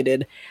plus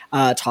related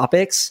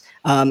topics.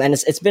 And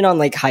it's been on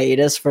like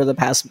hiatus for the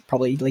past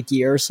probably like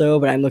year or so,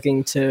 but I'm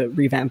looking to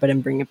revamp it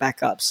and bring it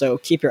back up. So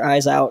keep your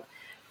eyes out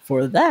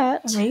for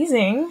that.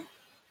 Amazing.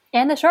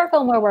 And the short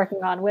film we're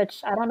working on,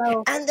 which I don't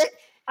know.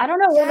 I don't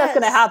know when that's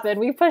going to happen.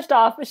 We pushed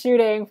off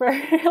shooting for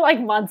like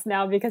months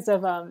now because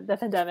of the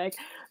pandemic,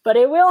 but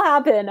it will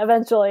happen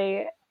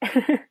eventually.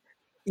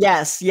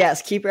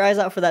 Yes. Keep your eyes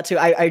out for that too.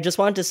 I just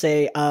wanted to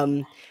say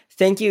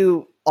thank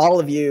you, all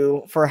of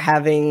you, for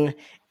having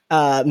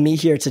me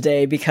here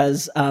today,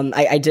 because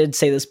I did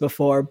say this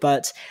before,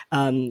 but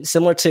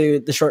similar to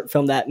the short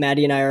film that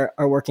Maddie and I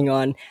are working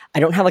on,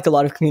 I don't have like a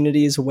lot of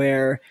communities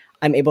where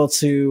I'm able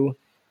to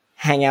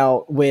hang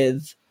out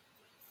with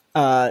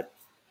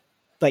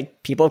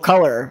like people of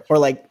color or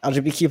like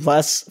LGBTQ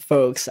plus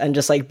folks, and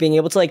just like being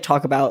able to like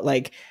talk about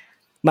like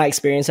my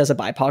experience as a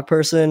BIPOC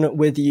person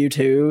with you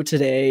two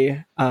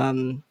today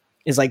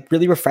is like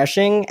really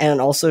refreshing. And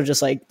also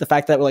just like the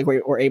fact that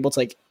we're able to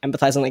like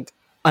empathize and like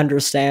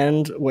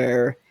understand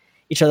where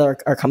each other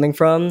are coming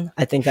from.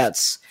 I think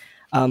that's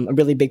a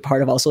really big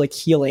part of also like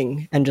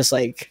healing and just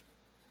like,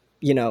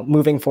 you know,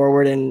 moving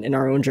forward in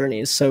our own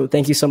journeys. So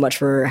thank you so much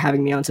for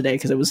having me on today,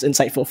 because it was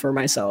insightful for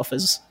myself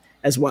as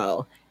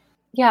well.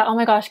 Yeah. Oh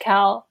my gosh,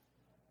 Cal,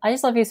 I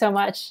just love you so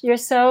much. You're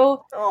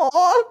so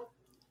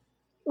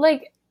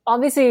like,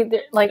 obviously,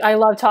 like, I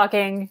love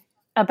talking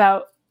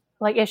about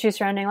like issues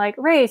surrounding like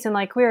race and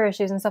like queer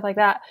issues and stuff like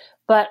that.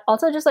 But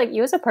also just like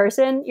you as a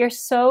person, you're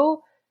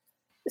so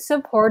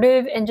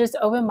supportive and just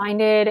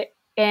open-minded,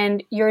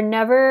 and you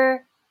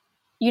never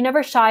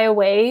shy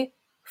away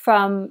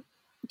from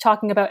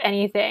talking about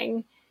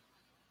anything.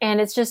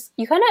 And it's just,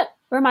 you kind of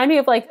remind me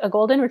of like a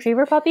golden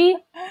retriever puppy.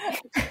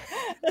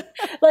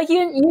 Like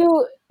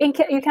you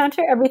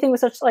counter everything with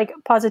such like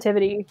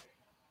positivity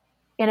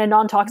in a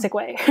non-toxic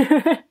way.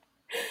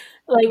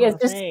 Like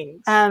it's just,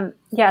 thanks.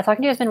 yeah,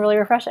 talking to you has been really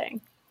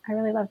refreshing. I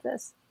really love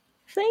this.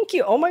 Thank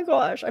you. Oh my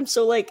gosh. I'm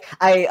so like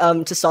I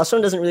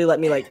testosterone doesn't really let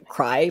me like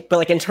cry, but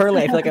like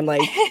internally I feel like I'm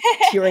like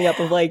tearing up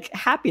of like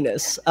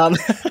happiness.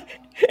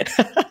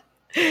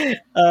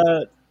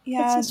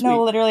 Yeah, so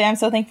no, literally, I'm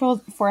so thankful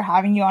for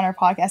having you on our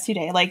podcast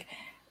today. Like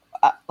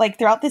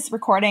throughout this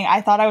recording,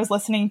 I thought I was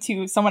listening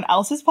to someone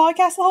else's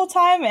podcast the whole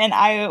time, and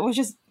I was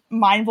just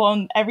mind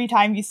blown every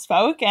time you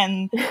spoke.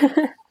 And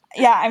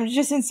yeah, I'm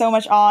just in so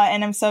much awe,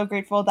 and I'm so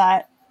grateful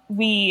that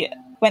we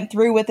went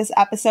through with this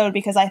episode,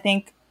 because I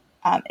think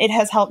it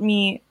has helped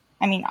me.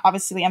 I mean,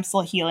 obviously, I'm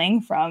still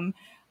healing from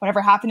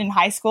whatever happened in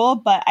high school,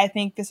 but I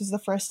think this was the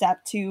first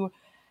step to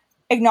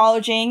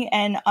acknowledging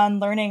and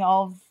unlearning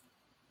all of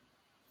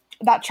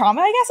that trauma,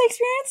 I guess, I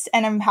experienced.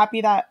 And I'm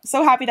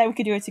so happy that we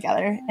could do it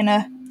together in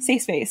a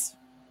safe space.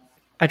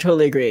 I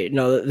totally agree.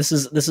 No, this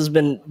has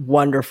been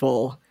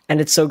wonderful, and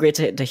it's so great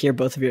to hear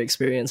both of your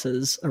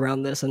experiences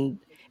around this, and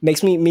it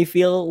makes me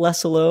feel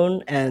less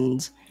alone.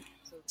 And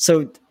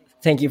so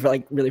thank you for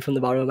like really from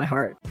the bottom of my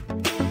heart.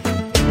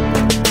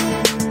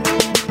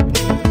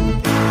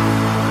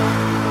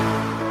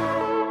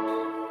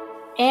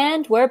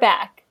 And we're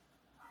back.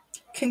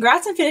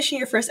 Congrats on finishing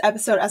your first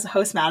episode as a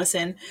host,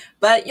 Madison,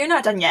 but you're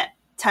not done yet.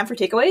 Time for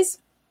takeaways?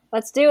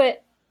 Let's do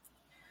it.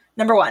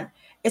 Number 1,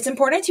 it's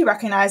important to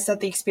recognize that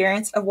the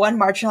experience of one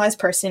marginalized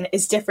person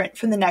is different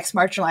from the next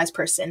marginalized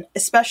person,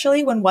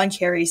 especially when one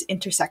carries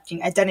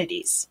intersecting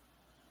identities.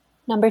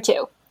 Number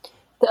 2,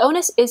 the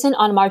onus isn't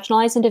on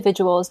marginalized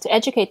individuals to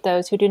educate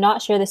those who do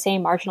not share the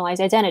same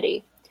marginalized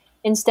identity.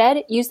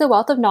 Instead, use the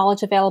wealth of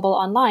knowledge available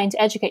online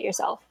to educate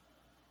yourself.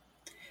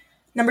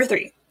 Number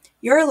 3,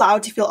 you're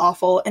allowed to feel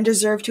awful and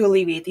deserve to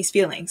alleviate these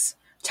feelings.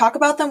 Talk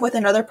about them with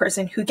another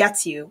person who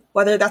gets you,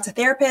 whether that's a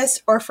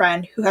therapist or a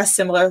friend who has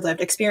similar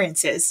lived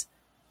experiences.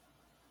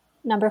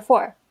 Number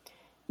 4,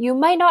 you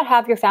might not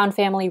have your found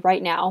family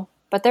right now,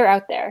 but they're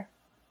out there.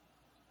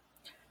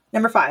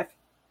 Number 5,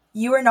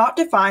 you are not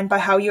defined by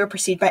how you are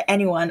perceived by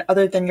anyone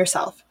other than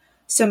yourself,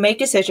 so make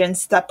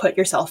decisions that put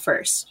yourself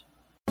first.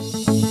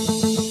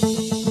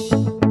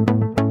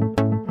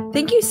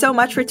 Thank you so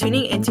much for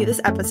tuning into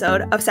this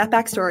episode of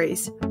Setback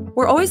Stories.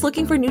 We're always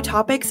looking for new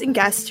topics and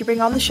guests to bring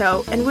on the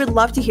show, and we'd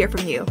love to hear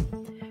from you.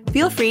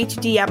 Feel free to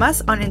DM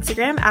us on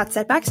Instagram at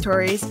Setback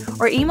Stories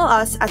or email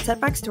us at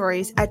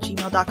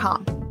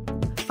setbackstories@gmail.com.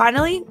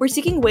 Finally, we're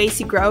seeking ways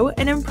to grow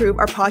and improve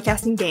our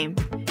podcasting game.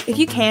 If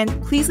you can,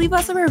 please leave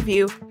us a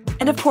review,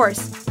 and of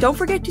course, don't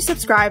forget to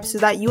subscribe so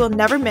that you will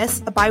never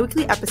miss a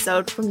bi-weekly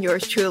episode from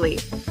yours truly.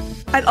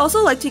 I'd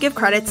also like to give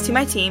credits to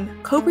my team,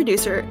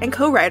 co-producer and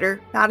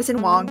co-writer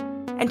Madison Wong,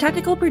 and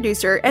technical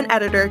producer and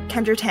editor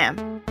Kendra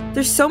Tam.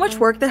 There's so much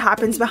work that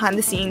happens behind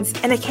the scenes,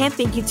 and I can't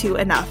thank you two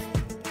enough.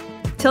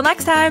 Till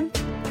next time!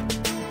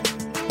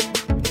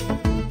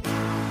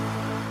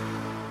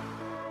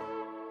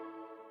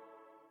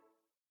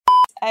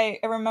 I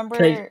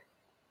remember...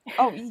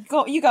 Oh,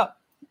 you go.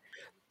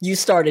 You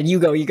started. You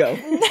go. No,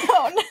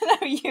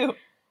 you.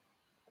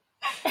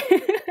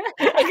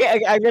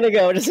 Okay, I'm gonna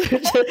go just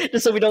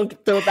so we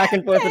don't throw it back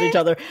and forth at each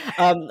other.